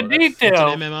 times the detail.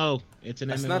 It's an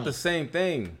MMO. It's not the same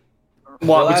thing.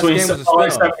 What, between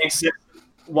Fallout 76?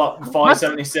 What, Fallout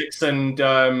 76 and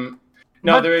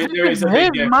no, there is a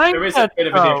bit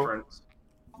of a difference.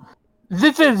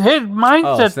 This is his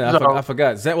mindset. I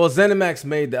forgot. ZeniMax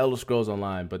made the Elder Scrolls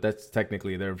Online, but that's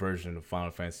technically their version of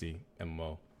Final Fantasy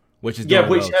MMO, which is doing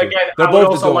well, again, they're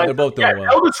both doing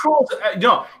well. Elder Scrolls,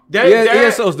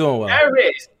 ESO's doing well.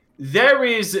 There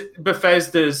is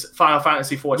Bethesda's Final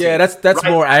Fantasy 14. Yeah, that's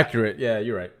more accurate. Yeah,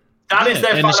 you're right. That is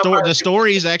their and the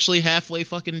story is actually halfway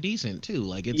fucking decent too.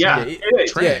 Like it's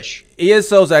trash. Yeah.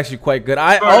 ESO's actually quite good.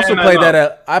 I also played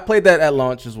that. I played that at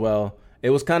launch as well.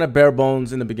 It was kind of bare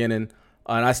bones in the beginning,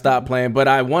 and I stopped playing. But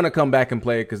I want to come back and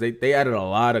play it because they added a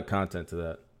lot of content to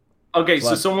that. Okay,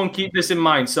 so someone keep this in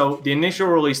mind. So the initial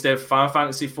release date for Final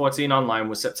Fantasy XIV Online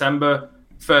was September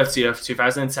 30th,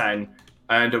 2010,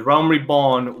 and Realm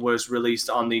Reborn was released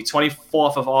on the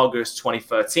 24th of August,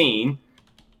 2013.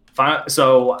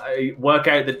 So work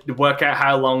out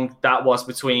how long that was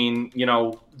between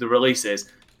the releases.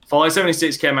 Fallout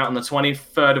 76 came out on the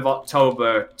 23rd of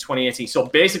October 2018. So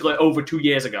basically over 2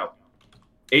 years ago.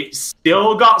 It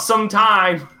still got some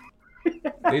time.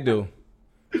 They do.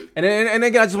 And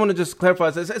again, I just want to clarify.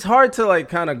 It's hard to like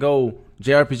kind of go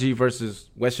JRPG versus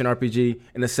Western RPG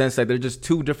in the sense that they're just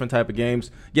two different type of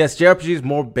games. Yes, JRPG is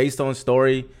more based on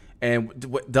story, and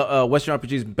the Western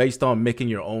RPG is based on making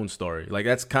your own story. Like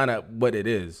that's kind of what it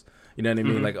is. You know what I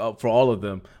mean? Mm-hmm. Like for all of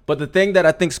them. But the thing that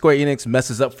I think Square Enix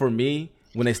messes up for me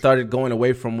when they started going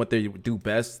away from what they do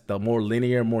best, the more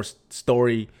linear, more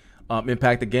story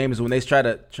impact the game, is when they try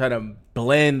to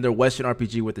blend their Western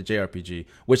RPG with the JRPG,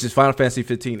 which is Final Fantasy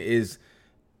 15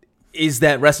 is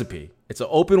that recipe. It's an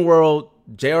open world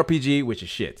JRPG, which is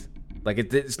shit. Like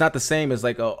it's not the same as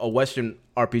like a Western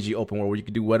RPG open world where you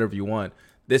can do whatever you want.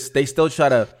 They still try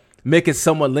to make it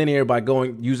somewhat linear by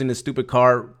using the stupid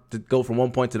car to go from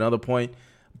one point to another point,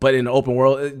 but in the open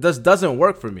world it doesn't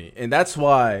work for me, and that's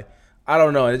why I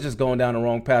don't know. It's just going down the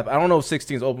wrong path. I don't know if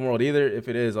 16 is open world either. If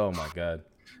it is, oh my god.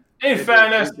 In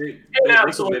fairness,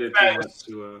 absolute fairness.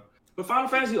 But Final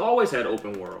Fantasy always had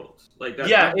open worlds. Like that.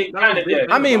 Yeah, it kind of did.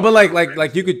 I mean, but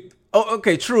like you could. Oh,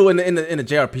 okay, true in the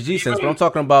JRPG sense, but I'm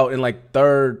talking about in like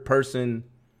third person.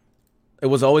 It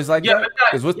was always like that.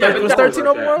 It was 13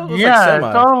 open world. It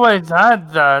always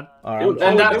had that.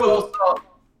 And that was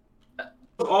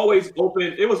always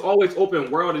open. It was always open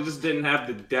world. It just didn't have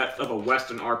the depth of a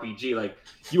Western RPG. Like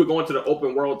you would go into the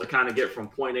open world to kind of get from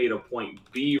point A to point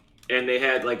B, and they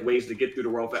had like ways to get through the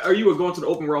world. Or you would go into the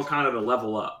open world kind of to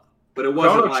level up, but it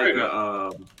wasn't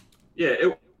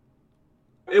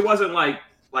it wasn't like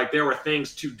there were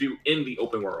things to do in the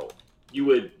open world. You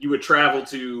would travel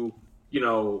to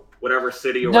whatever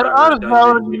city or there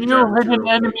are new hidden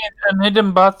enemies and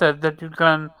hidden bosses that you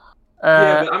can.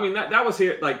 Yeah, but I mean that was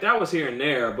here. Like that was here and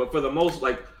there, but for the most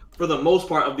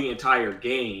part of the entire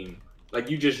game, like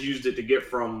you just used it to get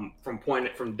from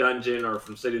dungeon or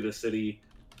from city to city.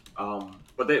 But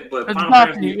Final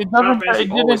Fantasy, it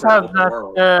didn't have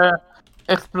that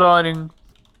exploring.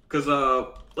 Because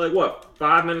like what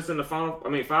 5 hours in the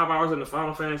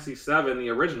Final Fantasy VII, the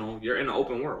original, you're in the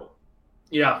open world.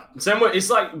 Yeah, same way. It's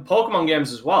like Pokemon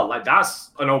games as well. Like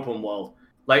that's an open world.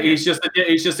 Like it's just a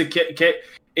kit.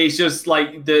 It's just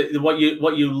like the what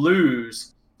you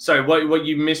lose. So what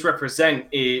you misrepresent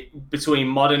between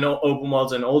modern open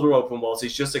worlds and older open worlds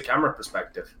is just a camera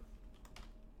perspective.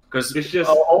 Because it's just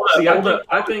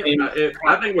I think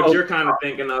what you're kind of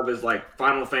thinking of is like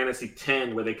Final Fantasy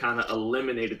X, where they kind of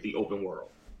eliminated the open world.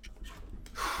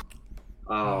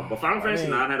 But Final Fantasy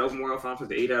 9 had open world, Final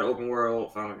Fantasy 8 had open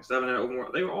world, Final Fantasy 7 had open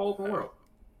world. They were all open world.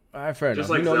 All right, fair just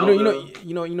enough. Like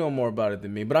you know more about it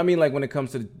than me. But I mean, like when it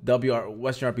comes to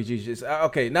Western RPGs, just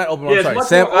okay, not open world.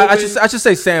 I should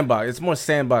say sandbox. It's more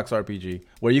sandbox RPG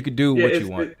where you could do what you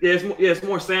want. It's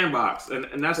more sandbox,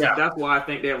 and that's why I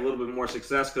think they have a little bit more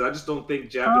success. Because I just don't think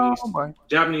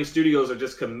Japanese studios are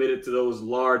just committed to those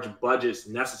large budgets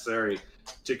necessary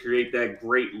to create that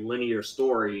great linear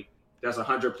story that's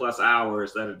 100+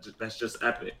 hours that's just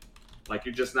epic. Like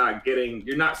you're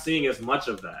not seeing as much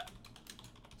of that.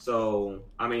 So,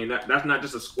 I mean, that's not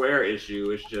just a Square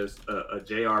issue. It's just a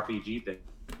JRPG thing.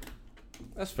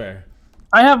 That's fair.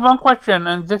 I have one question,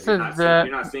 and this you're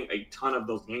not seeing a ton of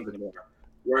those games anymore.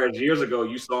 Whereas years ago,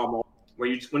 you saw them all,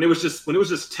 when it was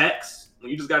just text,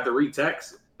 when you just got to read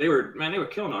text, they were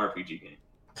killing the RPG game.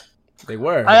 They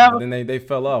were. Then they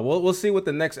fell off. We'll see what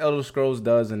the next Elder Scrolls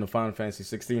does in the Final Fantasy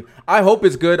 16. I hope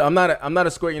it's good. I'm not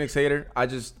a Square Enix hater. I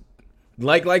just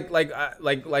like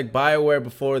BioWare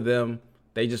before them.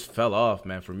 They just fell off,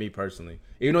 man, for me personally.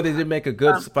 Even though they did make a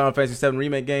good Final Fantasy 7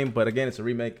 remake game, but again, it's a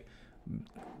remake.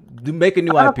 Make a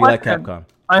new IP like Capcom.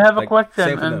 I have a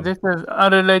question, and this is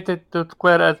unrelated to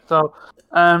Square as well.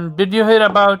 Did you hear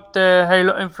about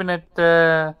Halo Infinite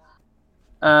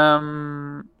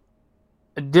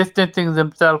distancing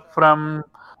themselves from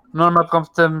normal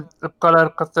color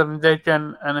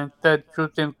customization and instead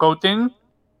choosing coating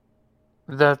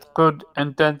that could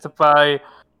intensify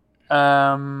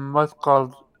what's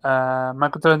called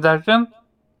microtransaction?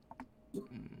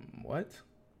 What?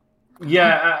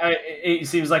 Yeah, it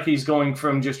seems like he's going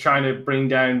from just trying to bring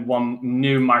down one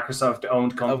new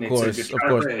Microsoft-owned company. Of course.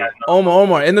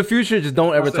 Omar, in the future, just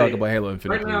don't ever talk about Halo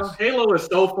Infinite. Right now, Halo is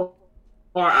so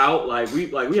far out. Like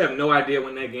we have no idea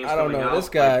when that game's coming out. This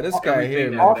guy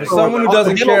here, man. For someone who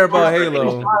doesn't care about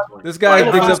Halo, this guy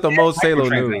digs up the most Halo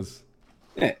news.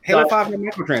 Yeah, Halo 5 had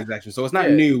microtransactions, so it's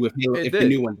not new if the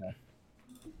new one does.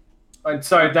 I'm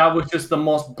sorry, that was just the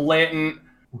most blatant,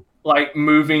 like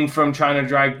moving from trying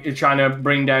to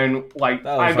bring down. Like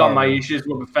I got my issues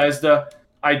with Bethesda.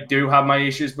 I do have my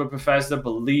issues with Bethesda,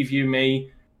 believe you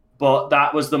me. But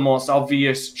that was the most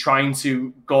obvious, trying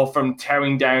to go from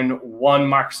tearing down one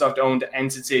Microsoft-owned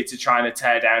entity to trying to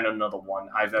tear down another one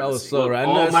I've ever seen. So right.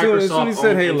 As soon as he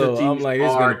said Halo, I'm like, he's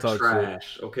gonna talk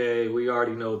trash. shit. Okay, we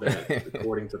already know that,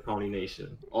 according to Pony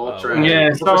Nation. All trash.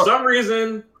 Yeah. So for some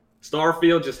reason,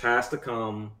 Starfield just has to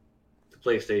come to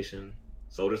PlayStation.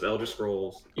 So does Elder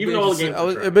Scrolls. Even though the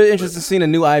game's it'd be interesting seeing a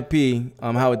new IP,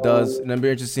 how it does, and it'd be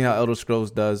interesting seeing how Elder Scrolls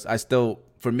does.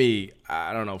 For me,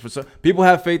 I don't know. For some people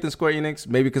have faith in Square Enix,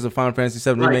 maybe because of Final Fantasy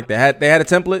 7 remake. They had a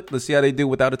template. Let's see how they do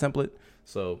without a template.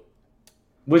 So,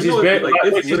 which is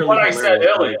what I said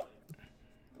earlier.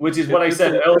 It's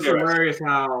hilarious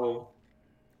how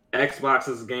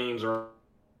Xbox's games are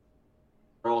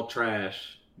all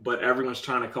trash, but everyone's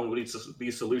trying to come up with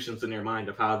these solutions in their mind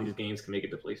of how these games can make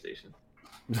it to PlayStation.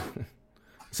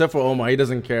 Except for Omar, he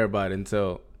doesn't care about it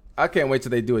until I can't wait till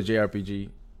they do a JRPG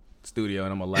studio,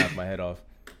 and I'm gonna laugh my head off.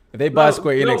 If they buy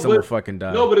Square Enix, I'm gonna fucking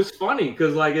die. No, but it's funny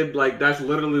because that's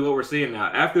literally what we're seeing now.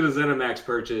 After the ZeniMax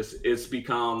purchase, it's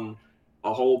become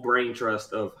a whole brain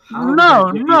trust of how.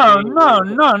 No. I'm not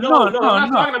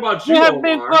talking about you. We have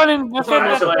been calling this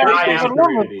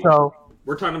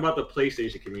We're talking about the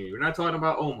PlayStation community. We're not talking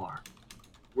about Omar.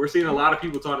 We're seeing a lot of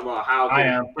people talking about how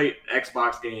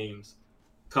Xbox games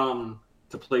come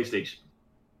to PlayStation.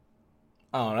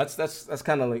 Oh, that's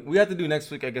kind of like we have to do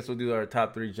next week. I guess we'll do our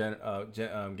top 3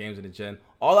 games in the gen.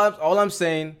 All I'm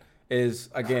saying is,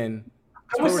 again,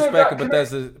 put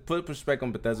respect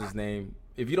on Bethesda's name.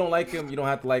 If you don't like him, you don't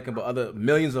have to like him, but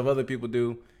millions of other people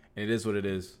do, and it is what it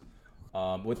is.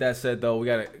 With that said, though, we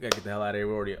gotta get the hell out of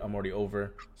here. I'm already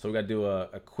over, so we gotta do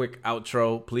a quick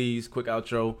outro, please. Quick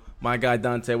outro. My guy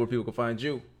Dante, where people can find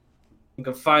you. You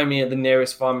can find me at the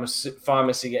nearest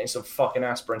pharmacy getting some fucking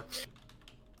aspirin.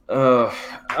 You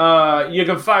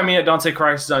can find me at Dante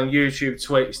Crisis on YouTube,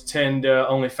 Twitch, Tinder,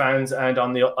 OnlyFans,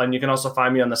 and you can also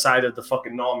find me on the side of the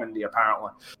fucking Normandy,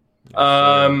 apparently.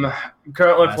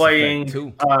 Currently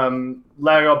playing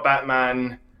Lego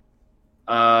Batman.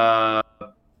 I've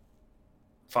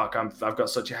got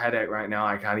such a headache right now,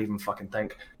 I can't even fucking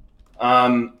think.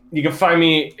 You can find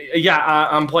me.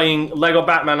 I'm playing Lego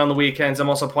Batman on the weekends. I'm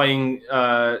also playing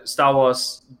Star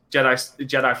Wars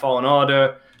Jedi Fallen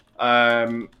Order.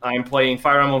 I'm playing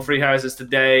Fire Emblem Three Houses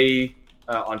today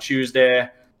on Tuesday.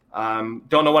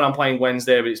 Don't know what I'm playing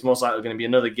Wednesday, but it's most likely going to be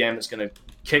another game that's going to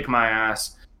kick my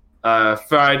ass.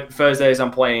 Thursdays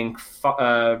I'm playing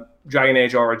Dragon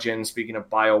Age Origins. Speaking of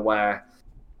BioWare.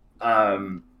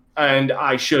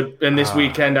 And this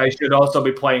weekend, I should also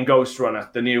be playing Ghost Runner,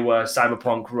 the new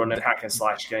cyberpunk run and hack and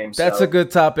slash game. That's a good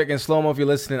topic. And Slow-Mo, if you're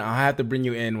listening, I have to bring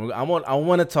you in. I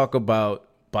want to talk about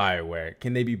BioWare.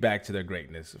 Can they be back to their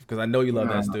greatness? Because I know you love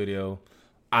that studio.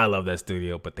 I love that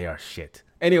studio, but they are shit.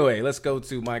 Anyway, let's go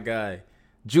to my guy,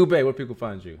 Jubei. Where people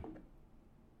find you?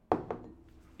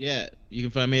 Yeah, you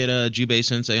can find me at Jubei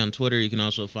Sensei on Twitter. You can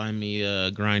also find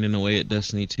me grinding away at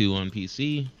Destiny 2 on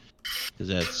PC. Because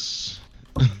that's...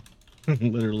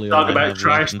 literally talk about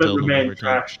trash that remain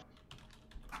trash.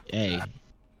 Hey,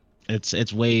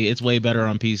 it's way better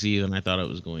on PC than I thought it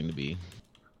was going to be.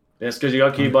 It's because you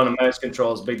got keyboard and mouse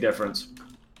controls. Big difference.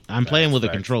 I'm playing with a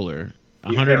controller.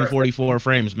 144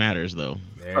 frames matters though.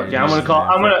 Okay, I'm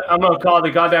gonna call the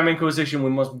goddamn Inquisition.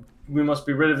 We must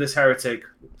be rid of this heretic.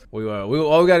 All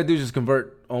we gotta do is just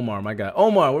convert Omar, my guy.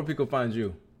 Omar, where people find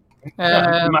you? You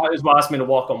might as well ask me to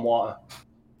walk on water.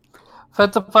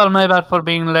 First of all, my bad for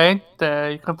being late.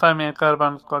 You can find me at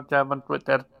Carbon Squad Jab on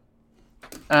Twitter.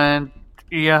 And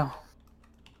yeah.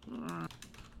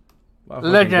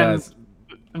 Legend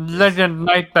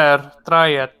Nightmare. Try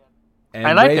it. And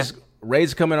I like it.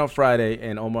 Raid's coming on Friday,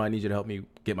 and Omar, I need you to help me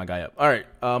get my guy up. All right,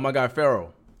 my guy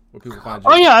Pharaoh. Where people find you?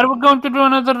 Oh yeah, are we going to do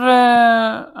another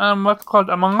what's called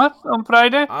Among Us on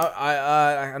Friday?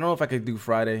 I don't know if I could do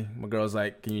Friday. My girl's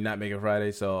like, can you not make it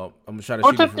Friday? So I'm gonna try to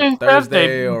shoot it for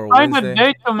Thursday or Find Wednesday. a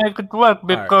date to make it work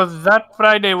because that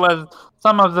Friday was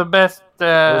some of the best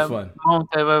months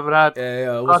I've ever had.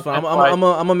 Yeah, it was fun. I'm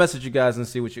gonna message you guys and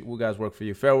see what guys work for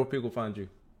you. Pharaoh, where people find you?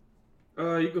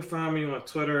 You can find me on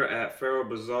Twitter at Pharaoh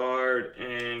Bazard,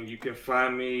 and you can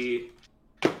find me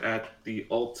at the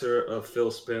altar of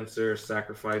Phil Spencer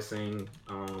sacrificing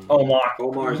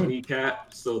Omar's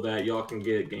kneecap so that y'all can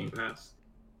get Game Pass.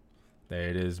 There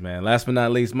it is, man. Last but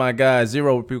not least, my guy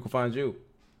Zero, where people can find you?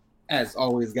 As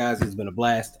always, guys, it's been a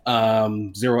blast.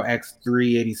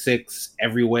 0x386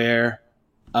 everywhere.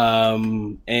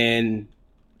 And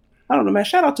I don't know, man.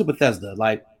 Shout out to Bethesda.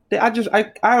 Like, I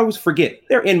always forget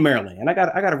they're in Maryland, and I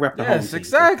gotta rep the home team. Yes,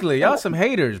 exactly. Y'all some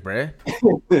haters, bruh.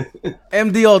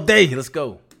 MD all day. Let's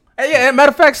go. Hey, yeah.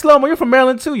 Matter of fact, Slow-Mo, you're from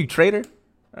Maryland too, you traitor.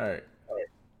 All right.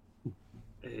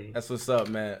 Hey, that's what's up,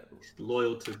 man.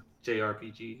 Loyal to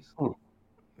JRPGs.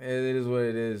 It is what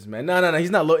it is, man. No. He's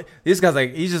not. This guy's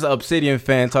like, he's just an Obsidian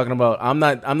fan talking about. I'm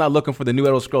not looking for the new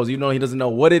Elder Scrolls, even though he doesn't know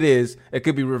what it is. It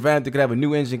could be revamped. It could have a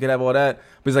new engine. Could have all that.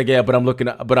 But he's like, yeah,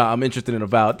 but I'm interested in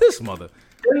Avowed. This mother.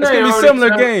 It's gonna be similar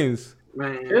games.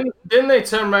 Man. Didn't they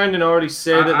turn around and already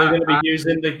say that they're going to be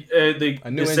using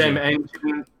the same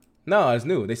engine? No, it's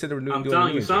new. They said they were new. I'm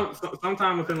telling you,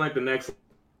 sometime within like the next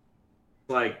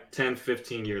 10,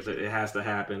 15 years, it has to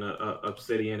happen.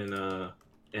 Obsidian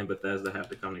and Bethesda have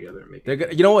to come together and make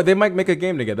it. You know what? They might make a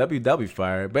game together. That'll be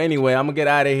fire. But anyway, I'm gonna get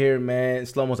out of here, man.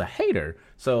 Slow-Mo's a hater.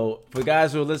 So for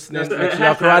guys who are listening, make sure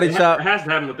y'all karate chop. It has to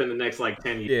happen within the next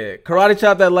 10 years. Yeah, karate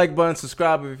chop that like button.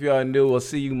 Subscribe if you are new. We'll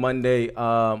see you Monday.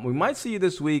 We might see you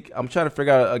this week. I'm trying to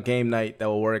figure out a game night that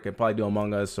will work and probably do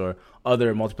Among Us or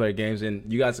other multiplayer games. And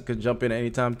you guys can jump in at any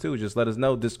time too. Just let us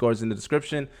know. Discord's in the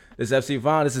description. This is FC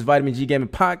Vaughn. This is Vitamin G Gaming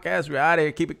Podcast. We're out of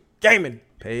here. Keep it gaming.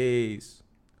 Peace.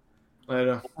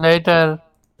 Later.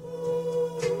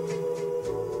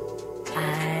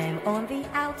 I'm on the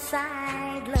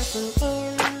outside looking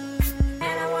in, and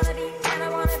I wanna be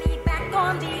back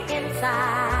on the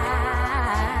inside.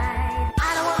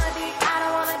 I don't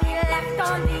wanna be left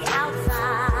on the